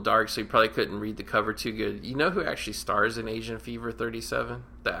a little dark, so you probably couldn't read the cover too good. You know who actually stars in Asian Fever 37?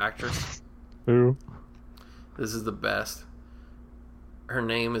 The actress? Who? This is the best. Her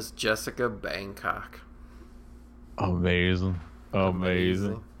name is Jessica Bangkok. Amazing.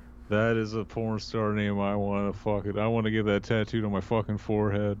 That is a porn star name I want to fucking... I want to get that tattooed on my fucking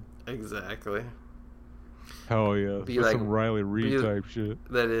forehead. Exactly. Hell yeah. That's like some Riley Reid type shit.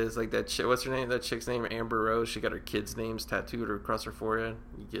 That is like that chick. What's her name? That chick's name, Amber Rose. She got her kids' names tattooed across her forehead.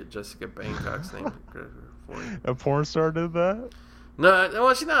 You get Jessica Bangkok's name across her forehead. A porn star did that? No,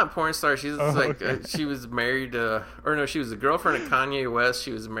 well, she's not a porn star. She's okay. she was married to, or no, she was a girlfriend of Kanye West.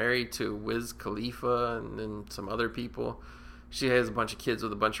 She was married to Wiz Khalifa and then some other people. She has a bunch of kids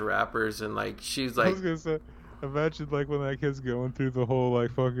with a bunch of rappers, and like she's like. I was gonna say, imagine like when that kid's going through the whole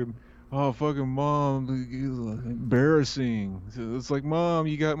like fucking, oh fucking mom, embarrassing. So it's like, mom,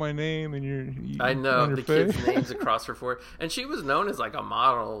 you got my name and I know on the face? kids' names across her forehead, and she was known as like a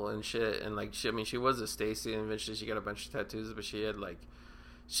model and shit, and like she was a Stacy, and eventually she got a bunch of tattoos, but she had like.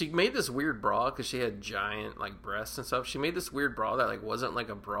 She made this weird bra because she had giant like breasts and stuff. She made this weird bra that like wasn't like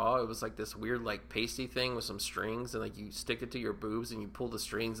a bra. It was like this weird like pasty thing with some strings, and like you stick it to your boobs and you pull the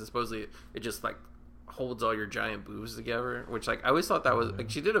strings, and supposedly it just like holds all your giant boobs together. Which like I always thought that was like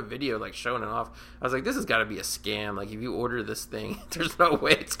she did a video like showing it off. I was like, this has got to be a scam. Like if you order this thing, there's no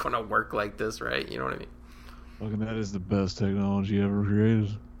way it's gonna work like this, right? You know what I mean? Fucking that is the best technology ever created.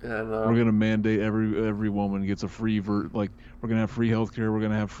 And we're gonna mandate every woman gets a free we're gonna have free healthcare. We're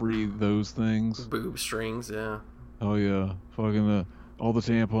gonna have free those things. Boob strings, yeah. Oh yeah, fucking all the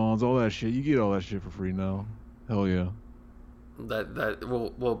tampons, all that shit. You get all that shit for free now. Hell yeah. That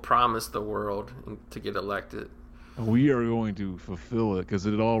will promise the world to get elected. We are going to fulfill it because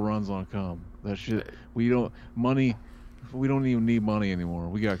it all runs on cum. That shit. We don't even need money anymore.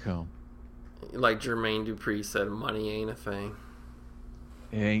 We got cum. Like Jermaine Dupri said, money ain't a thing.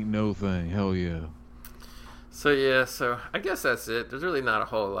 It ain't no thing. Hell yeah. So I guess that's it. There's really not a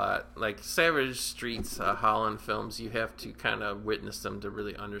whole lot. Like Savage Streets Holland films, you have to kind of witness them to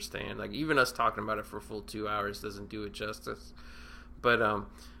really understand. Like even us talking about it for a full 2 hours doesn't do it justice. But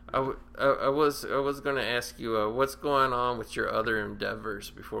I was going to ask you what's going on with your other endeavors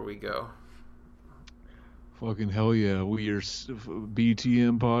before we go. Fucking hell yeah. We are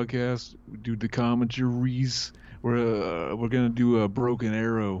BTM podcast. We do the commentaries. We're gonna do a Broken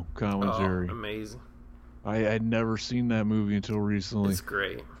Arrow commentary. Oh, amazing. I had never seen that movie until recently. It's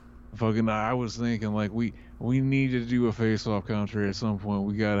great. Fucking, I was thinking like we need to do a face-off commentary at some point.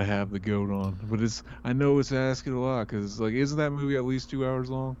 We gotta have the goat on, but I know it's asking a lot because like, isn't that movie at least 2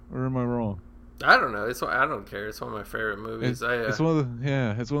 hours long, or am I wrong? I don't know. I don't care. It's one of my favorite movies. It's one of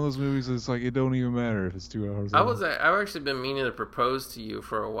those movies that's like it don't even matter if it's 2 hours long. I've actually been meaning to propose to you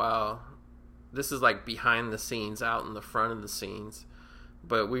for a while. This is like behind the scenes, out in the front of the scenes,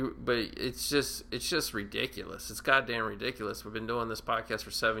 but it's just ridiculous. It's goddamn ridiculous. We've been doing this podcast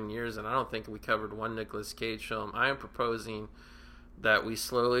for 7 years, and I don't think we covered one Nicolas Cage film. I am proposing that we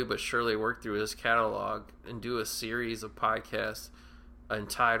slowly but surely work through his catalog and do a series of podcasts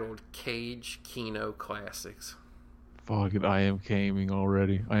entitled Cage Kino Classics. Fuck it, I am caming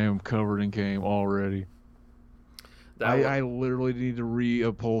already. I am covered in came already. I literally need to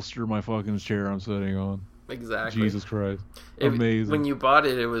reupholster my fucking chair I'm sitting on. Exactly. Jesus Christ. Amazing. When you bought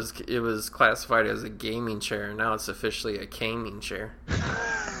it, it was classified as a gaming chair, and now it's officially a caming chair.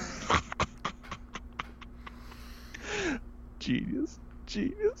 Genius.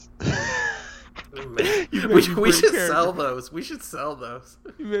 We should sell those. We should sell those.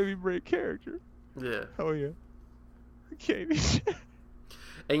 You made me break character. Yeah. Oh yeah. Caming chair.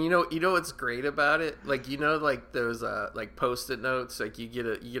 And you know what's great about it? Like like those like Post-it notes. Like you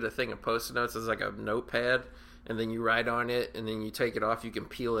get a thing of Post-it notes as like a notepad, and then you write on it, and then you take it off. You can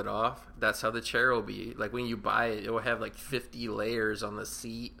peel it off. That's how the chair will be. Like when you buy it, it will have like 50 layers on the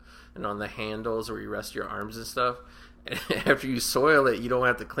seat and on the handles where you rest your arms and stuff. And after you soil it, you don't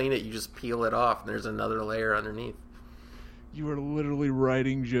have to clean it. You just peel it off, and there's another layer underneath. You are literally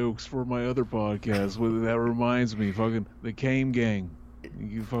writing jokes for my other podcast. That reminds me, fucking the Came Gang.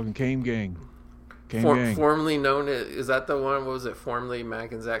 You fucking Came Gang. Gang. Formerly known as, is that the one? What was it? Formerly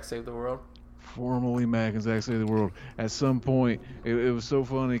Mac and Zach Save the World? Formerly Mac and Zach Save the World. At some point, it was so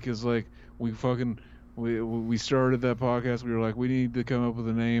funny because like we started that podcast. We were like, we need to come up with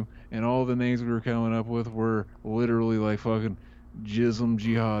a name, and all the names we were coming up with were literally like fucking jism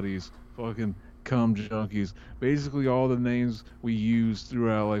jihadis, fucking cum junkies. Basically, all the names we used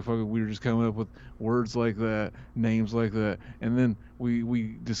throughout, like fucking, we were just coming up with words like that, names like that, and then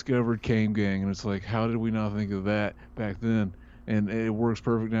we discovered Came Gang, and it's like, how did we not think of that back then? And it works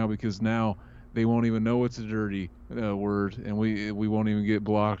perfect now because now they won't even know it's a dirty word, and we won't even get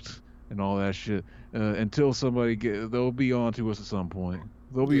blocked and all that shit until somebody they'll be on to us at some point.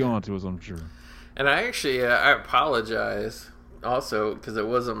 They'll be on to us, I'm sure. And I actually I apologize also because it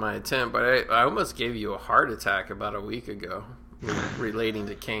wasn't my intent, but I almost gave you a heart attack about a week ago relating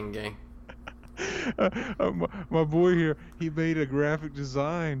to Came Gang. My boy here, he made a graphic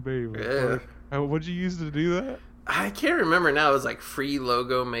design, baby. Yeah. What'd you use to do that? I can't remember now. It was like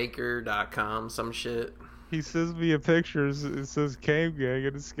freelogomaker.com, some shit. he sends me a picture. It says Came Gang,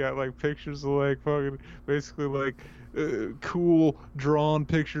 and it's got like pictures of like fucking basically like cool drawn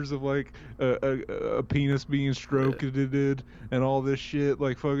pictures of like a penis being stroked and all this shit,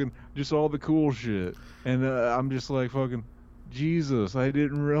 like fucking just all the cool shit. And I'm just like fucking Jesus, I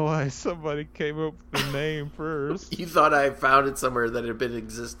didn't realize somebody came up with the name first. You thought I found it somewhere that had been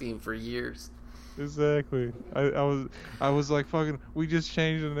existing for years. Exactly. I was like fucking. We just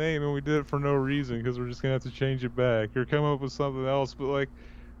changed the name and we did it for no reason because we're just gonna have to change it back or come up with something else. But like,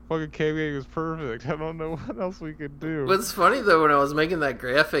 fucking KVA was perfect. I don't know what else we could do. What's funny though, when I was making that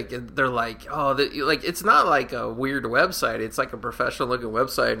graphic, they're like, oh, like it's not like a weird website. It's like a professional looking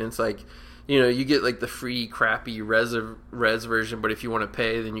website, and it's like, you know, you get like the free crappy res version, but if you want to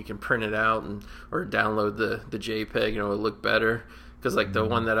pay, then you can print it out or download the JPEG. You know, it'll look better. Because, like, the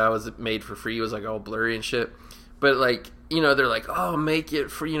one that I was made for free was, like, all blurry and shit. But, like, you know, they're like, oh, make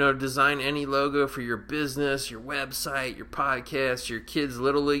it for, you know, design any logo for your business, your website, your podcast, your kids'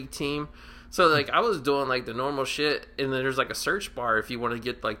 Little League team. So, like, I was doing, like, the normal shit. And then there's, like, a search bar if you want to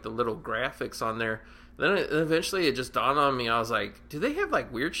get, like, the little graphics on there. Then eventually it just dawned on me. I was like, do they have,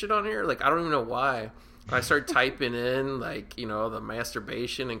 like, weird shit on here? Like, I don't even know why. I started typing in, like, you know, the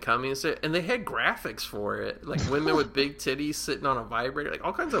masturbation and coming and shit, and they had graphics for it. Like, women with big titties sitting on a vibrator. Like,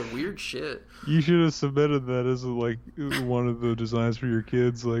 all kinds of weird shit. You should have submitted that as, like, one of the designs for your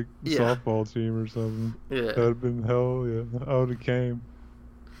kids', like, softball team or something. Yeah. That would have been hell, yeah. I would have came.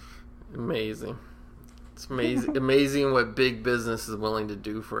 Amazing. It's amazing what big business is willing to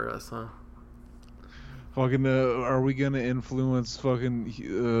do for us, huh? Fucking, are we gonna influence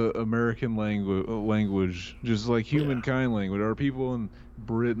fucking American language, just like humankind language? Are people in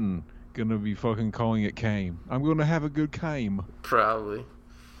Britain gonna be fucking calling it came? I'm gonna have a good came. Probably.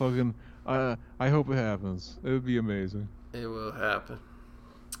 Fucking, I hope it happens. It would be amazing. It will happen.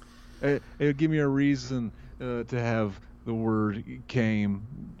 It'd give me a reason to have the word came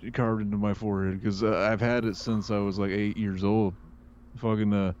carved into my forehead, because I've had it since I was like 8 years old.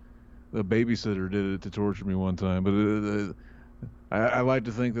 Fucking, the babysitter did it to torture me one time, but I like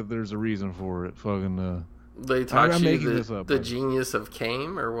to think that there's a reason for it. Fucking, they taught you the genius of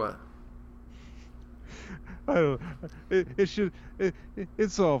came, or what? I don't.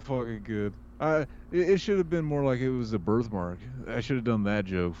 It's all fucking good. It should have been more like it was a birthmark. I should have done that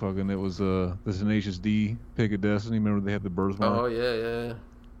joke. Fucking, it was the Tenacious D Pick of Destiny. Remember they had the birthmark? Oh yeah.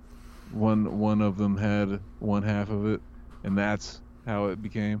 One of them had one half of it, and that's how it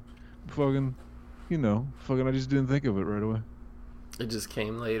became. Fucking, you know, fucking, I just didn't think of it right away. It just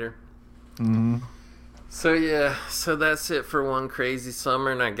came later. Mm-hmm. So yeah, so that's it for one crazy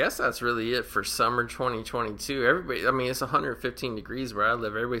summer, and I guess that's really it for summer 2022. Everybody, I mean, it's 115 degrees where I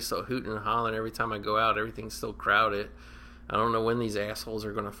live. Everybody's still hooting and hollering every time I go out. Everything's still crowded. I don't know when these assholes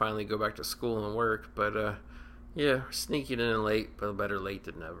are going to finally go back to school and work, but yeah, sneaking in late, but better late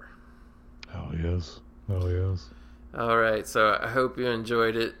than never. Oh yes. All right, so I hope you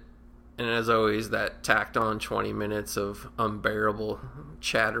enjoyed it. And as always, that tacked on 20 minutes of unbearable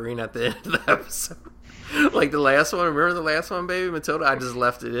chattering at the end of the episode. Like the last one. Remember the last one, Baby Matilda? I just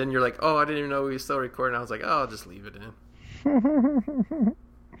left it in. You're like, oh, I didn't even know we were still recording. I was like, oh, I'll just leave it in.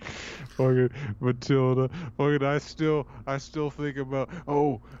 Fucking Matilda. Fucking, I still think about.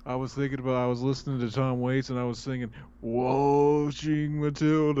 I was listening to Tom Waits and I was singing "Watching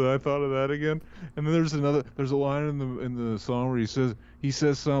Matilda." I thought of that again. And then there's a line in the song where he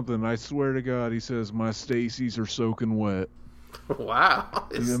says something. I swear to God, he says, "My Stacy's are soaking wet." Wow.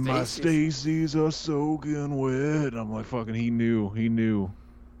 My Stacy's are soaking wet. I'm like, fucking, he knew.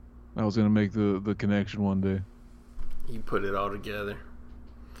 I was gonna make the connection one day. He put it all together.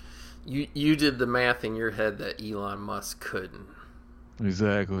 You did the math in your head that Elon Musk couldn't.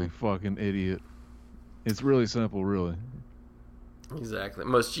 Exactly. Fucking idiot. It's really simple, really. Exactly.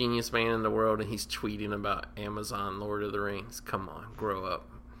 Most genius man in the world, and he's tweeting about Amazon Lord of the Rings. Come on, grow up.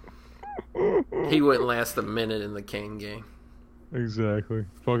 He wouldn't last a minute in the Kane gang. Exactly.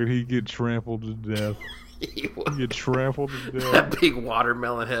 Fucking, he'd get trampled to death. He'd get trampled to death. That big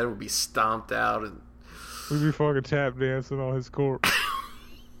watermelon head would be stomped out. And we'd be fucking tap dancing on his corpse.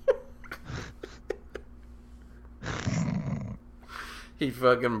 He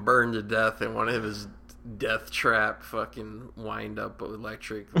fucking burned to death in one of his death trap fucking wind up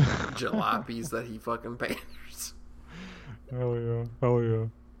electric jalopies that he fucking painters. Hell yeah.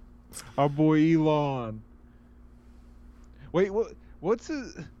 Our boy Elon. Wait, what's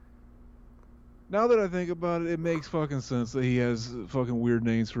his... Now that I think about it, it makes fucking sense that he has fucking weird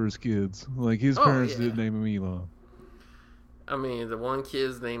names for his kids. Like, his parents did name him Elon. I mean, the one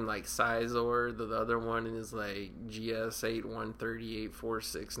kid's named like Sizor, the other one is like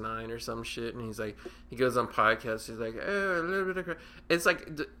GS8138469 or some shit, and he's like, he goes on podcasts, he's like, oh, a little bit of it's like,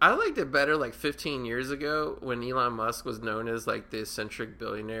 I liked it better like 15 years ago when Elon Musk was known as like the eccentric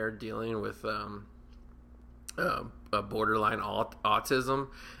billionaire dealing with a borderline autism.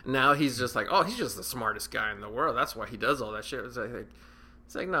 Now he's just like, oh, he's just the smartest guy in the world, that's why he does all that shit. It's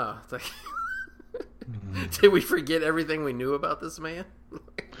like no, it's like did we forget everything we knew about this man?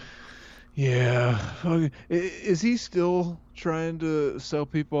 Yeah. Okay. Is he still trying to sell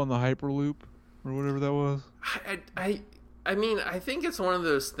people on the Hyperloop or whatever that was? I mean, I think it's one of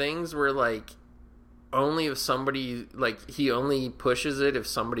those things where like only if somebody, like, he only pushes it if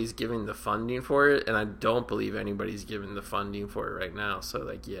somebody's giving the funding for it, and I don't believe anybody's giving the funding for it right now. So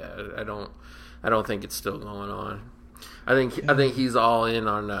like, yeah, I don't think it's still going on. I think he's all in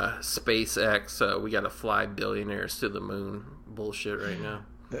on SpaceX. We got to fly billionaires to the moon bullshit right now.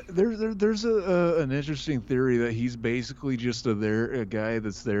 There's an interesting theory that he's basically just a guy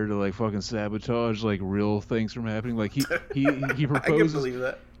that's there to like fucking sabotage like real things from happening. Like he proposes. I can believe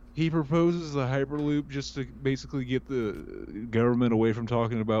that. He proposes the Hyperloop just to basically get the government away from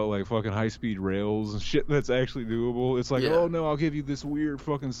talking about like fucking high-speed rails and shit that's actually doable. It's like, oh no, I'll give you this weird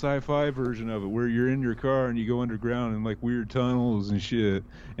fucking sci-fi version of it where you're in your car and you go underground in like weird tunnels and shit.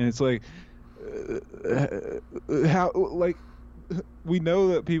 And it's like, how, like, we know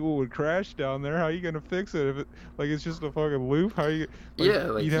that people would crash down there. How are you gonna fix it if it like it's just a fucking loop? How you?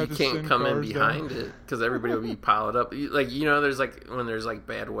 Like, you can't come in behind it because everybody will be piled up. Like, you know, there's like when there's like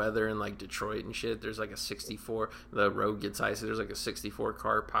bad weather in like Detroit and shit. There's like a 64. The road gets icy. There's like a 64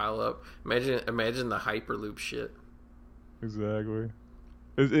 car pile up. Imagine the Hyperloop shit. Exactly.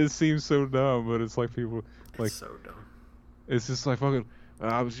 It seems so dumb, but it's like people like it's so dumb. It's just like fucking.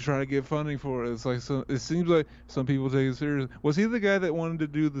 I was just trying to get funding for it. It's like it seems like some people take it serious. Was he the guy that wanted to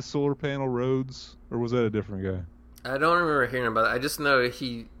do the solar panel roads, or was that a different guy? I don't remember hearing about it. I just know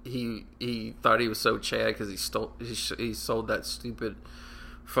he thought he was so Chad because he sold that stupid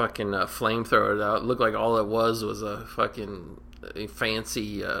fucking flamethrower out. It looked like all it was a fucking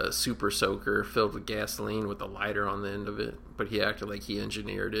fancy super soaker filled with gasoline with a lighter on the end of it. But he acted like he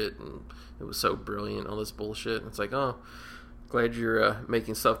engineered it and it was so brilliant. All this bullshit. It's like, oh. Glad you're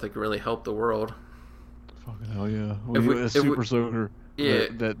making stuff that can really help the world. Fucking hell yeah. A super soaker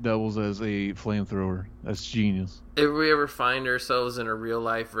that doubles as a flamethrower. That's genius. If we ever find ourselves in a real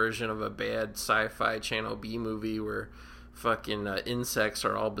life version of a bad sci-fi Channel B movie where fucking insects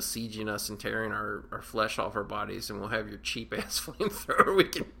are all besieging us and tearing our flesh off our bodies, and we'll have your cheap ass flamethrower we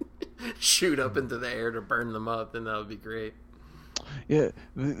can shoot up into the air to burn them up, then that would be great. Yeah,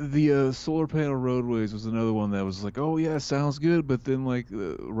 the solar panel roadways was another one that was like, oh yeah, sounds good, but then like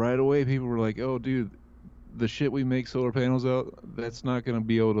right away people were like, oh dude, the shit we make solar panels out, that's not going to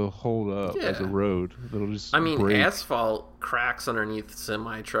be able to hold up as a road. It'll just break. Asphalt cracks underneath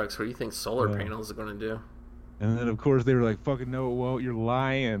semi trucks. What do you think solar panels are going to do? And then of course they were like, fucking no, well, you're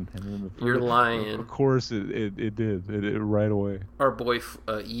lying. And then you're lying. Of course it did. It right away. Our boy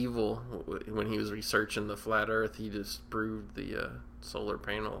Evil, when he was researching the flat Earth, he just proved the solar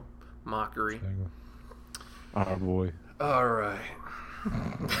panel mockery. Our boy. All right.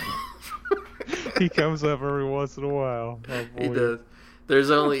 He comes up every once in a while. He does.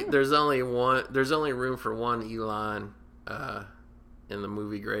 There's only room for one Elon in the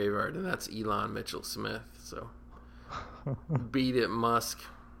movie graveyard, and that's Elon Mitchell Smith. So beat it, Musk.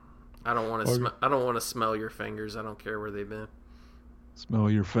 I don't want to smell your fingers. I don't care where they've been.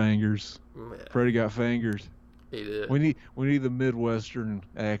 Smell your fingers. Yeah. Freddie got fingers. He did. We need the Midwestern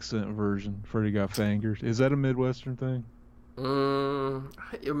accent version. Freddie got fingers. Is that a Midwestern thing?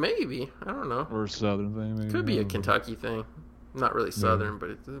 Maybe. I don't know. Or a Southern thing, maybe. Could be a Kentucky thing. Not really Southern,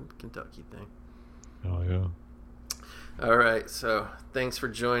 but it's a Kentucky thing. Oh, yeah. All right, so thanks for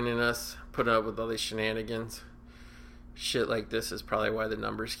joining us, putting up with all these shenanigans. Shit like this is probably why the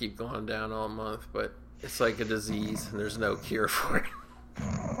numbers keep going down all month, but it's like a disease, and there's no cure for it.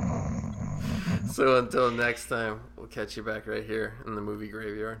 So until next time, we'll catch you back right here in the movie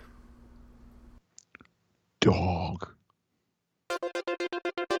graveyard. Dog.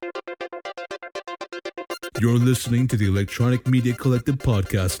 You're listening to the Electronic Media Collective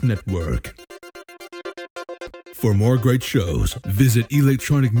Podcast Network. For more great shows, visit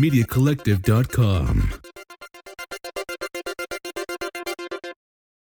electronicmediacollective.com.